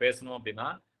வந்து நீங்க பேசணும் அப்படின்னா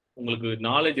உங்களுக்கு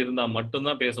நாலேஜ் இருந்தா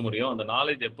மட்டும்தான் பேச முடியும். அந்த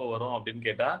நாலேஜ் எப்போ வரும் அப்படின்னு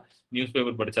கேட்டா நியூஸ்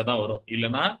பேப்பர் படிச்சாதான் வரும்.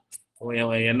 இல்லைன்னா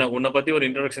என்ன உன்னை பத்தி ஒரு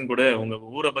இன்ட்ரோடக்ஷன் கொடு, உங்க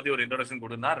ஊரை பத்தி ஒரு இன்ட்ரோடக்ஷன்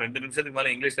கொடுன்னா 2 நிமிஷத்துக்கு மேல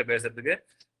இங்கிலீஷ்ல பேசுறதுக்கு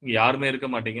இங்க யாருமே இருக்க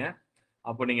மாட்டீங்க.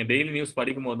 அப்போ நீங்க டெய்லி நியூஸ்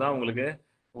படிக்கும் போது தான் உங்களுக்கு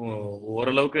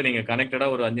ஓரளவுக்கு நீங்க கனெக்டடா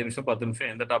ஒரு 5 நிமிஷம் 10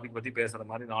 நிமிஷம் எந்த டாபிக் பத்தி பேசுற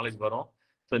மாதிரி நாலேஜ் வரும்.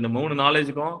 ஸோ இந்த 3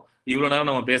 நாலேஜுக்கும் இவ்வளவு நேரம்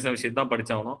நம்ம பேசுற விஷயம் தான்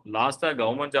படிச்சாகணும். லாஸ்டா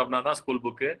கவர்மெண்ட் ஜாப்னா தான் ஸ்கூல்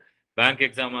புக்கு, பேங்க்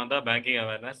எக்ஸாம்னா தான் பேங்கிங்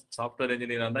அவேர்னஸ், சாஃப்ட்வேர்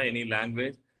இன்ஜினியரா இருந்தா எனி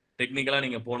லாங்குவேஜ், டெக்னிக்கலா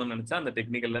நீங்க போகணும்னு நினைச்சா அந்த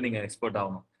டெக்னிக்கல்ல நீங்க எக்ஸ்பர்ட்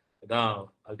ஆகணும். இதுதான்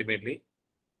அல்டிமேட்லி.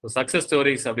 சக்சஸ்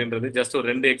ஸ்டோரிஸ் அப்படின்றது ஜஸ்ட் ஒரு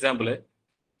 2 எக்ஸாம்பிள்.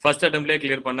 ஃபர்ஸ்ட் அட்டெம்ப்ட்லேயே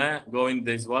கிளியர் பண்ண கோவிந்த்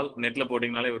ஜெய்ஸ்வால். நெட்ல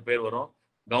போட்டிங்கனாலே ஒரு பேர் வரும்.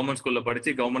 கவர்மெண்ட் ஸ்கூல்ல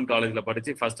படிச்சு, கவர்மெண்ட் காலேஜ்ல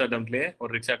படிச்சு, ஃபர்ஸ்ட் அட்டெம்ப்ட்லேயே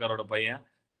ஒரு ரிக்ஷாக்காரோட பையன்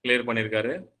கிளியர்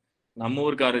பண்ணியிருக்காரு. நம்ம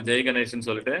ஊருக்காரு ஜெய் கணேஷ்னு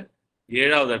சொல்லிட்டு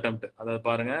 7வது அட்டெம்ப்ட். அதாவது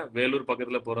பாருங்க, வேலூர்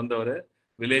பக்கத்துல பிறந்தவர்,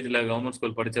 வில்லேஜ்ல கவர்மெண்ட்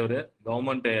ஸ்கூல் படிச்சவர்,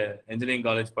 கவர்மெண்ட் இன்ஜினியரிங்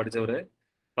காலேஜ் படிச்சவர்.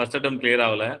 ஃபர்ஸ்ட் அட்டெம்ப்ட் கிளியர்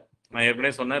ஆகல. நான்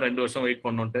ஏற்கனவே சொன்னேன் 2 வருஷம் வெயிட்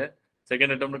பண்ணணுன்ட்டு.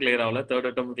 செகண்ட் அட்டெம்ப்ட் கிளியர் ஆகல, தேர்ட்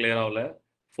அட்டெம்ப்ட் கிளியர் ஆகல,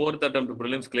 4th அட்டெம்ப்ட்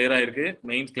ப்ரிலிம்ஸ் கிளியர் ஆயிருக்கு,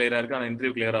 மெயின்ஸ் கிளியர் ஆயிருக்கு, ஆனால்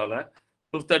இன்டர்வியூ கிளியர் ஆகல.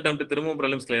 5th அட்டெம்ப்ட் திரும்பவும்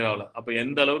ப்ரிலிம்ஸ் கிளியர் ஆகல. அப்போ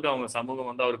எந்த அளவுக்கு அவங்க சமூகம்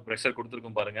வந்து அவருக்கு ப்ரெஷர்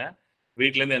கொடுத்துருக்கும் பாருங்க.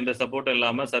 வீட்ல இருந்து எந்த சப்போர்ட்டும்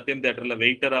இல்லாம சத்யம் தியேட்டர்ல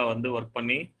வெயிட்டரா வந்து ஒர்க்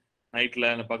பண்ணி,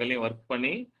 நைட்ல பகல்லையும் ஒர்க்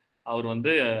பண்ணி அவர்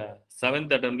வந்து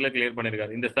 7th அட்டெம்ப்ட்ல கிளியர்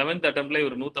பண்ணியிருக்காரு. இந்த 7th அட்டெம்ப்ட்ல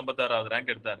இவர் 156வது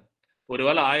ரேங்க் எடுத்தார்.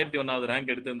 ஒருவேளை 1001வது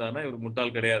ரேங்க் எடுத்திருந்தாருன்னா இவர்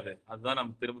முட்டாள் கிடையாது. அதுதான்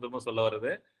நம்ம திரும்ப சொல்ல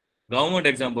வருது. கவர்மெண்ட்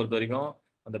எக்ஸாம் பொறுத்த வரைக்கும்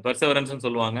அந்த பெர்சவரன்ஸ்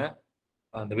சொல்லுவாங்க,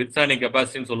 அந்த வித்ஸ்டாண்டிங்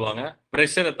கெப்பாசிட்டின்னு சொல்லுவாங்க.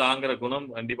 ப்ரெஷரை தாங்குற குணம்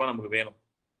கண்டிப்பா நமக்கு வேணும்.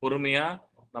 பொறுமையா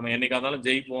நம்ம என்னைக்கா இருந்தாலும்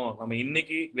ஜெயிப்போம், நம்ம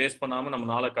இன்னைக்கு வேஸ்ட் பண்ணாம நம்ம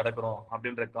நாளை கடக்கிறோம்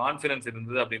அப்படின்ற கான்ஃபிடன்ஸ்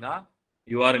இருந்தது அப்படின்னா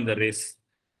you are in the race.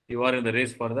 You are in the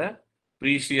race for the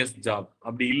precious job.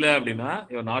 அப்படி இல்லை அப்படின்னா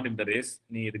you're not in the race.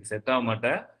 நீ இதுக்கு செட் ஆக மாட்ட.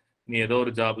 நீ ஏதோ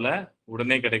ஒரு ஜாப்ல,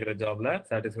 உடனே கிடைக்கிற ஜாப்ல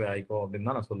சாட்டிஸ்ஃபை ஆயிக்கோ அப்படின்னு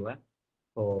தான் நான் சொல்லுவேன்.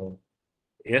 So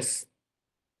S,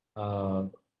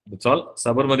 it's all.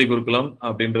 Sabarmati குருகுலம்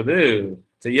அப்படின்றது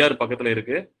செய்யார் பக்கத்துல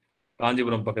இருக்கு,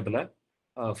 காஞ்சிபுரம் பக்கத்துல.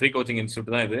 ஃப்ரீ கோச்சிங்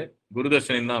இன்ஸ்டியூட் தான் இது.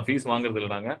 குருதர்ஷனின் தான், ஃபீஸ் வாங்குறது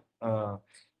இல்லை நாங்கள்.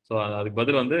 ஸோ அதுக்கு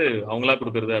பதில் வந்து அவங்களா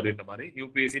கொடுக்குறது அப்படின்ற மாதிரி.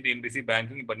 யூபிஎஸ்சி, டிஎன்பிஎஸ்சி,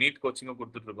 பேங்கிங், இப்போ நீட் கோச்சிங்கும்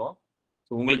கொடுத்துட்டு இருக்கோம்.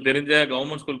 ஸோ உங்களுக்கு தெரிஞ்ச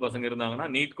கவர்மெண்ட் ஸ்கூல் பசங்க இருந்தாங்கன்னா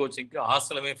நீட் கோச்சிங்க்கு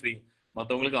ஹாஸ்டலுமே ஃப்ரீ.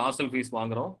 மற்றவங்களுக்கு ஹாஸ்டல் ஃபீஸ்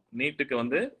வாங்குறோம். நீட்டுக்கு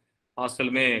வந்து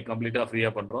ஹாஸ்டலுமே கம்ப்ளீட்டாக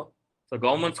ஃப்ரீயாக பண்ணுறோம். ஸோ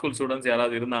கவர்மெண்ட் ஸ்கூல் ஸ்டூடெண்ட்ஸ்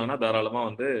யாராவது இருந்தாங்கன்னா தாராளமாக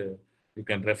வந்து யூ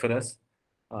கேன் ரெஃபரஸ்.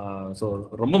 ஸோ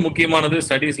ரொம்ப முக்கியமானது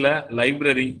ஸ்டடீஸில்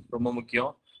லைப்ரரி ரொம்ப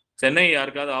முக்கியம். சென்னை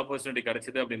யாருக்காவது ஆப்பர்ச்சுனிட்டி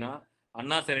கிடைச்சிது அப்படின்னா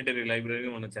அண்ணா சானிட்டரி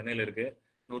லைப்ரரின்னு ஒன்று சென்னையில் இருக்குது,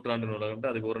 நூற்றாண்டு நூலகம்.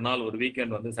 அதுக்கு ஒரு நாள் ஒரு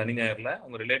வீக்கெண்ட் வந்து சனி ஞாயிறில்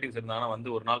உங்கள் ரிலேட்டிவ்ஸ் இருந்தாங்கன்னா வந்து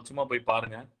ஒரு நாள் சும்மா போய்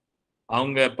பாருங்கள்.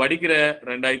 அவங்க படிக்கிற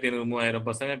 2500 3000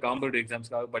 பசங்க காம்படிட்டிவ்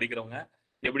எக்ஸாம்ஸ்க்காக படிக்கிறவங்க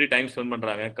எப்படி டைம் ஸ்பெண்ட்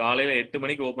பண்ணுறாங்க. காலையில் 8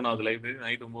 மணிக்கு ஓப்பன் ஆகுது லைப்ரரி,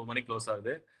 நைட் 9 மணிக்கு க்ளோஸ்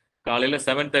ஆகுது. காலையில்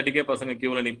 7:30க்கே பசங்க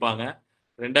கியூவில் நிற்பாங்க,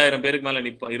 2000 பேருக்கு மேலே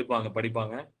இருப்பாங்க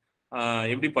படிப்பாங்க.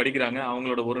 எப்படி படிக்கிறாங்க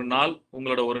அவங்களோட ஒரு நாள்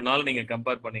உங்களோட ஒரு நாள் நீங்கள்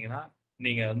கம்பேர் பண்ணீங்கன்னா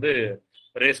நீங்கள் வந்து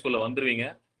ரேஸ்குள்ளே வந்துடுவீங்க.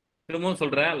 திரும்பவும்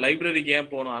சொல்கிறேன், லைப்ரரிக்கு ஏன்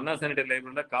போகணும்? அண்ணா சானிட்டரி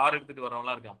லைப்ரரியில் கார் எடுத்துகிட்டு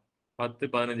வரவங்களாம் இருக்கான்,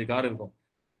 10-15 கார் இருக்கும்.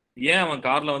 ஏன் அவன்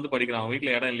கார்ல வந்து படிக்கிறான்? அவன்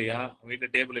வீட்டில் இடம் இல்லையா?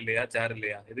 வீட்டில் டேபிள் இல்லையா? சேர்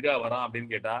இல்லையா? எதுக்காக வரான் அப்படின்னு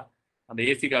கேட்டா அந்த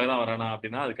ஏசிக்காக தான் வரானா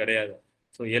அப்படின்னா அது கிடையாது.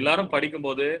 ஸோ எல்லாரும்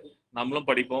படிக்கும்போது நம்மளும்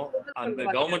படிப்போம். அந்த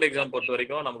கவர்மெண்ட் எக்ஸாம் பொறுத்த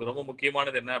வரைக்கும் நமக்கு ரொம்ப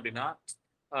முக்கியமானது என்ன அப்படின்னா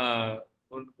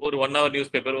ஒரு 1 hour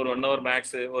நியூஸ் பேப்பர், ஒரு 1 hour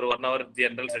மேக்ஸ், ஒரு 1 hour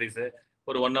ஜென்ரல் ஸ்டடீஸ்,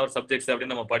 ஒரு 1 hour சப்ஜெக்ட்ஸ்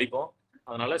அப்படின்னு நம்ம படிப்போம்.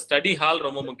 அதனால ஸ்டடி ஹால்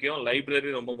ரொம்ப முக்கியம்,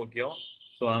 லைப்ரரி ரொம்ப முக்கியம்.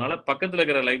 ஸோ அதனால பக்கத்தில்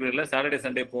இருக்கிற லைப்ரரியில் சாட்டர்டே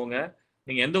சண்டே போங்க.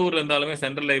 நீங்கள் எந்த ஊரில் இருந்தாலுமே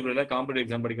சென்ட்ரல் லைப்ரரியில் காம்படிட்டிவ்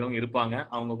எக்ஸாம் படிக்கிறவங்க இருப்பாங்க.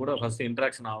 அவங்க கூட ஃபர்ஸ்ட்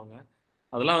இன்ட்ராக்ஷன் ஆகுங்க.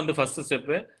 அதெல்லாம் வந்து ஃபர்ஸ்ட்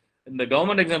ஸ்டெப்பு. இந்த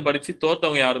கவர்மெண்ட் எக்ஸாம் படித்து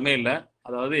தோத்தவங்க யாருமே இல்லை.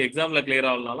 அதாவது எக்ஸாமில் கிளியர்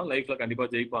ஆகலனாலும் லைஃப்பில் கண்டிப்பாக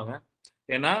ஜெயிப்பாங்க.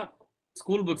 ஏன்னா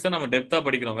ஸ்கூல் புக்ஸை நம்ம டெப்த்தாக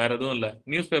படிக்கிறோம், வேற எதுவும் இல்லை.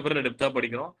 நியூஸ் பேப்பரில் டெப்த்தாக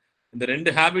படிக்கிறோம். இந்த 2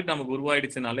 ஹேபிட் நமக்கு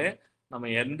உருவாயிடுச்சுனாலே நம்ம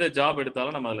எந்த ஜாப்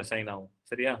எடுத்தாலும் நம்ம அதில் ஷைன் ஆகும்.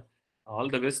 சரியா?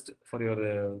 All the best for your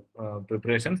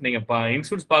preparations. நீங்கள்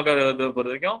இன்ஸ்டியூட்ஸ் பார்க்கறத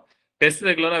பொறுத்த வரைக்கும் டெஸ்ட்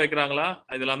ரெகுலராக வைக்கிறாங்களா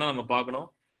இதெல்லாம் தான் நம்ம பார்க்கணும்.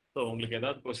 ஸோ உங்களுக்கு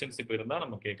ஏதாவது கொஸ்டின்ஸ் இப்போ இருந்தால்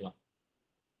நம்ம கேட்கலாம்.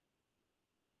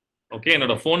 ஓகே,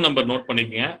 என்னோட ஃபோன் நம்பர் நோட்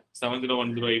பண்ணிக்கங்க,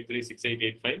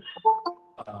 7010836885.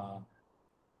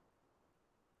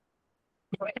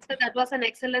 Sir, that was an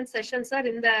excellent session, sir.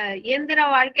 இந்த இயந்திர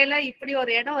வாழ்க்கையில இப்படி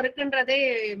ஒரு இடம் இருக்குன்றதே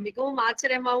மிகவும்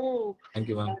ஆச்சரியமாவும்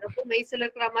ரொம்ப மெய்சில்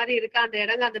இருக்கிற மாதிரி இருக்கு. அந்த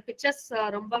இடங்க அந்த பிக்சர்ஸ்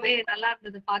ரொம்பவே நல்லா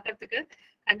இருந்தது பாக்குறதுக்கு.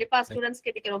 கண்டிப்பா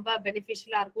ஸ்டூடெண்ட்ஸ்க்கு இன்னைக்கு ரொம்ப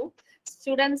பெனிஃபிஷியலா இருக்கும்.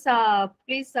 Students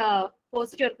please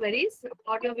post your queries.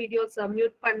 Audio videos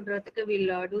mute பண்றதுக்கு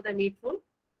we'll do the needful.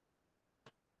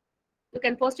 You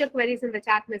can post your queries in the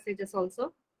chat messages also.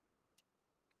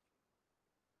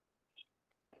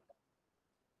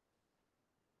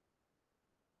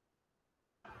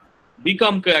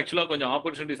 பிகாம்க்கு ஆக்சுவலாக கொஞ்சம்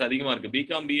ஆப்பர்ச்சுனிட்டிஸ் அதிகமாக இருக்குது.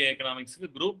 பிகாம் பிஏ எக்கனாமிக்ஸ்க்கு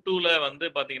குரூப் 2ல வந்து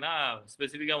பார்த்தீங்கன்னா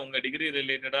ஸ்பெசிஃபிக்காக உங்கள் டிகிரி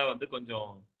ரிலேட்டடாக வந்து கொஞ்சம்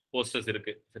போஸ்டர்ஸ்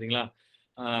இருக்குது. சரிங்களா?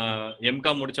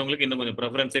 எம்காம் முடிச்சவங்களுக்கு இன்னும் கொஞ்சம்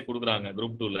ப்ரெஃபரன்ஸே கொடுக்குறாங்க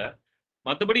குரூப் 2ல.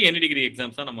 மற்றபடி எனி டிகிரி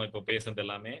எக்ஸாம்ஸ் தான் நம்ம இப்போ பேசுறது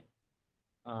எல்லாமே.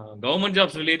 கவர்மெண்ட்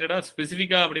ஜாப்ஸ் ரிலேட்டடாக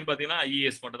ஸ்பெசிஃபிக்காக அப்படின்னு பார்த்தீங்கன்னா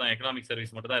ஐஏஎஸ் மட்டும் தான், எக்கனாமிக்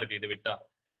சர்வீஸ் மட்டும் தான் இருக்குது. இது விட்டா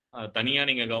தனியாக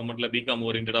நீங்கள் கவர்மெண்ட்டில் பிகாம்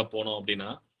ஓரியன்டாக போனோம் அப்படின்னா.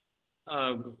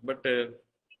 பட்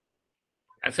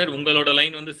சார் உங்களோட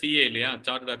லைன் வந்து சிஏ இல்லையா,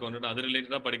 சார்ட்டர்ட் அக்கௌண்டன்ட், அது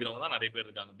ரிலேட்டடாக படிக்கிறவங்க தான் நிறைய பேர்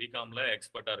இருக்காங்க, பிகாமில்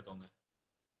எக்ஸ்பர்ட்டாக இருக்கவங்க.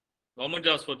 கவர்மெண்ட்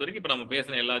ஜாப்ஸ் பொறுத்த வரைக்கும் இப்போ நம்ம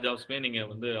பேசின எல்லா ஜாப்ஸுமே நீங்கள்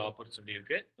வந்து ஆப்பர்ச்சுனிட்டி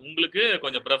இருக்குது. உங்களுக்கு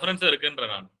கொஞ்சம் ப்ரெஃபரன்ஸாக இருக்குன்ற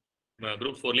நான்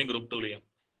குரூப் 4லையும் குரூப் 2லையும்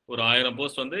ஒரு 1000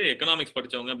 போஸ்ட் வந்து எக்கனாமிக்ஸ்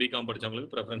படித்தவங்க பிகாம்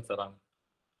படித்தவங்களுக்கு ப்ரெஃபரன்ஸ் தராங்க.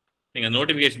 நீங்கள்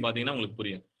நோட்டிஃபிகேஷன் பார்த்தீங்கன்னா உங்களுக்கு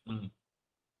புரியும்.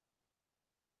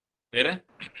 வேற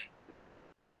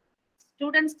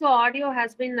Students to audio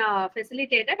has been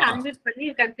facilitated. Unmute பண்ணி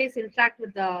you can please interact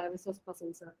with the resource person,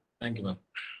 sir. Thank you, ma'am.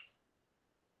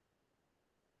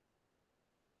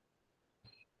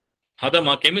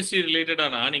 அதாம்மா கெமிஸ்ட்ரி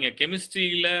ரிலேட்டடானா நீங்கள்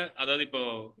கெமிஸ்ட்ரியில், அதாவது இப்போ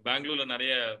பெங்களூர்ல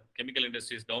நிறைய கெமிக்கல்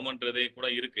இண்டஸ்ட்ரீஸ் கவர்மெண்ட்றதே கூட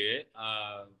இருக்கு,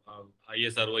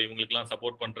 ஐஎஸ்ஆர்ஓ இவங்களுக்குலாம்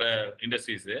சப்போர்ட் பண்ணுற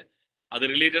இண்டஸ்ட்ரீஸு.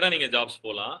 அது ரிலேட்டடாக நீங்கள் ஜாப்ஸ்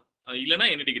போகலாம். இல்லைனா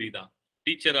என்ன டிகிரி தான்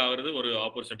டீச்சர் ஆகிறது ஒரு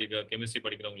ஆப்பர்ச்சுனிட்டி கெமிஸ்ட்ரி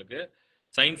படிக்கிறவங்களுக்கு.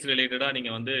 சயின்ஸ் ரிலேட்டடாக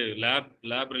நீங்கள் வந்து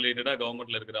லேப் ரிலேட்டடாக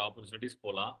கவர்மெண்ட்டில் இருக்கிற ஆப்பர்ச்சுனிட்டிஸ்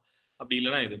போகலாம். அப்படி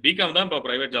இல்லைனா இது பிகாம் தான் இப்போ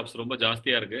ப்ரைவேட் ஜாப்ஸ் ரொம்ப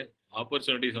ஜாஸ்தியாக இருக்குது.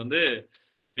 ஆப்பர்ச்சுனிட்டிஸ் வந்து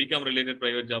பிகாம் ரிலேட்டட்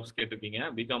ப்ரைவேட் ஜாப்ஸ் கேட்டிருக்கீங்க.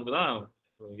 பிகாம்க்கு தான்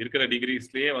இருக்கிற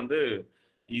டிகிரிஸ்லேயே வந்து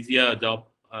ஈஸியாக ஜாப்,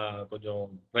 கொஞ்சம்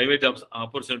ப்ரைவேட் ஜாப்ஸ்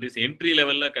ஆப்பர்ச்சுனிட்டிஸ் என்ட்ரி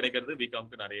லெவலில் கிடைக்கிறது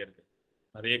பிகாம்க்கு நிறைய இருக்குது.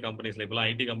 நிறைய கம்பெனிஸில் இப்போலாம்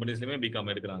ஐடி கம்பெனிஸ்லையுமே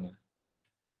பிகாம் எடுக்கிறாங்க.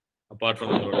 அப்பார்ட்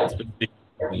ஃப்ரம் உங்களோட ஸ்பெசிஃபிக்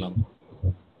எல்லாம்.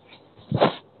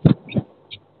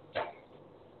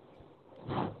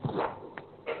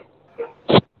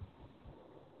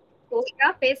 ஓவியா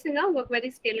பேசுங்க, உங்க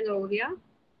queries கேளுங்க ஓவியா.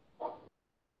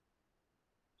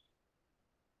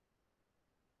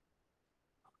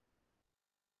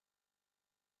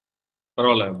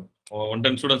 பரவாயில்ல,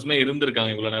 110 ஸ்டூடெண்ட்ஸ்மே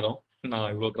இருந்திருக்காங்க இவ்வளோ நேரம்.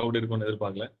 நான் இவ்வளோ க்ரௌட் இருக்கும்னு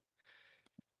எதிர்பார்க்கல.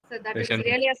 So that is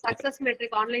really a success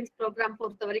metric online program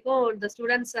பொறுத்த வரைக்கும். The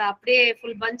students அப்படியே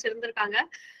full bunch இருந்திருக்காங்க.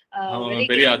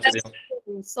 பெரிய ஆச்சரியம்.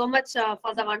 So much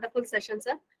for the wonderful session,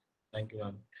 sir. Thank you,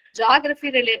 ma'am. Geography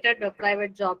related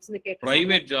private jobs கேட்க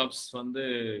பிரைவேட் ஜாப்ஸ் வந்து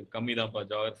கம்மி தான்ப்பா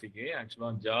ஜியோகிராஃபிக்கு. ஆக்சுவலா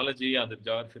ஜியாலஜி அது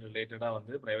ஜியோகிராஃபி ரிலேட்டடா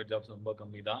வந்து பிரைவேட் ஜாப்ஸ் ரொம்ப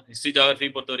கம்மி தான். ஹிஸ்டரி ஜியோகிராஃபி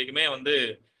பொறுத்த வரைக்குமே வந்து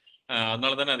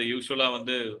அதனால தானே அது யூஸ்வலா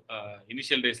வந்து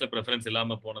இனிஷியல் டேஸ்ல ப்ரெஃபரன்ஸ்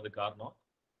இல்லாம போனது காரணம்.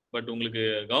 பட் உங்களுக்கு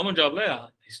கவர்மெண்ட் ஜாப்ல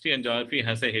history and geography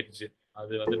has a hedge,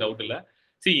 அது வந்து டவுட் இல்லை.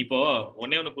 இப்போ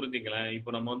ஒன்னே புரிஞ்சுங்களேன். இப்போ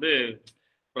நம்ம வந்து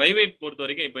பிரைவேட் பொறுத்த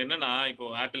வரைக்கும் இப்போ என்னன்னா, இப்போ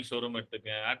ஏர்டெல் ஷோரூம் எடுத்துக்க,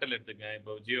 ஏர்டெல் எடுத்துக்க,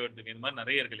 இப்போ ஜியோ எடுத்துக்க, இந்த மாதிரி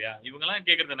நிறைய இருக்கு இல்லையா? இவங்கெல்லாம்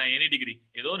கேட்கறது நான் எனி டிகிரி,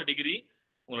 ஏதோ ஒரு டிகிரி,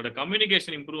 உங்களோட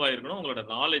கம்யூனிகேஷன் இம்ப்ரூவ் ஆயிருக்கணும், உங்களோட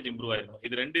நாலேஜ் இம்ப்ரூவ் ஆயிருக்கணும்.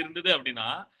 இது 2 இருந்தது அப்படின்னா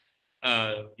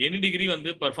எனி டிகிரி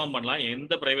வந்து பெர்ஃபார்ம் பண்ணலாம்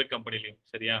எந்த பிரைவேட் கம்பெனிலையும்.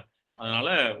 சரியா? அதனால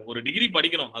ஒரு டிகிரி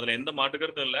படிக்கணும், அதுல எந்த மாற்று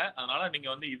கருத்தும் இல்லை. அதனால நீங்க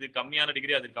வந்து இது கம்மியான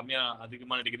டிகிரி, அது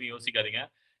அதிகமான டிகிரி யோசிக்காதீங்க.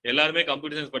 எல்லாருமே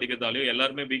கம்ப்யூட்டர் சயின்ஸ் படிக்கிறதாலையோ,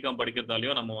 எல்லாருமே பிகாம்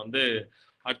படிக்கிறதாலையோ நம்ம வந்து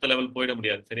அடுத்த லெவல் போயிட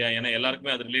முடியாது. சரியா? ஏன்னா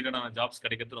எல்லாருக்குமே அது ரிலேட்டடான ஜாப்ஸ்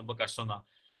கிடைக்கிறது ரொம்ப கஷ்டம் தான்.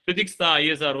 பிசிக்ஸ் தான்,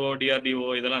 ஐஎஸ்ஆர்ஓ, டிஆர்டிஓ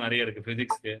இதெல்லாம் நிறைய இருக்கு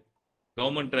பிசிக்ஸ்க்கு.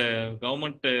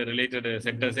 கவர்மெண்ட் ரிலேட்டட்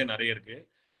செக்டர்ஸே நிறைய இருக்கு.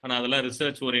 ஆனா அதெல்லாம்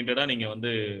ரிசர்ச் ஓரியன்டா நீங்க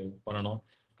வந்து பண்ணணும்.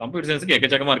 கம்ப்யூட்டர் சயின்ஸுக்கு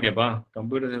எக்கச்சக்கமா இருக்கேப்பா.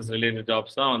 கம்ப்யூட்டர் சயின்ஸ் ரிலேட்டட்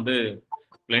ஜாப்ஸ் தான் வந்து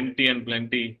பிளென்டி அண்ட்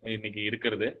பிளென்டி இன்னைக்கு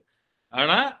இருக்கிறது.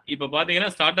 ஆனா இப்ப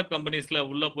பாத்தீங்கன்னா ஸ்டார்ட் அப் கம்பெனிஸ்ல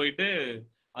உள்ள போயிட்டு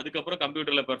அதுக்கப்புறம்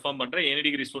கம்ப்யூட்டர்ல பெர்ஃபார்ம் பண்ற எனி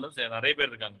டிகிரி ஸ்டூடெண்ட்ஸ் நிறைய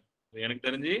பேர் இருக்காங்க. எனக்கு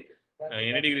தெரிஞ்சு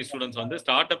எனி டிகிரி ஸ்டூடெண்ட்ஸ் வந்து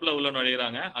ஸ்டார்ட் அப்ல உள்ள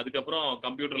நுழையிறாங்க, அதுக்கப்புறம்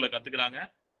கம்ப்யூட்டர்ல கத்துக்கிறாங்க,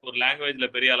 ஒரு லாங்குவேஜ்ல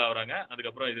பெரிய ஆள் ஆகுறாங்க,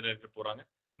 அதுக்கப்புறம் இதுல போறாங்க.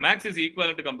 Maths is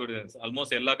equal to computer science.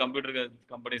 Almost எல்லா கம்ப்யூட்டர்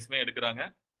கம்பெனிஸுமே எடுக்கிறாங்க,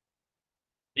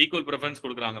 ஈக்குவல் ப்ரிஃபரன்ஸ்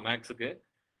கொடுக்குறாங்க மேக்ஸுக்கு.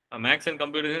 Maths and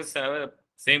computer science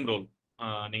same role.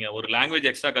 நீங்க ஒரு லாங்குவேஜ்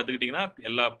எக்ஸ்ட்ரா கத்துக்கிட்டீங்கன்னா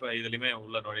எல்லா இதுலயுமே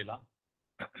உள்ள நுழையலாம்.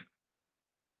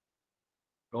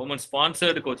 கவர்மெண்ட்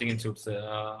ஸ்பான்சர்டு கோச்சிங் இன்ஸ்டியூட்ஸ்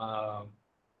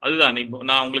அதுதான்.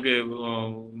 நான் உங்களுக்கு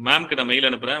மேம்க்கு நான் மெயில்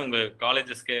அனுப்புறேன், உங்க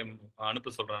காலேஜஸ்க்கே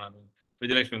அனுப்ப சொல்றேன். நான்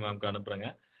விஜயலட்சுமி மேம்க்கு அனுப்புறேங்க.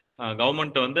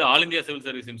 கவர்மெண்ட் வந்து all India civil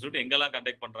service institute எங்கெல்லாம்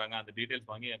கண்டக்ட் பண்றாங்க அந்த டீடைல்ஸ்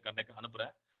வாங்கி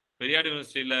அனுப்புறேன். பெரியார்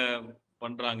யூனிவர்சிட்டியில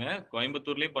பண்றாங்க,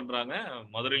 கோயம்புத்தூர்லயும் பண்றாங்க,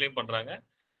 மதுரையிலயும் பண்றாங்க,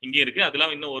 இங்கே இருக்கு.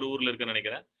 அதெல்லாம் இன்னும் ஒரு ஊர்ல இருக்குன்னு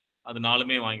நினைக்கிறேன். அது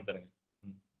 4மே வாங்கி தரேங்க.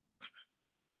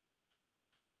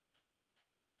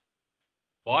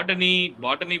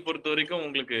 பாட்டனி பொறுத்த வரைக்கும்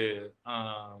உங்களுக்கு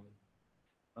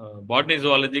பாட்னி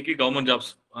ஜுவாலஜிக்கு கவர்மெண்ட்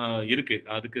ஜாப்ஸ் இருக்கு,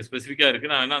 அதுக்கு ஸ்பெசிஃபிக்கா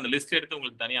இருக்கு. நான் அந்த லிஸ்ட் எடுத்து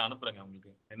உங்களுக்கு தனியா அனுப்புறேங்க.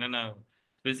 உங்களுக்கு என்னென்ன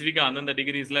ஸ்பெசிஃபிக்கா அந்தந்த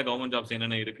டிகிரிஸ்ல கவர்மெண்ட் ஜாப்ஸ்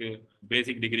என்னென்ன இருக்கு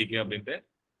பேசிக் டிகிரிக்கு அப்படின்ட்டு.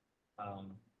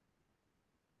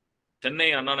 சென்னை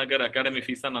அண்ணா நகர் அகாடமி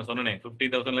ஃபீஸ் தான் நான் சொன்னேன்,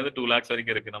 50,000 2 lakhs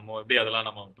வரைக்கும் இருக்கு. நம்ம எப்படி அதெல்லாம்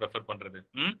நம்ம ப்ரிஃபர் பண்றது?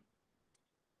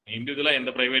 இண்டிவிஜுவலா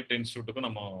எந்த பிரைவேட் இன்ஸ்டியூட்டுக்கும்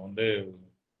நம்ம வந்து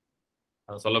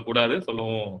சொல்லக்கூடாது,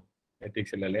 சொல்லவும்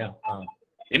எத்திக்ஸ் இல்லை இல்லையா?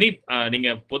 நீங்க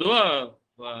பொதுவா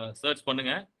சர்ச்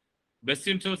பண்ணுங்க, பெஸ்ட்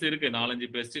இன்ஸ்டியூட்ஸ் இருக்கு, 4-5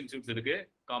 பெஸ்ட் இன்ஸ்டியூட்ஸ் இருக்கு.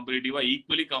 காம்படிட்டிவா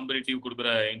ஈக்குவலி காம்படிட்டிவ் கொடுக்குற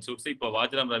இன்ஸ்டியூட்ஸ். இப்போ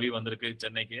வாஜ்ராம் ரவி வந்திருக்கு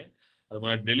சென்னைக்கு, அது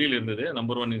முன்னாடி டெல்லியில இருந்தது.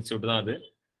 நம்பர் 1 இன்ஸ்டியூட் தான் அது.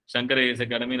 Shankar IAS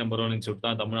academy number 1 institute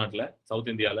தான் தமிழ்நாட்டில்,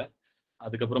 சவுத் இந்தியாவில்.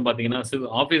 அதுக்கப்புறம் பார்த்தீங்கன்னா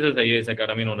ஆஃபீஸர்ஸ் ஐஏஎஸ்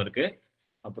அகாடமின்னு ஒன்று இருக்கு.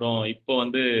 அப்புறம் இப்போ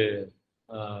வந்து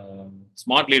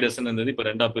ஸ்மார்ட் லீடர்ஸ்ன்னு இருந்தது, இப்போ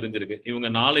 2ஆ பிரிஞ்சிருக்கு. இவங்க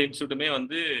 4 இன்ஸ்டியூட்டுமே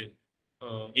வந்து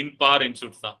இன்பார்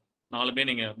இன்ஸ்டியூட்ஸ் தான். 4மே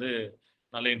நீங்க வந்து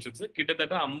நல்ல இன்ஸ்டியூட்ஸ்.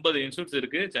 கிட்டத்தட்ட 50 இன்ஸ்டியூட்ஸ்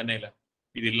இருக்கு சென்னையில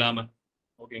இது இல்லாம.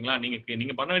 ஓகேங்களா?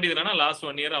 நீங்க பண்ண வேண்டியது என்னன்னா, லாஸ்ட்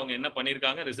 1 year அவங்க என்ன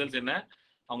பண்ணியிருக்காங்க, ரிசல்ட்ஸ் என்ன,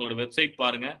 அவங்களோட வெப்சைட்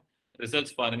பாருங்க,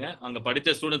 ரிசல்ட்ஸ் பாருங்க, அங்க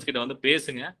படிச்ச ஸ்டூடெண்ட்ஸ் கிட்ட வந்து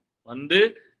பேசுங்க. வந்து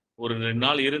ஒரு 2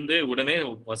 நாள் இருந்து உடனே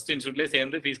ஃபர்ஸ்ட் இன்ஸ்டியூட்லேயே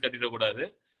சேர்ந்து ஃபீஸ் கட்டிடக்கூடாது.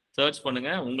 சர்ச்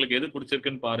பண்ணுங்க, உங்களுக்கு எது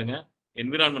பிடிச்சிருக்குன்னு பாருங்க.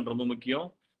 என்விரான்மெண்ட் ரொம்ப முக்கியம்.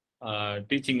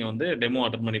 டீச்சிங் வந்து டெமோ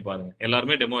அட்டன் பண்ணி பாருங்க.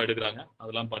 எல்லாருமே டெமோ எடுக்கிறாங்க,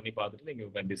 அதெல்லாம் பண்ணி பார்த்துட்டு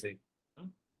நீங்க can decide.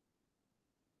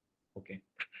 Okay.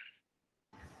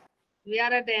 We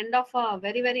are at the end of a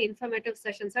very, very informative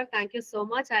session, sir. Thank you so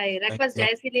much. I request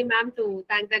Jayasili ma'am to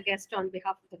thank the guest on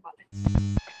behalf of the college.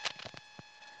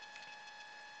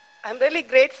 I'm really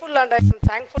grateful and I'm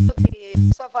thankful to the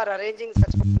USA for arranging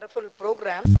such a wonderful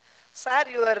program. Sir,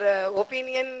 your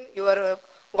opinion, your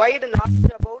wide knowledge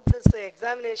about this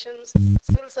examinations,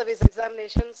 civil service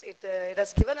examinations, it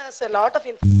has given us a lot of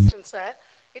information, sir.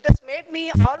 It has made me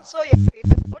also, it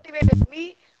has motivated me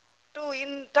to in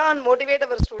turn motivate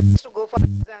our students to go for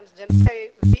exams.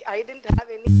 Generally, I didn't have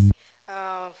any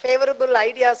favorable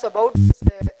ideas about this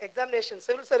examinations,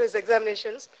 civil service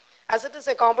examinations, as it is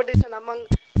a competition among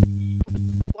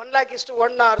 1 lakh is to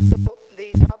 1 or so, the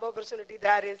job opportunity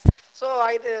there is.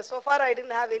 So far I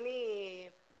didn't have any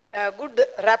good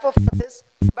rapport for this.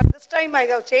 But this time I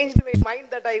have changed my mind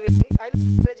that I will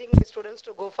encouraging my students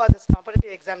to go for this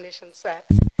competitive examinations, sir.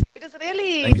 It is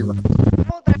really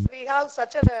know that we have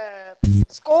such a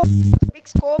scope, big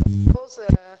scope. Those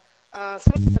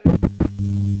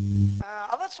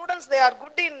our students, they are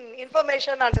good in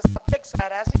information and subjects, sir.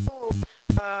 As you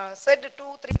said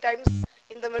 2-3 times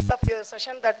in the middle of your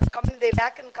session that they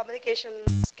lack in communication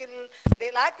skill,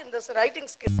 they lack in this writing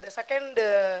skill. The second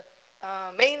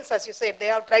mains, as you said, they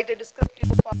have tried a descriptive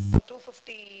for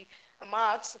 250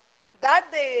 marks. That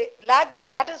they lack,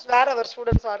 that is where our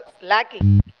students are lacking.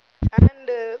 And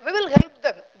we will help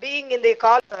them, being in the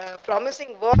call,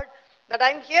 promising word that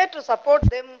I'm here to support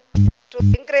them, to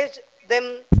encourage them,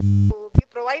 to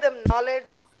provide them knowledge.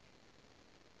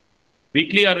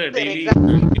 Weekly or daily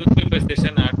newspaper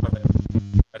session add பண்ணுங்க.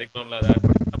 curriculumல add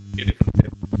பண்ணுங்க.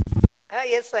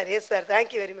 Yes, sir. Yes, sir. Thank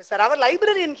you very much, sir. Our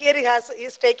librarian here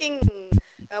is taking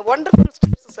wonderful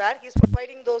steps, sir. He's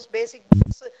providing those basic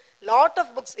books, lot of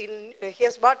books. He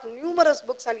has bought numerous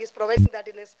books and he's providing that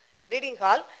in his reading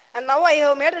hall. And now I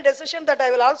have made a decision that I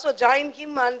will also join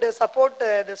him and support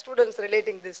the students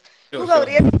relating this. You have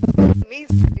really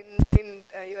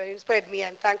inspired me.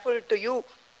 I'm thankful to you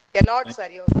a lot, sir.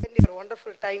 You have spent your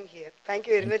wonderful time here. Thank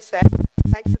you very much, sir.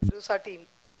 Thank you to the RUSA team.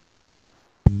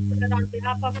 On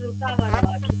behalf of RUSA,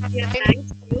 thanks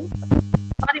to you.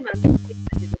 Sorry, ma'am.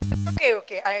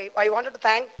 Okay. I wanted to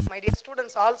thank my dear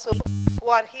students also who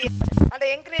are here. And I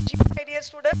encourage you, my dear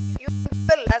students, you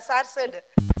will, as sir said,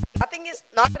 nothing is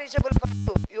not reachable for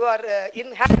you. You are in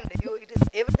hand.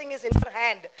 Everything is in your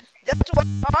hand. Just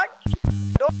work hard.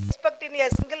 Don't expect in a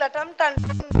single attempt and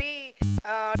don't be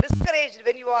discouraged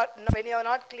when you are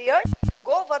not cleared.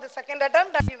 Go for the second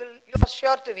attempt and you are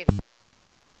sure to win.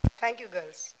 Thank you,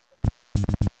 girls.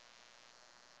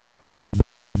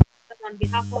 On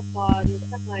behalf of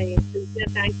RUSA, my sincere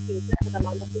thanks to you for the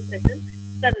wonderful session.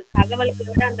 Sir, தகவலுக்கு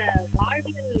விட அந்த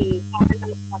வாழ்வியல்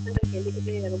பாடங்கள் பசங்களுக்கு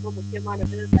எதுக்குமே ரொம்ப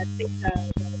முக்கியமானது.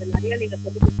 அது நிறைய நீங்க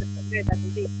சொல்லி கொடுத்துருக்காங்க. that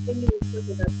will be extremely useful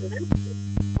to the students.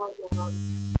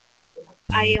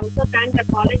 I also thank the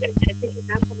college and especially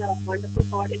ma'am for the wonderful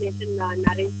coordination and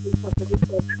arrangement for this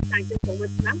program. Thank you so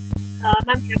much, ma'am.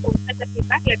 Ma'am, you have to set the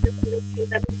feedback. Let us know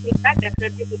the feedback.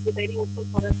 Definitely will be very useful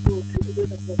for us to continue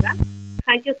the program.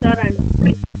 Thank you, sir, and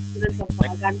students of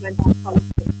government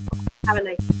college.